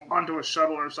know, onto a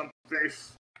shuttle or something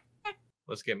safe.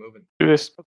 Let's get moving. Do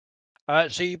this.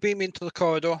 So you beam into the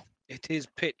corridor. It is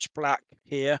pitch black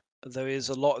here. There is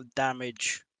a lot of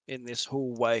damage in this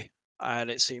hallway, and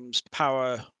it seems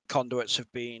power conduits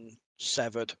have been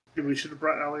severed. Maybe we should have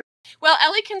brought Ellie. Well,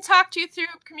 Ellie can talk to you through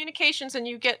communications, and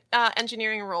you get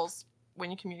engineering roles when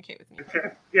you communicate with me.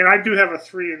 Okay. Yeah, I do have a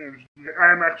 3 in engineering.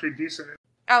 I am actually decent in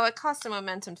Oh, it costs a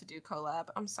momentum to do collab.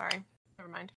 I'm sorry. Never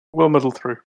mind. We'll muddle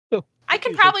through. I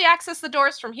can probably access the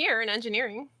doors from here in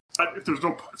engineering. But if there's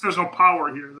no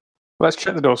power here. Let's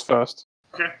check the doors first.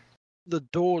 Okay. The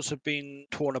doors have been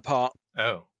torn apart,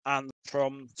 Oh, and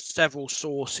from several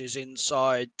sources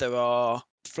inside, there are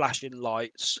flashing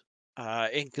lights,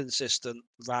 inconsistent,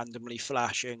 randomly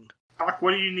flashing. Doc,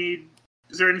 what do you need?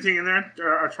 Is there anything in there?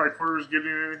 Are tricorders giving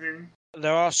you anything?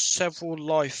 There are several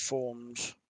life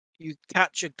forms. You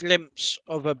catch a glimpse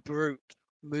of a brute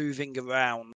moving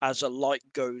around. As a light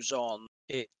goes on,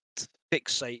 it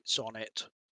fixates on it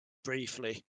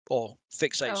briefly, or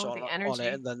fixates Oh, the on energy.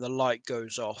 it, and then the light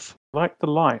goes off. Like the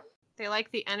light. They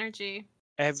like the energy.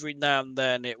 Every now and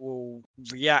then it will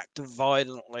react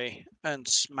violently and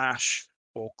smash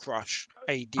or crush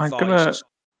a I'm device.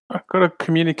 I've got to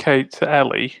communicate to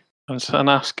Ellie and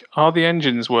ask, are the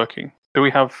engines working? Do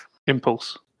we have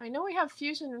impulse? I know we have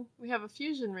fusion. We have a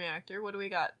fusion reactor. What do we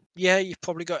got? Yeah, you've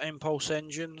probably got impulse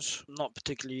engines. Not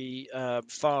particularly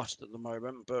fast at the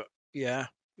moment, but yeah,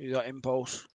 you got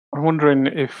impulse. I'm wondering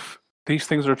if these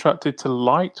things are attracted to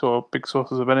light or big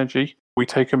sources of energy. We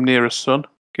take them near a sun,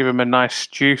 give them a nice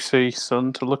juicy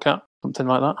sun to look at, something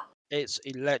like that. It's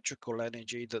electrical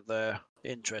energy that they're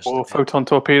interested Or in. photon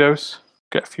torpedoes.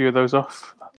 Get a few of those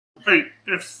off. Wait,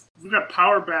 if we got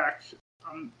power back,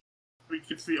 we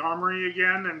get to the armory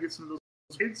again and get some of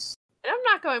those kids. I'm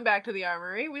not going back to the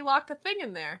armory. We locked a thing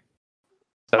in there.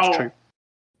 That's Oh. true.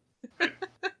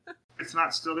 It's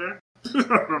not still there?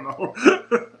 I don't know.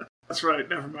 That's right,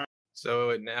 never mind.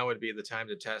 so now would be the time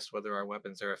to test whether our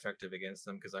weapons are effective against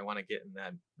them, because I want to get in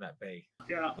that bay.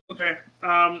 Yeah, okay.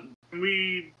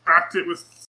 We cracked it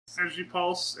with energy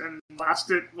pulse and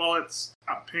blast it while it's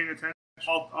not paying attention.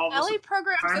 All Ellie this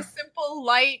programs time?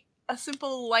 a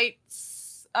simple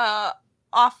lights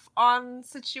off on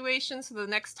situation, so the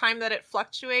next time that it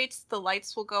fluctuates, the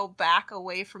lights will go back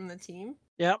away from the team.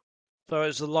 So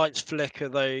as the lights flicker,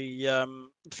 they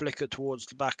flicker towards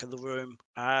the back of the room,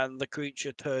 and the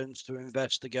creature turns to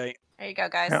investigate. There you go,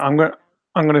 guys. Yeah, I'm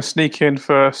gonna sneak in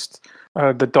first.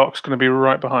 The doc's gonna be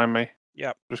right behind me.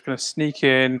 Yep. I'm just gonna sneak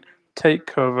in, take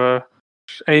cover,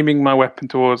 just aiming my weapon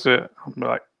towards it. I'm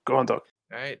like, go on, Doc.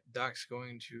 All right, Doc's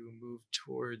going to move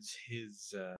towards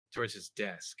his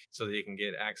desk so that he can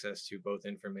get access to both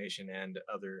information and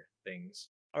other things.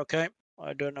 Okay,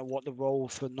 I don't know what the role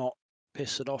for not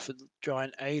pissing off a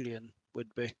giant alien would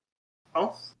be.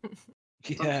 Oh,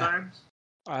 Yeah,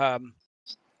 sometimes.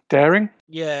 Daring?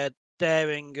 yeah,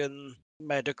 daring and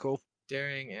medical.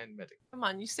 Daring and medical. Come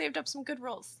on, you saved up some good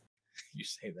rolls. You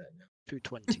say that now.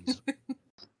 220s.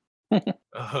 Oh,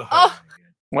 Oh! my God.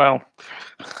 Well,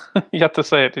 you had to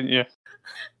say it, didn't you?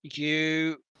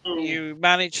 You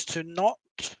managed to not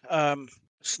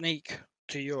sneak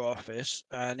to your office,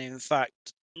 and in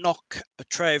fact knock a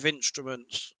tray of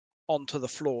instruments onto the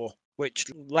floor, which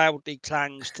loudly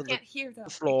clangs to I the can't hear though.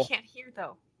 floor. I can't hear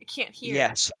though. I can't hear.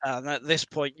 Yes, and at this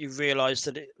point you realise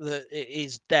that it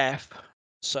is deaf,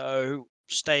 So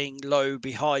staying low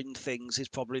behind things is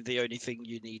probably the only thing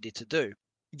you needed to do.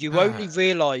 You only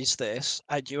realise this,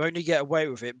 and you only get away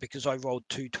with it because I rolled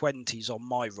 2 20s on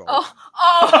my roll. Oh.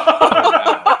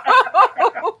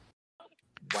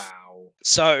 Wow.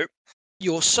 So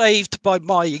you're saved by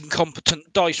my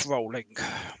incompetent dice rolling.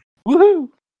 Woohoo!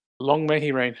 Long may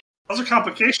he reign. Those are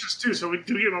complications too. So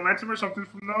do we get momentum or something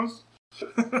from those?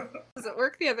 Does it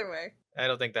work the other way? I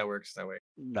don't think that works that way.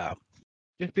 No.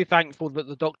 Just be thankful that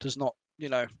the doctor's not,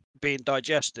 being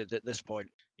digested at this point.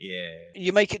 Yeah.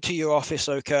 You make it to your office,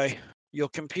 okay? Your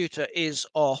computer is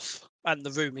off and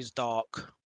the room is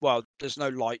dark. Well, there's no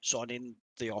lights on in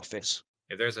the office.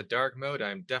 If there's a dark mode,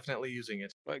 I'm definitely using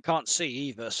it. But I can't see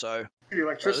either, so The at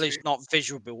electricity. least not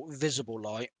visible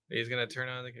light. He's gonna turn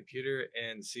on the computer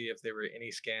and see if there were any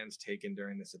scans taken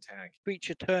during this attack.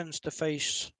 Creature turns to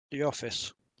face the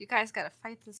office. You guys gotta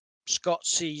fight this. Scott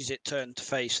sees it turn to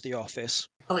face the office.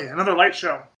 Oh yeah, another light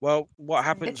show. Well, what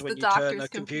happens It's when the you turn doctor's the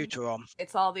computer on?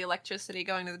 It's all the electricity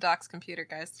going to the doc's computer,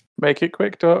 guys. Make it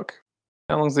quick, Doc.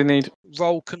 How long does he need?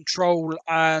 Roll control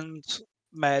and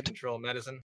med. Control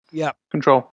medicine. Yeah.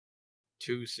 Control.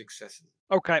 2 successes.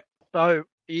 Okay. So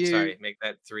you. Sorry, make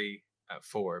that 3,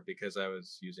 4 because I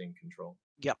was using control.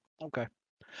 Yeah. Okay.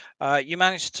 You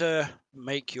managed to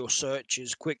make your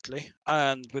searches quickly,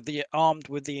 and armed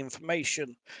with the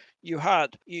information you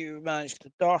had, you managed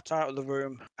to dart out of the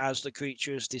room as the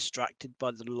creature is distracted by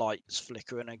the lights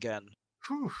flickering again.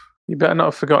 Whew. You better not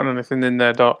have forgotten anything in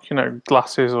there, Doc.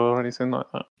 Glasses or anything like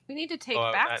that. We need to take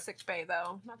back sickbay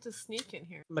though, not to sneak in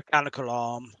here. Mechanical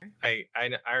arm. I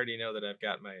already know that I've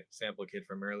got my sample kit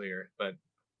from earlier, but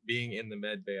being in the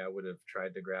med bay, I would have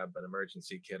tried to grab an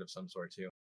emergency kit of some sort too.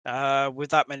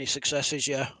 With that many successes,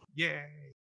 yeah.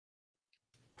 Yay!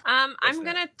 I'm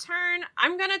gonna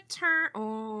turn.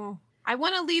 Oh, I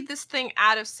want to lead this thing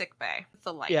out of sickbay with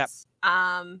the lights.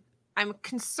 Yeah. I'm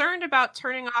concerned about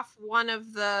turning off one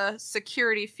of the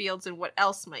security fields and what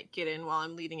else might get in while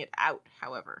I'm leading it out.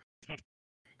 However,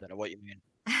 Don't know what you mean.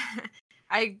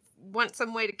 I want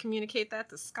some way to communicate that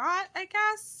to Scott. I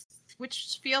guess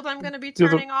which field I'm going to be The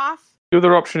other- turning off. The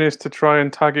other option is to try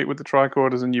and tag it with the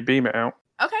tricorders and you beam it out.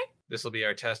 Okay. This will be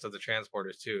our test of the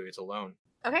transporters too. It's alone.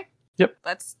 Okay. Yep.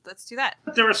 Let's do that.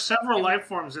 There were several life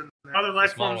forms in there. Other The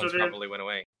life small forms ones are there. probably went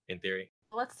away, in theory.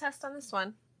 Let's test on this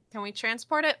one. Can we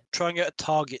transport it? Try and get a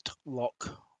target lock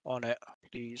on it,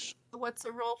 please. What's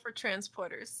a roll for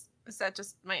transporters? Is that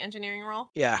just my engineering roll?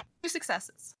 Yeah. 2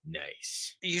 successes.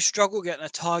 Nice. You struggle getting a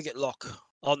target lock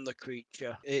on the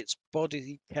creature. Its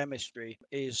body chemistry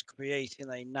is creating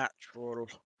a natural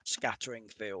scattering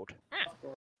field.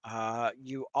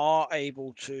 You are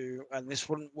able to, and this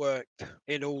wouldn't work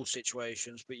in all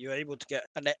situations, but you're able to get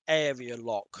an area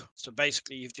lock. So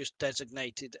basically, you've just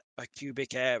designated a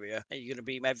cubic area, and you're going to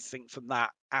beam everything from that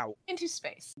out. Into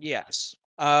space. Yes.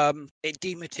 It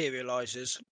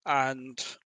dematerializes, and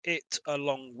it,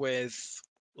 along with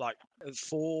like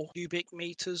 4 cubic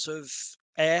meters of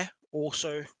air,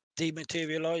 also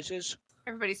dematerializes,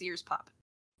 Everybody's ears pop.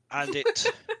 and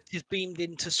it is beamed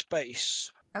into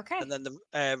space, Okay. and then the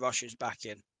air rushes back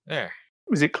in. There.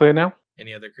 Is it clear now?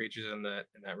 Any other creatures in that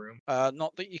room?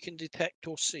 Not that you can detect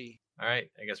or see. All right.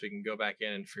 I guess we can go back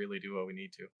in and freely do what we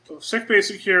need to. So sickbay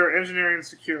secure, engineering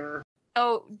secure.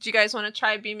 Oh, do you guys want to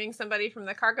try beaming somebody from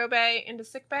the cargo bay into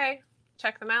sick bay?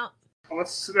 Check them out.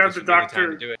 Let's have This the would be the time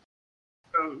doctor. to do it.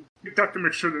 The doctor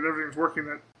make sure that everything's working.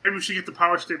 That maybe we should get the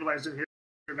power stabilized in here.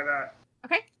 By that.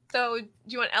 Okay. So, do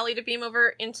you want Ellie to beam over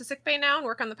into sick bay now and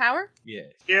work on the power?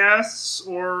 Yes. Yes,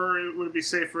 or would it be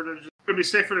safer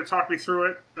to talk me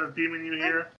through it? Beaming you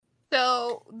here.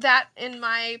 So, that in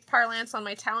my parlance on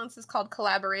my talents is called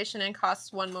collaboration and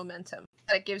costs 1 momentum.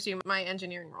 That gives you my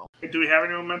engineering roll. Do we have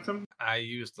any momentum? I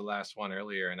used the last one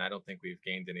earlier, and I don't think we've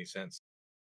gained any since.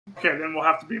 Okay, then we'll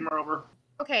have to beam her over.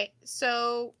 Okay,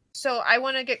 so I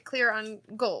want to get clear on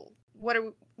goal. What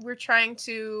are we're trying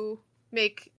to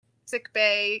make sick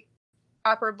bay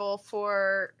operable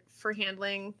for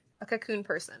handling a cocoon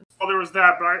person. Well, there was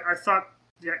that, but I thought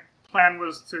the plan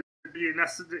was to be a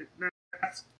nested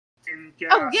in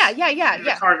gas. Oh yeah. in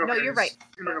the cargo No, bays. you're right.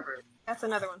 In the cargo bay. That's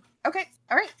another one. Okay,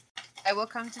 all right. I will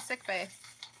come to sick bay.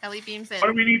 Ellie beams in. What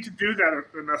do we need to do that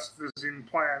if the nesting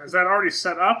plan? Is that already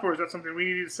set up, or is that something we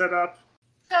need to set up?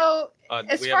 So,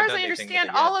 as we far haven't as I done anything with understand,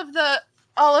 it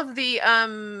all of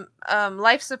the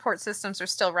life support systems are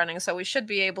still running, so we should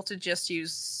be able to just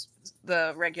use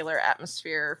the regular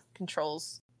atmosphere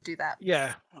controls to do that.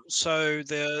 Yeah. So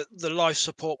the life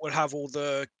support will have all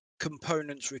the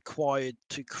components required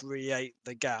to create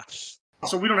the gas.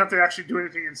 So we don't have to actually do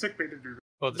anything in sickbay to do that.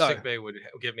 Well, the No. sick bay would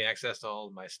give me access to all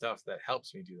of my stuff that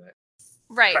helps me do that.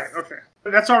 Right. Right, okay.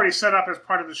 But that's already set up as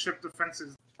part of the ship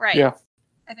defenses. Right. Yeah.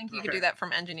 I think you could Okay. do that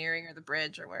from engineering or the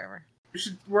bridge or wherever. We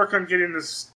should work on getting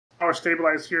this power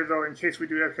stabilized here, though, in case we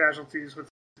do have casualties with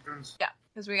guns. Yeah,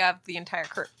 because we have the entire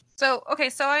crew. So, okay,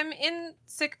 so I'm in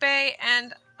sick bay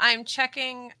and I'm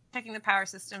checking the power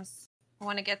systems. I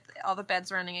want to get all the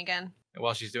beds running again. And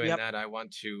while she's doing Yep. that, I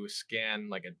want to scan,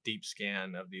 like a deep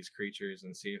scan of these creatures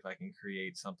and see if I can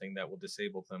create something that will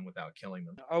disable them without killing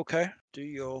them. Okay,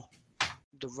 do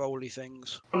the roly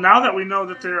things. Well, now that we know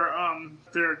that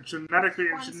they're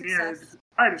genetically One engineered, success.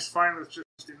 I just fine with just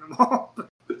using them all.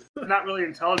 They're not really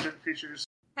intelligent creatures.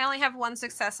 I only have 1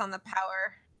 success on the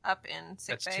power up in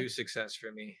sick That's bay. 2 success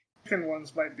for me. Second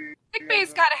ones might be. Sick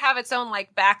bay's got to have its own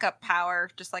like backup power,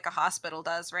 just like a hospital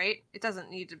does, right? It doesn't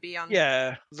need to be on.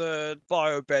 Yeah, the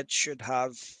biobed should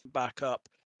have backup.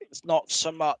 It's not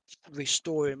so much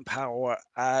restoring power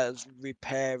as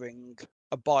repairing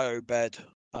a biobed,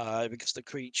 because the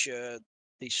creature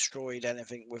destroyed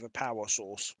anything with a power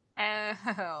source.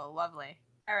 Oh, lovely.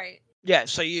 All right. Yeah,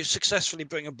 so you successfully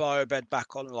bring a biobed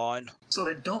back online. So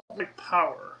they don't like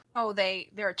power. Oh,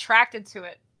 they're attracted to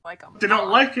it like a. They don't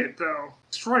like it, though.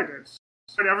 Destroyed it.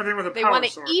 Destroyed everything with a They power want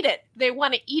to source. eat it. They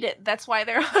want to eat it. That's why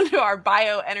they're onto our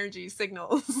bioenergy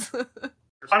signals.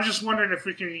 I'm just wondering if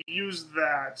we can use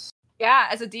that. Yeah,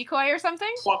 as a decoy or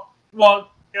something.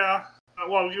 Well, yeah.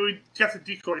 Well, we get the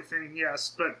decoy thing,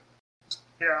 yes, but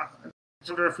yeah. I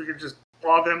wonder if we could just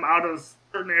draw them out of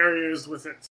certain areas with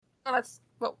it. Oh, that's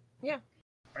well, yeah.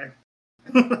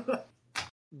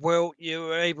 Well, you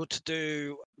were able to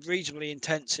do reasonably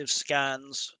intensive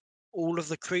scans. All of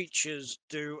the creatures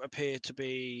do appear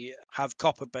to have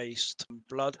copper-based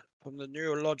blood. From the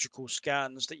neurological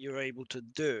scans that you're able to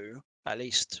do, at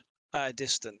least at a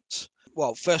distance.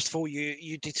 Well, first of all,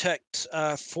 you detect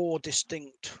 4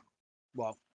 distinct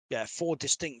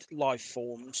life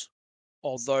forms,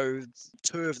 although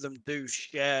 2 of them do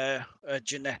share a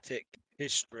genetic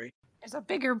history. There's a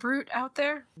bigger brute out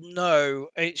there. No,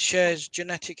 it shares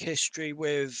genetic history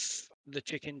with the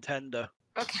chicken tender.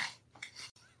 Okay.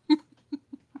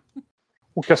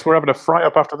 Well, guess we're having a fry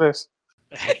up after this.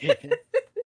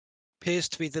 Appears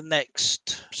to be the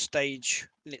next stage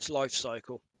in its life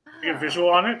cycle. Get a visual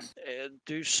on it?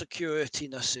 Do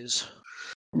securitynesses.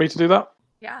 Me to do that?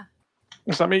 Yeah.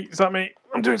 Is that me?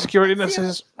 I'm doing security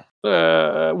analysis.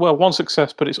 Well, 1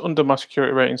 success, but it's under my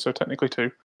security rating, so technically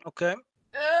 2. Okay.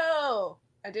 Oh,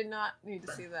 I did not need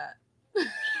to see that.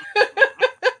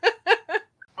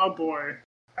 Oh boy.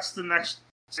 That's the next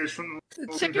stage from The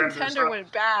the chicken tender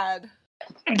went bad.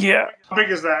 Yeah. How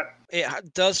big is that?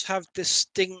 It does have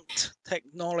distinct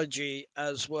technology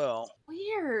as well.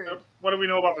 Weird. What do we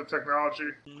know about the technology?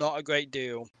 Not a great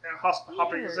deal. And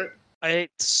how big is it?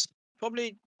 It's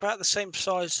probably about the same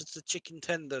size as the chicken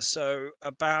tender, so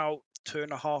about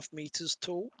 2.5 meters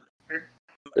tall.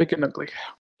 Big and ugly.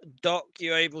 Doc,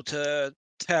 you're able to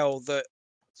tell that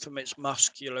from its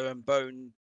muscular and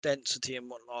bone density and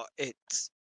whatnot,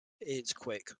 it's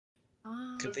quick.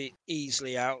 Could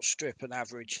easily outstrip an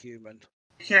average human.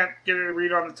 You can't get a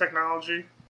read on the technology.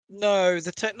 No,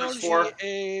 the technology for?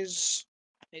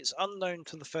 it's unknown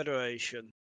to the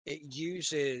Federation. It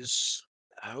uses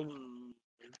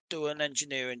do an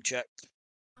engineering check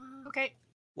Okay.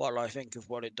 while I think of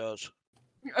what it does.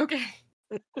 Okay.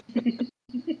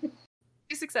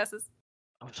 2 successes.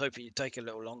 I was hoping you'd take a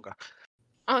little longer.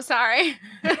 Oh, sorry.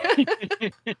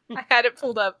 I had it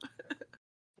pulled up.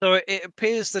 So it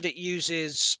appears that it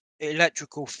uses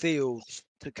electrical fields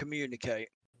to communicate.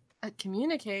 It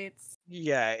communicates.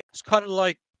 Yeah, it's kind of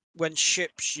like when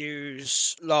ships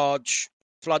use large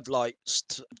floodlights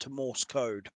to Morse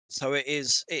code. So it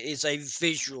is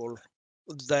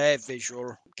their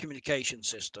visual communication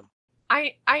system.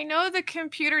 I know the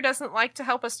computer doesn't like to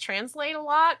help us translate a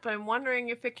lot, but I'm wondering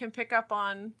if it can pick up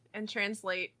on and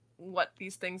translate what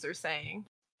these things are saying.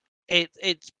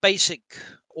 It's basic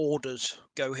orders.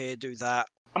 Go here, do that.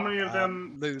 How many of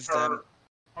them Move are them.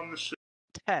 on the ship?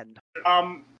 10.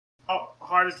 How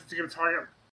hard is it to get a target?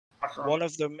 One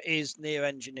of them is near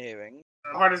engineering.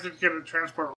 How hard is it to get a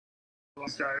transport?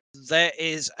 These guys. There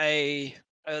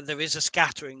is a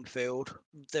scattering field.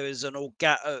 There is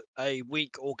a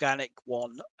weak organic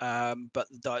one, but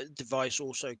the device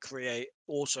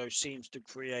also seems to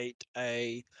create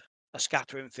a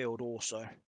scattering field also.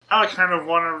 I kind of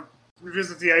want to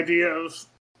revisit the idea of,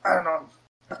 I don't know,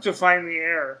 electrifying the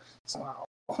air somehow.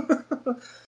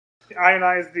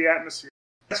 Ionize the atmosphere.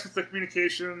 Mess with the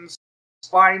communications.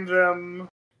 Find them.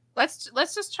 Let's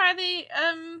just try the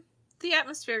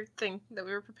atmosphere thing that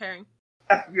we were preparing.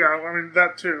 Yeah, I mean,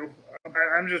 that too.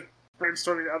 I'm just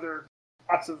brainstorming other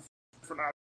lots of different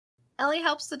Ellie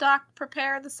helps the doc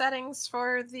prepare the settings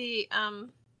for the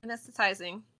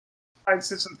anesthetizing. I'd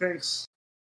sit and thinks.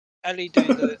 Ellie do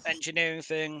the engineering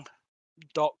thing.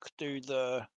 Doc do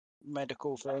the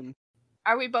medical thing.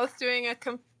 Are we both doing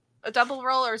a double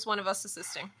roll, or is one of us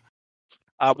assisting?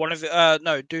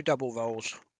 No, do double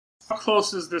rolls. How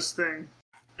close is this thing?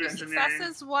 to Two engineering?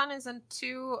 successes, 1 is a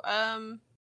 2. don't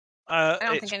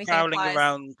think it's anything prowling applies.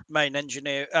 around main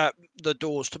engineer, the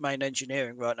doors to main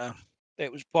engineering right now.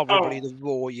 It was probably the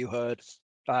roar you heard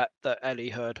that Ellie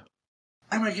heard.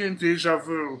 Am I getting deja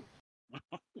vu?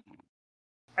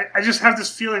 I just have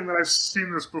this feeling that I've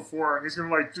seen this before. And he's gonna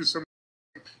like do some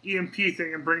EMP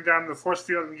thing and bring down the force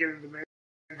field and get into main.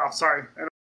 Oh, sorry.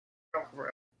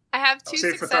 I have I'll 2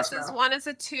 save for thoughts successes. now. 1 is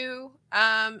a 2,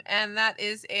 and that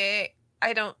is a.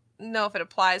 I don't know if it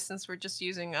applies since we're just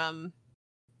using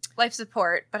life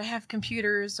support, but I have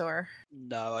computers or.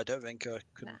 No, I don't think I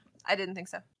could. No, I didn't think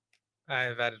so.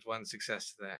 I've added 1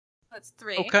 success to that. That's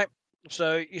 3. Okay,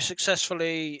 so you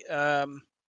successfully.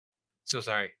 So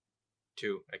sorry.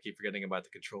 2. I keep forgetting about the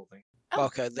control thing. Oh,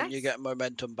 Okay, then you nice. get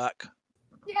momentum back.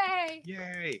 Yay!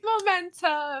 Yay!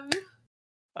 Momentum.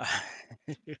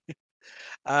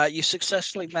 You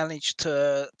successfully managed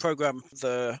to program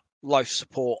the life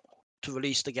support to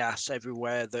release the gas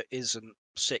everywhere that isn't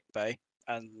sick bay,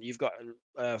 and you've got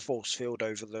a force field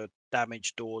over the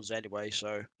damaged doors anyway,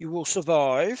 so you will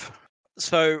survive.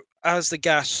 So as the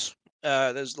gas,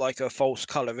 there's like a false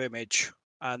color image,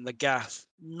 and the gas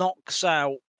knocks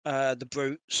out the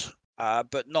brutes,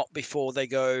 but not before they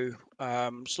go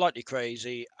slightly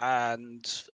crazy and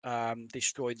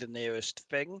destroy the nearest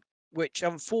thing. Which,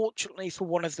 unfortunately, for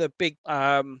one of the big,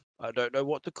 I don't know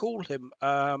what to call him,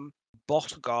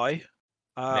 boss guy,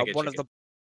 Mega one of chicken.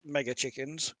 the mega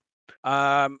chickens,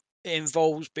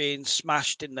 involves being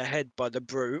smashed in the head by the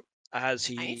brute as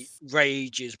he Nice.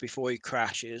 rages before he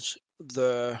crashes.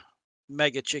 The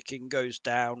mega chicken goes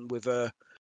down with a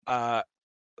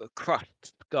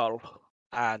crushed skull,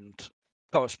 and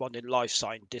corresponding life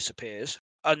sign disappears.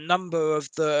 A number of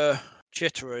the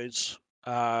chitterers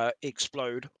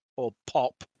explode or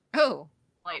pop. Oh,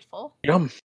 delightful. Yum.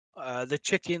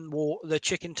 The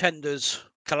chicken tenders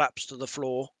collapse to the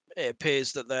floor. It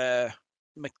appears that their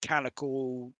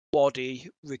mechanical body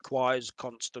requires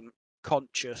constant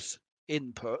conscious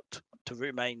input to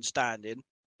remain standing,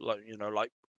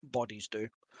 like bodies do.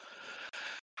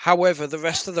 However, the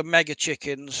rest of the mega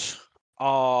chickens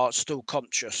are still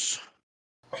conscious.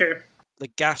 Okay. The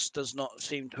gas does not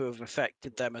seem to have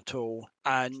affected them at all,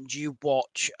 and you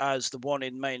watch as the one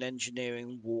in main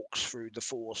engineering walks through the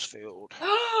force field.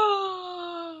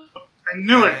 I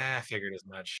knew it. I figured as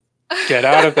much. Get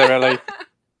out of there, Ellie.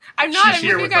 I'm not. She's I'm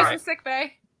here with you with guys us. in sick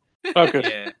bay. Oh, good.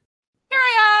 Yeah. Here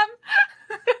I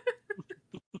am.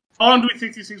 How long do we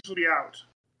think these things will be out?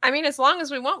 I mean, as long as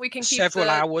we want, we can keep Several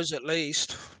the... hours at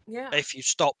least. Yeah. If you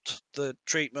stopped the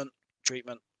treatment.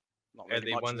 Not Are really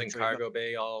the much ones of the in treatment. cargo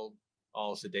bay all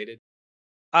sedated?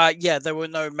 Yeah, there were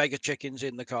no mega chickens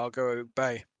in the cargo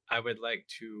bay. I would like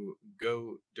to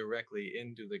go directly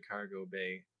into the cargo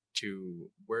bay to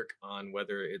work on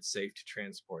whether it's safe to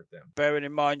transport them. Bearing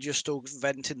in mind you're still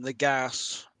venting the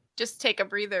gas. Just take a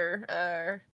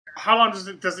breather. How long does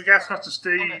the gas have to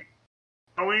stay Okay.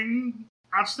 going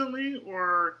constantly,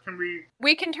 or can we?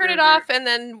 We can turn it Yeah, off and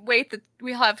then wait.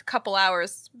 We'll have a couple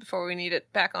hours before we need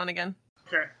it back on again.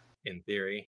 Okay. In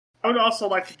theory. I would also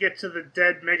like to get to the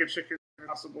dead mega chicken if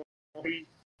possible. We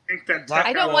think that That-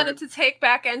 I don't tech- want it to take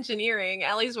back engineering.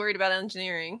 Ellie's worried about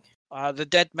engineering. The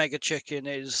dead mega chicken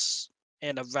is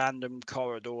in a random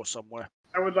corridor somewhere.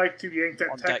 I would like to yank that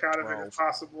On tech deck out of it 12. if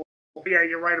possible. But yeah,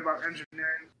 you're right about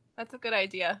engineering. That's a good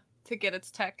idea to get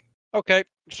its tech. Okay,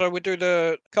 so we do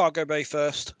the cargo bay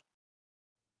first.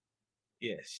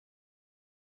 Yes.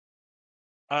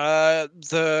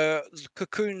 The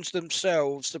cocoons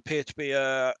themselves appear to be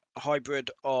a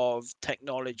hybrid of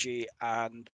technology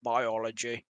and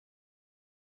biology.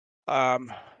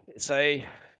 It's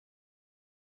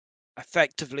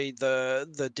effectively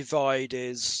the divide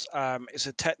is it's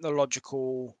a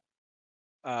technological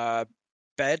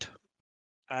bed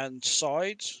and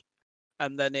sides,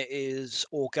 and then it is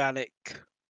organic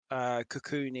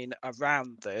cocooning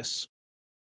around this.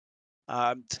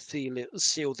 To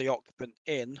seal the occupant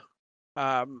in,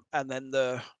 and then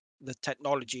the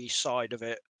technology side of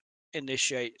it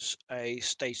initiates a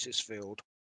stasis field.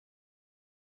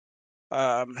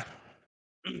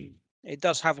 It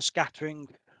does have a scattering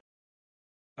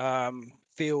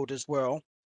field as well,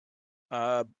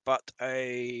 but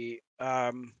a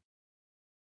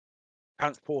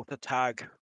transporter tag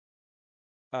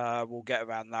will get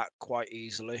around that quite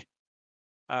easily.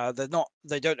 They're not.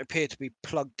 They don't appear to be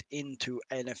plugged into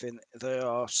anything. They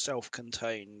are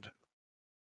self-contained.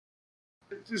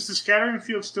 Is the scattering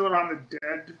field still around the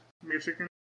dead Mexican?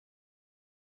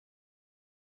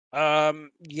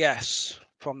 Yes,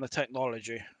 from the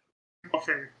technology.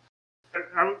 Okay.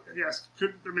 Yes.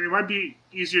 It might be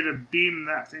easier to beam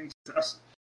that thing to us.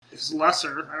 If it's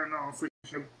lesser, I don't know if we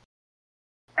can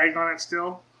tag on it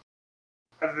still.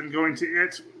 Rather than going to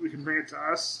it, we can bring it to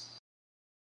us.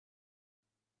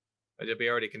 But did we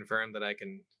already confirm that I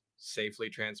can safely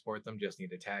transport them? Just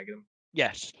need to tag them?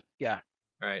 Yes. Yeah.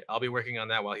 All right, I'll be working on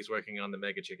that while he's working on the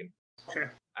Mega Chicken. Okay.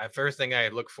 First thing I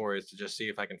look for is to just see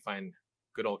if I can find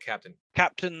good old Captain.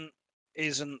 Captain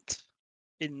isn't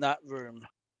in that room.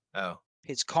 Oh,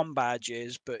 His comm badge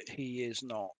is, but he is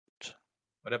not.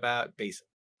 what about Basin?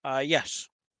 Yes.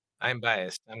 I'm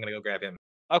biased. I'm gonna go grab him.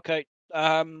 Okay.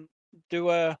 It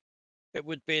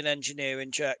would be an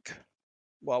engineering check.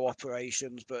 Well,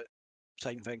 operations, but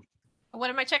same thing. What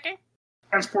am I checking?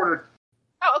 Transporter.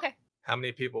 Oh, okay. How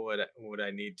many people would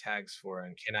I need tags for,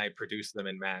 and can I produce them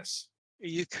in mass?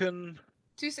 You can.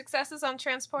 2 successes on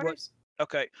transporters.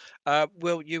 Okay.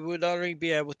 Well, you would only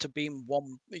be able to beam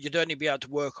one. You'd only be able to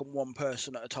work on one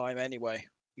person at a time anyway.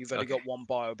 You've only got Okay. one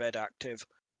biobed active.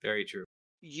 Very true.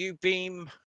 You beam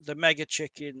the Mega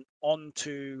Chicken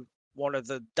onto one of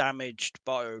the damaged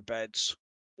biobeds.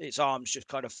 Its arms just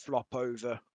kind of flop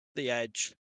over the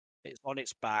edge. It's on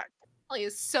its back. He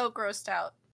is so grossed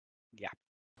out.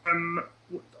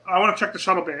 I want to check the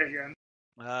shuttle bay again.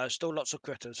 Still lots of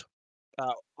critters.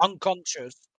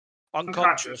 Unconscious,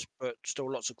 but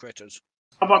still lots of critters.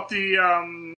 How about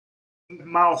the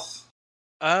mouth?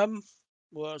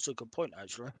 Well, that's a good point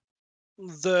actually.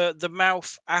 The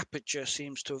mouth aperture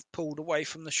seems to have pulled away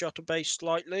from the shuttle bay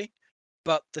slightly,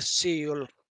 but the seal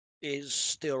is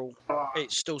still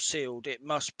it's still sealed. It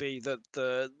must be that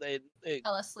it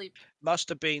Fell asleep. must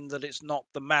have been that it's not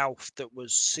the mouth that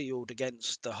was sealed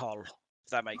against the hull.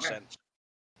 If that makes Okay. sense.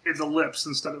 It's the lips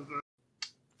instead of the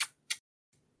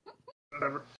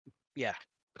whatever. Yeah,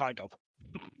 kind of.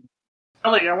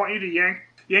 Ellie, I want you to yank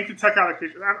the tech out of the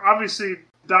creature. And obviously,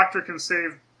 Doctor can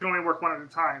save. Can only work one at a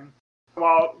time.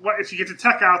 Well, if you get the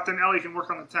tech out, then Ellie can work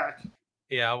on the tech.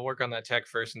 Yeah, I'll work on that tech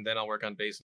first, and then I'll work on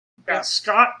Basin. Yeah,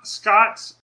 Scott,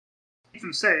 keep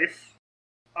him safe.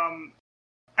 I'm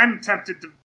tempted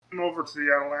to bring him over to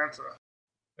the Atalanta.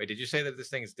 Wait, did you say that this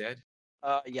thing is dead?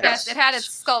 Yes, it had its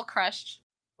skull crushed.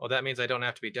 Well, that means I don't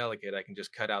have to be delicate. I can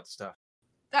just cut out stuff.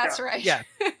 That's Yeah. right.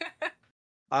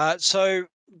 Yeah. So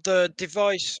the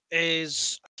device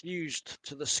is fused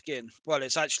to the skin. Well,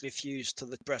 it's actually fused to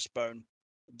the breastbone.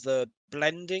 The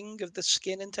blending of the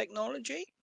skin and technology,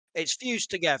 it's fused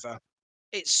together.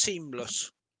 It's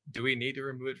seamless. Do we need to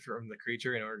remove it from the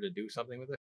creature in order to do something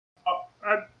with it?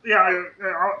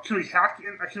 Can we hack?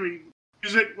 Can we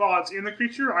use it while it's in the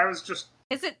creature? I was just.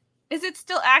 Is it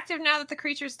still active now that the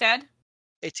creature's dead?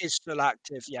 It is still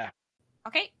active, yeah.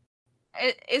 Okay.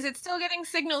 Is it still getting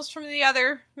signals from the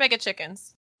other Mega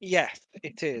Chickens? Yeah,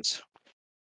 it is.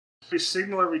 We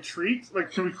signal a retreat.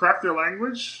 Like, can we crack their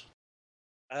language?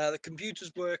 The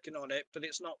computer's working on it, but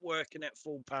it's not working at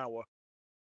full power.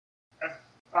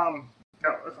 No,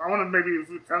 I want to maybe. I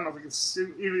don't know if we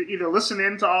can either listen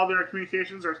in to all their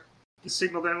communications or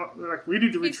signal them like we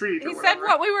need to retreat. He said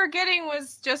what we were getting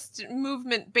was just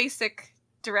movement, basic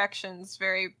directions,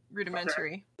 very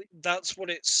rudimentary. That's what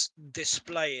it's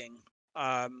displaying.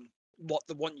 What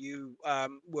the one you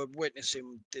were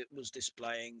witnessing was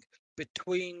displaying.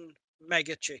 Between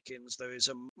Mega Chickens, there is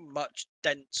a much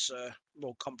denser,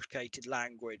 more complicated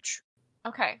language,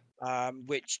 Okay.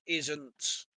 which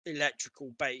isn't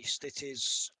electrical based. It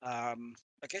is, I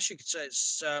guess you could say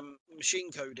it's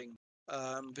machine coding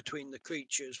between the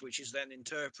creatures, which is then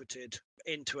interpreted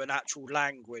into an actual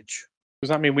language. Does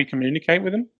that mean we communicate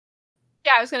with them?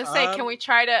 Yeah, I was going to say, can we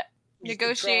try to You can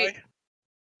negotiate? try.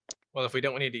 Well, if we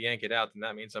don't need to yank it out, then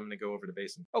that means I'm going to go over to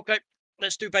Basin. Okay,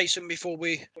 let's do Basin before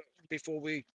we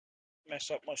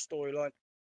mess up my storyline.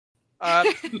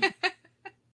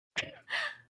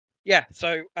 Yeah,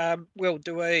 so we'll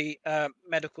do a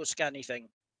medical scanning thing.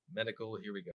 Medical,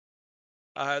 here we go.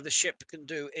 The ship can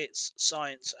do its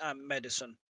science and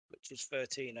medicine, which is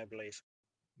 13, I believe.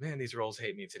 Man, these rolls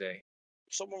hate me today.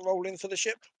 Someone roll in for the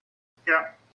ship. Yeah.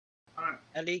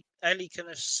 Ellie can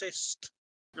assist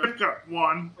I've got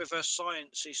one. with her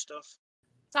sciencey stuff.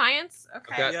 Science?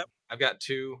 Okay. Yep. I've got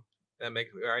 2. That make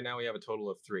right now we have a total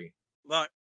of 3. Right.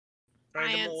 The more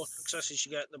Science. successes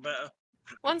you get, the better.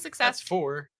 One That's success.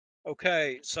 4.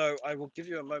 Okay, so I will give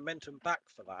you a momentum back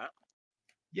for that,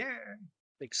 Yeah.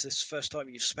 because this is the first time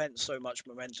you've spent so much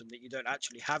momentum that you don't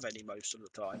actually have any most of the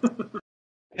time.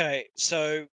 Okay,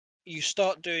 so you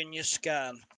start doing your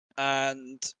scan,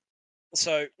 and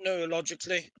so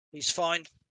neurologically, he's fine.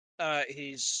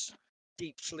 He's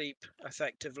deep sleep,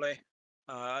 effectively.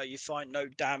 You find no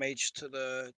damage to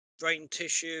the brain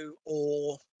tissue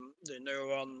or the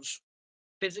neurons.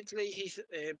 Physically, he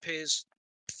appears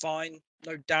fine,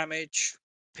 no damage.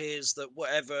 Appears that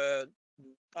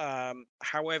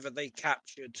however they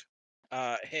captured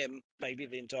him, maybe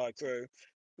the entire crew,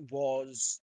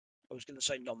 was, I was going to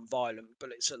say non-violent,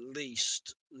 but it's at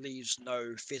least leaves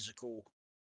no physical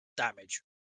damage.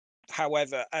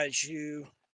 However, as you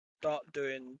start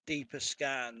doing deeper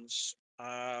scans,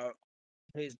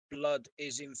 his blood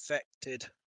is infected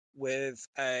with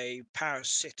a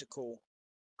parasitical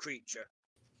creature.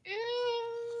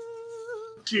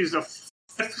 Geez, the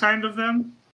fifth kind of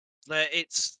them?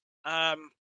 It's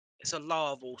a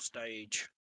larval stage,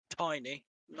 tiny,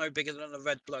 no bigger than a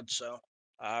red blood cell,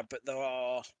 but there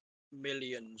are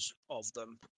millions of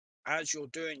them. As you're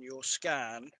doing your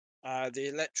scan, the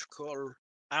electrical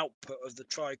output of the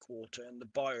tricorder and the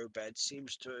biobed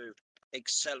seems to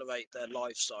accelerate their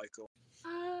life cycle.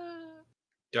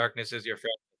 Darkness is your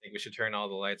friend. I think we should turn all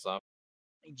the lights off.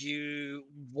 You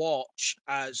watch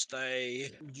as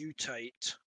they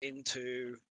mutate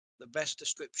into, the best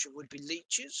description would be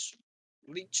leeches,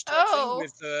 leech type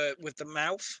thing with the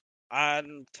mouth,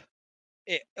 and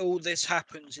all this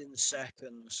happens in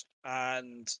seconds,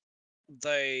 and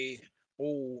they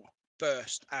all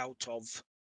burst out of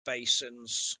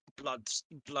basins, blood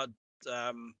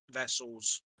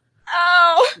vessels,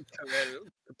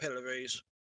 capillaries.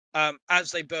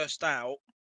 As they burst out,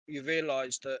 you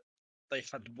realise that they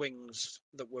had wings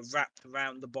that were wrapped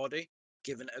around the body,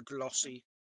 giving it a glossy.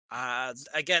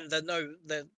 Again,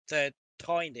 they're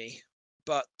tiny,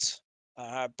 but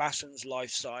Bassan's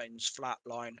life signs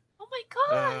flatline. Oh my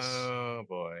gosh! Oh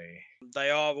boy. They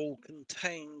are all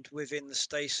contained within the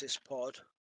stasis pod,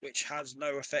 which has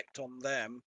no effect on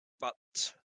them, but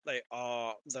there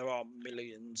are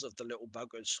millions of the little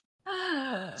buggers.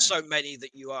 So many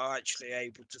that you are actually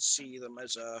able to see them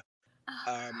as a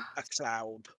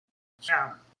cloud.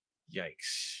 Yeah.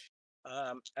 Yikes.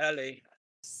 Ellie,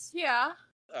 Yeah.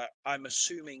 I'm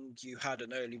assuming you had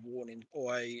an early warning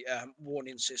or a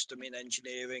warning system in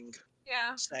engineering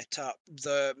Yeah. set up.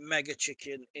 The Mega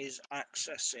Chicken is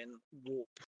accessing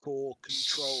warp core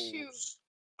controls. Shoot.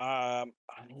 And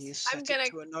you set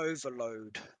it to an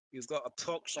overload. You've got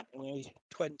approximately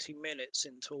 20 minutes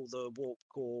until the warp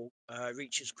core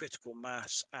reaches critical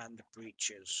mass and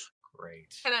breaches.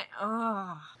 Great. Can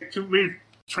I? Can we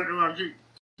try to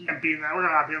beam that? We're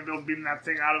not going to be able to beam that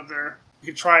thing out of there. You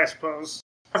can try, I suppose.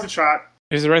 Worth a shot.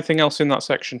 Is there anything else in that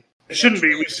section? It shouldn't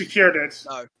be. We secured it.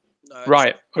 No.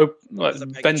 Right. The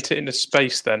Vent it into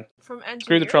space then. From engineering?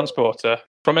 Screw the transporter.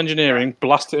 From engineering,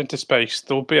 blast it into space.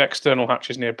 There'll be external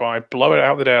hatches nearby. Blow it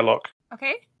out the airlock.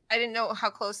 Okay. I didn't know how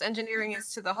close engineering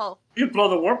is to the hull. You could blow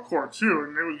the warp core too,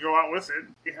 and it would go out with it.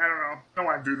 I don't know. I don't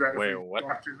want to do that. Wait, if we what? don't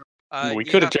have to. We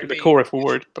could eject the core if we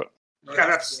would, but... You Yeah,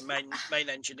 have to be main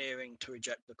engineering to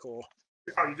eject the core.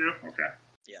 Oh, you do? Okay.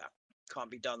 Yeah. Can't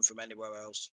be done from anywhere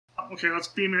else. Okay, let's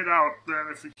beam it out then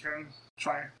if we can.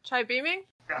 Try. Try beaming?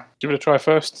 Give it a try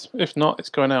first. If not, it's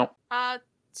going out.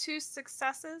 2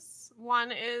 successes.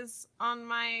 1 is on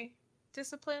my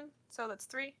discipline, so that's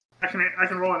 3. I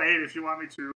can roll an 8 if you want me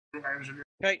to. My engineer.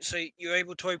 Okay, so you're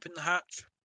able to open the hatch.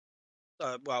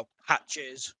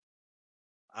 Hatches.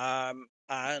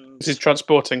 And This is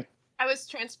transporting. I was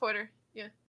transporter. Yeah.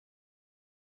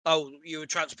 oh, you were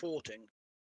transporting.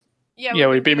 Yeah, Yeah,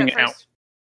 we're beam beaming it out. first.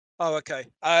 Oh, okay.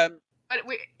 But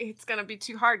it's gonna be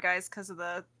too hard, guys, because of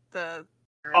the.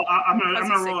 I'm gonna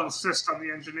Fuzzy roll signal. an assist on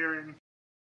the engineering.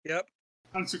 Yep.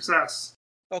 On success.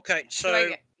 Okay, I so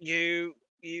get- you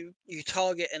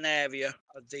target an area,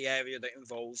 the area that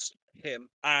involves him,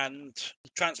 and the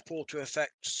transporter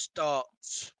effect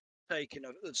starts, but in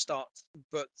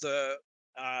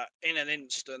an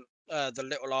instant, the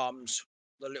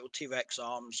little T-Rex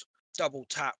arms double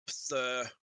tap the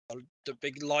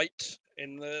big light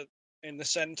in the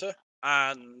center,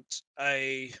 and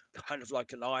a kind of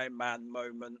like an Iron Man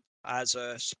moment as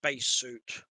a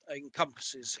spacesuit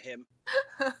encompasses him.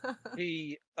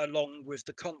 He, along with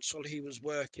the console he was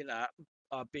working at,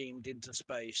 are beamed into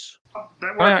space. Oh, that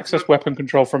Can I worked. access weapon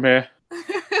control from here?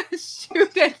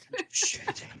 Shoot it.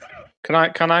 Shit. Can I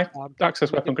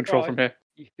access you weapon can control try. from here?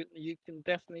 You can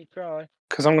definitely try.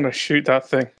 Because I'm going to shoot that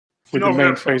thing with You the know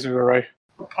main if phaser array.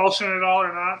 propulsion at all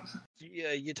or not?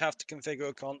 Yeah, you'd have to configure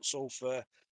a console for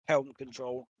helm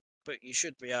control, but you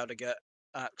should be able to get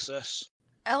access.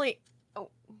 Ellie,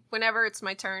 whenever it's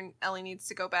my turn, Ellie needs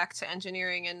to go back to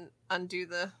engineering and undo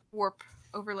the warp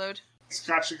overload.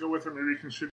 Scott should go with her. Maybe you can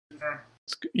shoot her.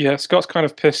 Yeah, Scott's kind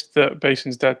of pissed that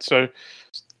Basin's dead, so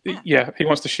yeah, he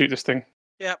wants to shoot this thing.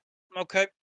 Okay.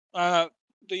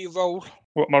 Do you roll?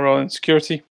 What am I rolling?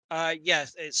 Security?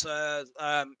 Yes, it's a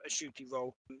shooty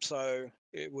roll. So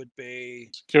it would be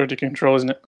Security control,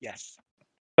 isn't it? yes.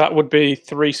 That would be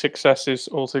 3 successes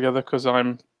altogether because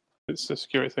it's a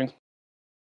security thing.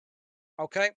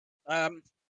 Okay.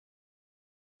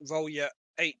 Roll your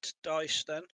 8 dice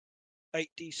then.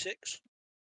 8d6.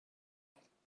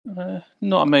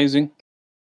 Not amazing.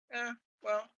 Yeah.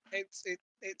 Well,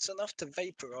 it's enough to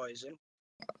vaporize him.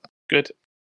 Good.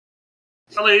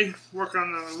 Ellie, work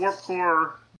on the warp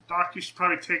core. Doc, you should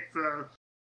probably take the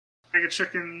Mega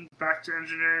Chicken back to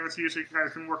engineering with you so you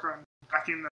guys can work on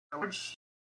backing the village.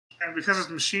 And because it's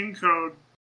machine code,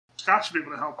 Scott should be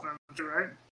able to help them, right?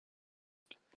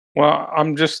 Well,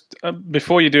 I'm just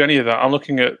before you do any of that, I'm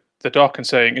looking at the doc and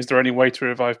saying, is there any way to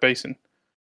revive Basin?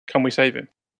 Can we save him?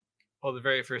 Well, the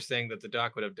very first thing that the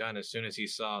doc would have done as soon as he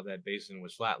saw that Basin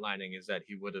was flatlining is that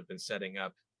he would have been setting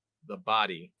up the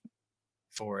body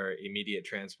for immediate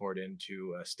transport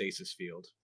into a stasis field.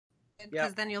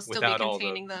 Because then you'll still Without be all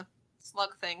containing the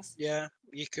slug things. Yeah,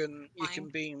 you can Fine.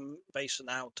 beam Basin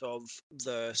out of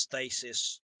the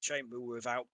stasis chamber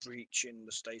without breaching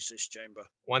the stasis chamber.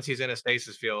 Once he's in a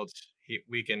stasis field,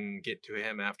 we can get to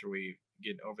him after we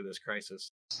get over this crisis.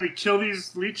 We kill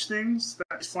these leech things,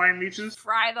 these flying leeches.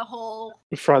 Fry the whole.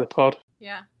 We fry the pod.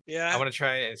 Yeah. Yeah. I want to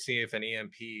try and see if an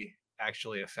EMP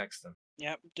actually affects them.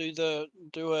 Yeah. It's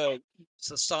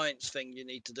a science thing you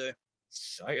need to do.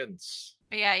 Science.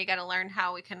 But yeah, you gotta learn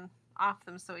how we can off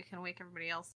them so we can wake everybody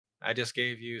else. I just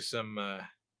gave you some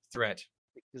threat.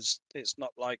 Because it's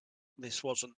not like this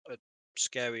wasn't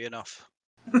scary enough.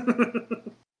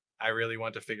 I really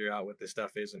want to figure out what this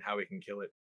stuff is and how we can kill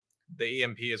it. The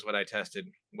EMP is what I tested.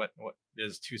 What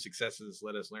does 2 successes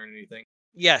let us learn anything?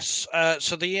 Yes.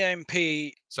 So the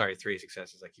EMP Sorry, 3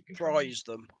 successes. I keep confusing. fries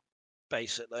them,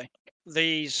 basically.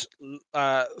 These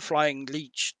flying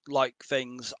leech-like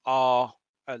things are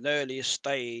an earlier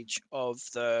stage of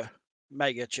the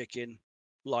Mega Chicken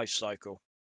life cycle.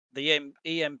 The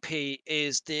EMP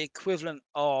is the equivalent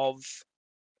of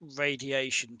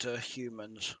radiation to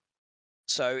humans.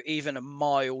 So even a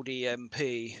mild EMP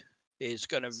is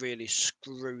going to really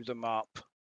screw them up.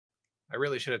 I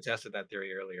really should have tested that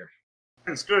theory earlier.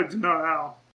 It's good to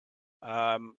know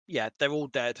now. Yeah, they're all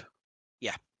dead.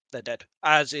 Yeah, they're dead.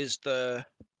 As is the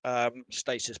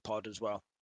stasis pod as well.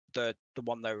 The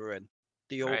one they were in.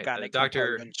 The All right, organic the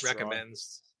doctor components are-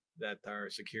 recommends that our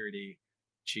security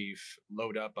chief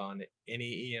load up on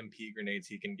any EMP grenades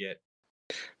he can get.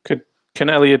 Can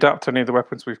Ellie adapt any of the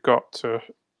weapons we've got to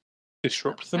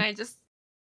disrupt Can them? I just?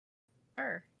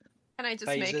 Sure. Can I just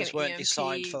make Phasers an weren't EMP?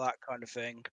 designed for that kind of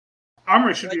thing.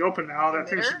 Armory should be open now. That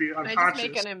thing should be Can I just unconscious.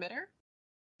 make an emitter?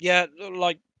 Yeah,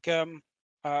 like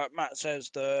Matt says,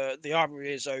 the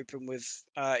armory is open with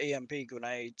EMP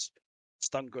grenades,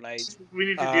 stun grenades. We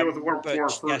need to deal with the warp but core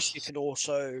yes, first. you can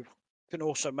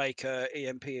also make a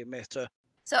EMP emitter.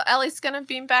 So Ellie's gonna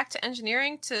beam back to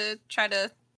engineering to try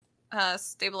to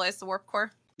stabilize the warp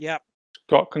core. Yeah,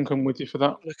 Scott can come with you for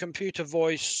that. the computer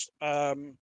voice.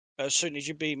 As soon as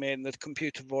you beam in, the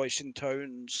computer voice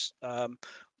intones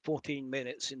 14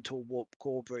 minutes into a warp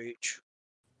core breach.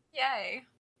 Yay!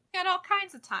 Got all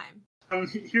kinds of time.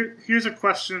 Here's a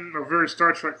question, a very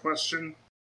Star Trek question.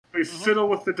 We fiddle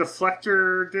with the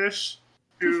deflector dish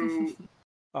to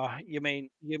You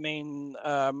mean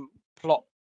plot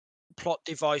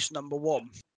device number 1?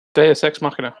 Deus Ex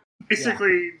Machina.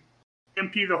 basically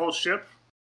EMP the whole ship.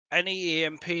 Any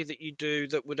EMP that you do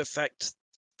that would affect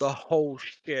the whole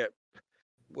ship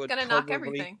would Gonna knock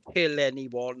probably everything. kill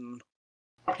anyone.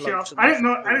 Kill. Close I didn't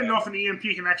know. enough I didn't to know if an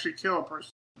EMP can actually kill a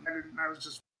person. I was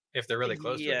just If they're really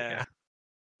close to it, yeah.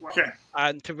 okay.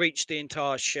 And to reach the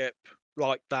entire ship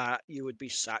like that, you would be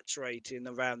saturating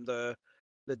around the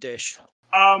dish.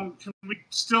 Can we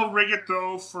still rig it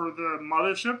though for the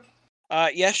mothership?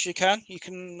 Yes, you can. You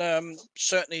can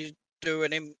certainly do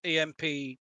an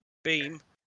EMP beam.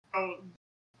 So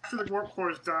after the warp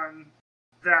core is done,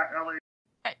 that Ellie.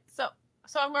 Okay, so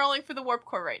I'm rolling for the warp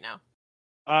core right now.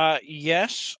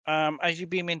 Yes. As you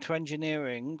beam into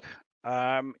engineering,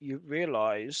 you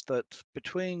realise that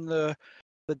between the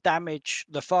damage,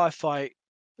 the firefight,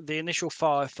 the initial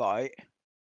firefight,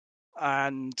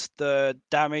 and the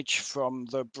damage from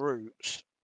the brutes,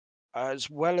 as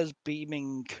well as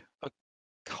beaming a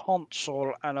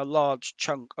console and a large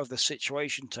chunk of the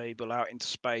situation table out into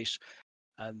space,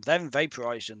 and then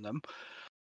vaporizing them,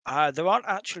 there aren't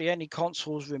actually any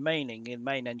consoles remaining in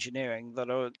main engineering that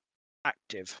are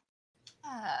active.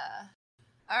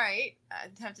 All right.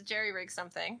 I'd have to jerry-rig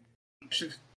something. I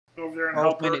should go over there and 12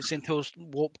 help her. minutes until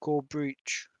warp core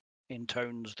breach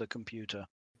intones the computer.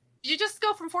 Did you just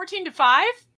go from 14 to 5?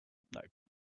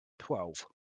 12.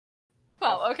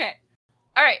 Well, okay.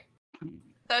 All right.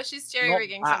 So she's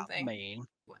jerry-rigging Not that something. mean.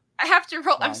 I have to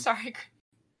roll. I'm Fine. sorry.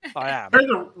 I am.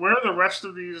 Where are the rest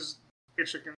of these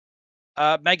chickens?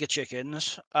 Mega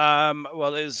chickens.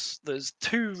 Well, there's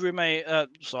two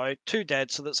two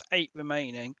dead, so that's 8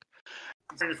 remaining.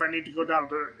 I think if I need to go down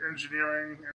to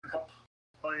engineering and help.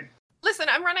 Listen,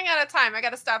 I'm running out of time. I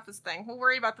gotta stop this thing. We'll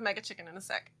worry about the mega chicken in a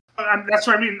sec. That's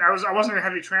what I mean. I wasn't gonna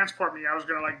have you transport me. I was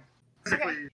gonna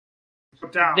physically go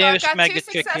down. Yeah. I've Nearest got mega two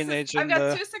chicken successes. is I've in got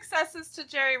the- 2 successes to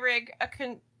jerry-rig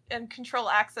and control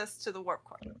access to the warp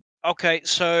core. Okay,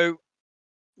 so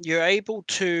you're able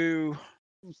to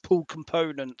pull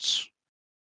components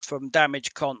from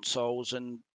damaged consoles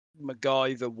and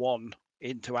MacGyver 1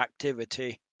 into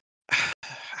activity.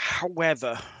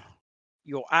 However,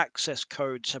 your access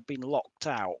codes have been locked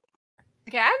out.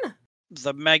 Again?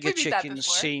 The Mega We beat that Chicken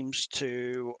before. seems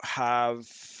to have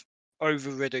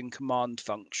overridden command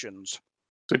functions.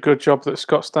 It's a good job that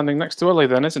Scott's standing next to Ellie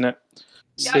then, isn't it?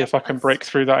 Yeah, See if I can let's break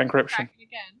through that encryption. Crack it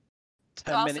again.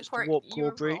 10 I'll minutes to support warp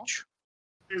your core roll. breach.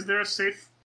 Is there a safe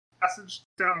passage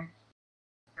down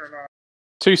or not?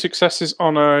 2 successes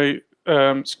on a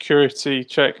security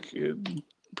check.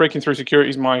 Breaking through security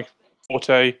is my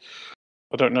forte.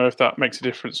 I don't know if that makes a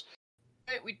difference.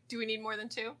 Do we need more than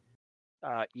 2?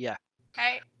 Yeah,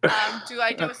 Okay. Do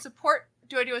I do a support?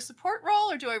 Do I do a support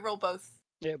roll or do I roll both?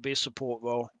 it'll be a support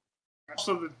roll.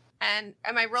 Also, And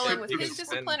am I rolling Yeah, with you his can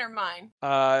discipline or mine?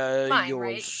 Yours.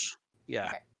 right? Yeah.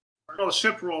 Okay. the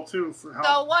ship roll too for help.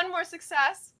 So 1 more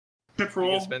success. Ship You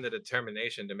roll. can spend a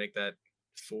determination to make that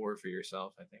 4 for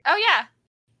yourself, I think. Oh yeah.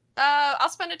 I'll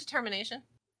spend a determination.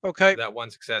 Okay. That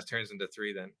 1 success turns into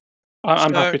 3 then.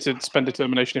 I'm So- happy to spend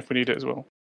determination if we need it as well.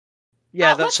 Yeah,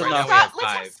 Well, that's let's enough. Have We Scott,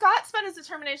 have let's have 5. Scott spend his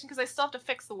determination because I still have to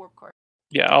fix the warp core.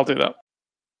 Yeah, I'll do that.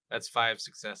 That's 5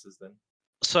 successes then.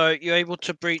 So you're able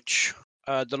to breach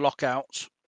the lockouts,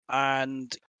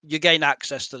 and you gain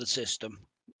access to the system.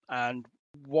 And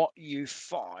what you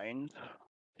find,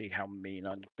 see how mean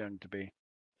I'm going to be.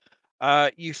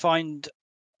 You find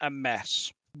a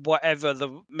mess. Whatever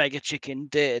the Mega Chicken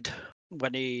did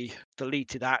when he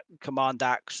deleted command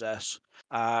access,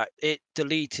 it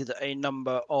deleted a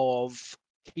number of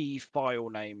key file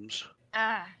names.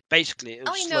 Basically, it'll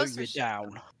Ellie slow knows her you shit,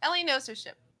 down. Ellie knows her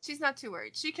ship. She's not too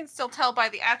worried. She can still tell by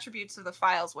the attributes of the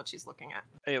files what she's looking at.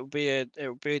 It'll be a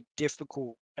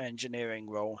difficult engineering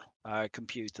role.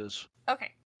 Computers.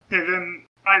 Okay. Okay, then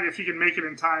fine, if he can make it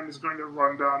in time, is going to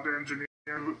run down to engineering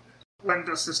and lend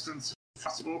assistance if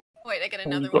possible. Wait, I get you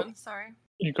another got- one. Sorry.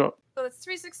 You got So it's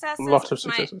 3 successes. a lot of It's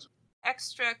my successes.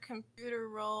 extra computer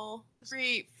roll.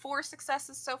 4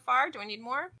 successes so far. Do I need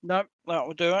more? No, that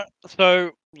will do it.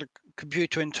 So the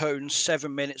computer intones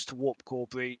 7 minutes to warp core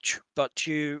breach, but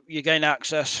you gain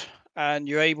access and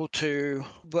you're able to.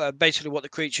 Basically, what the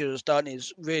creature has done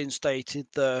is reinstated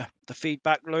the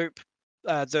feedback loop,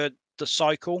 the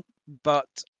cycle, but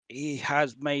he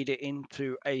has made it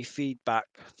into a feedback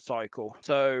cycle.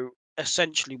 So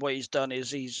essentially what he's done is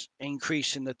he's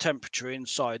increasing the temperature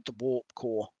inside the warp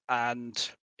core, and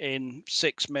in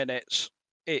 6 minutes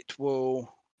it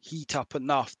will heat up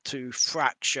enough to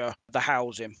fracture the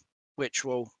housing, which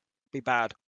will be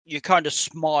bad. You kind of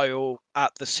smile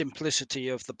at the simplicity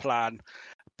of the plan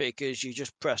because you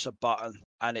just press a button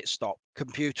and it stopped.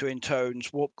 Computer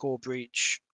intones warp core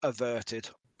breach averted.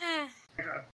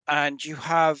 And you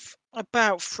have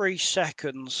about 3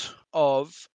 seconds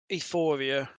of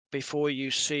euphoria before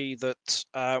you see that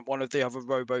one of the other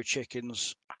robo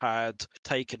chickens had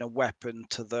taken a weapon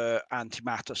to the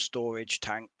antimatter storage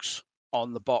tanks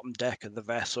on the bottom deck of the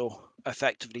vessel,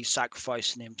 effectively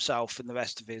sacrificing himself and the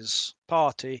rest of his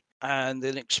party, and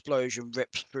an explosion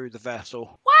rips through the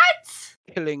vessel, What?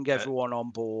 killing everyone on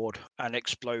board and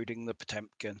exploding the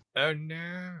Potemkin. Oh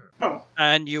no. Oh,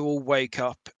 And you will wake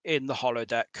up in the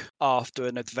holodeck after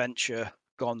an adventure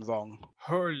gone wrong.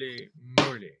 Holy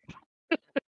moly.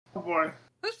 oh boy.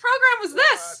 Whose program was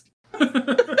this?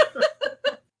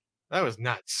 That was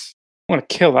nuts. I want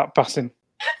to kill that Bassin.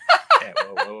 Yeah,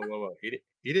 whoa. He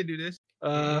didn't do this.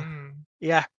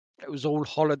 Yeah, it was all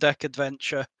holodeck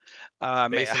adventure.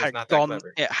 It Mason is had not that gone.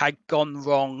 clever. It had gone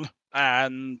wrong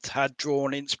and had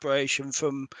drawn inspiration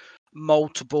from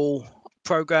multiple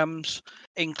programs,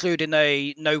 including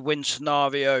a no-win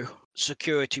scenario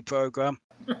security program.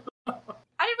 How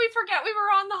did we forget we were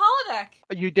on the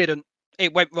holodeck? You didn't.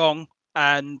 It went wrong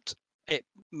and it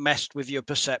messed with your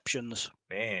perceptions.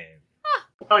 Man.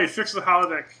 Oh, you fixed the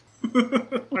holodeck.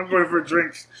 I'm going for a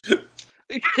drink.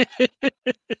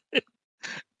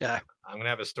 Yeah. I'm gonna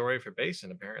have a story for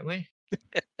Basin, apparently.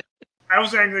 I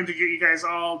was angling to get you guys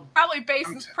all Probably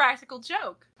Basin's practical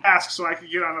joke. tasked so I could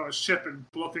get onto a ship and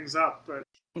blow things up, but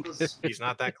He's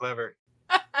not that clever.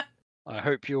 I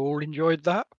hope you all enjoyed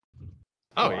that.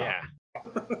 Oh Wow.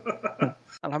 yeah.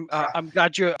 And I'm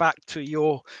glad you're back to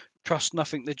your trust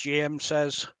nothing the GM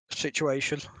says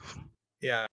situation.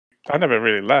 Yeah. I never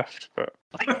really left, but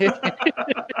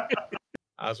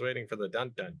I was waiting for the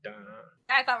dun dun dun.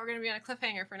 I thought we were going to be on a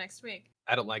cliffhanger for next week.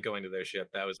 I don't like going to their ship.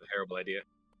 That was a terrible idea.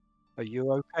 Are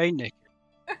you okay, Nick?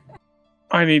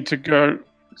 I need to go.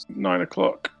 It's 9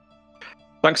 o'clock.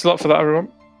 Thanks a lot for that,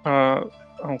 everyone.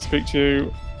 I'll speak to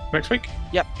you next week.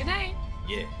 Good night.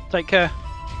 Yeah. Take care.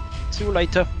 See you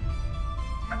later.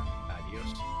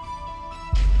 Adios.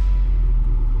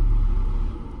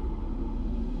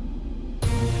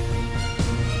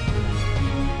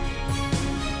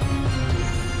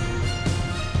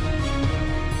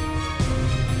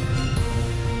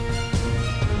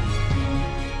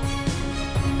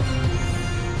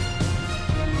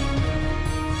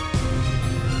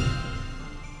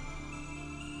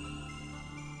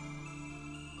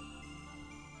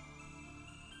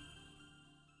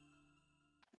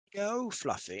 Go,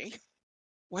 Fluffy.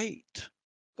 Wait.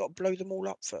 Got to blow them all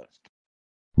up first.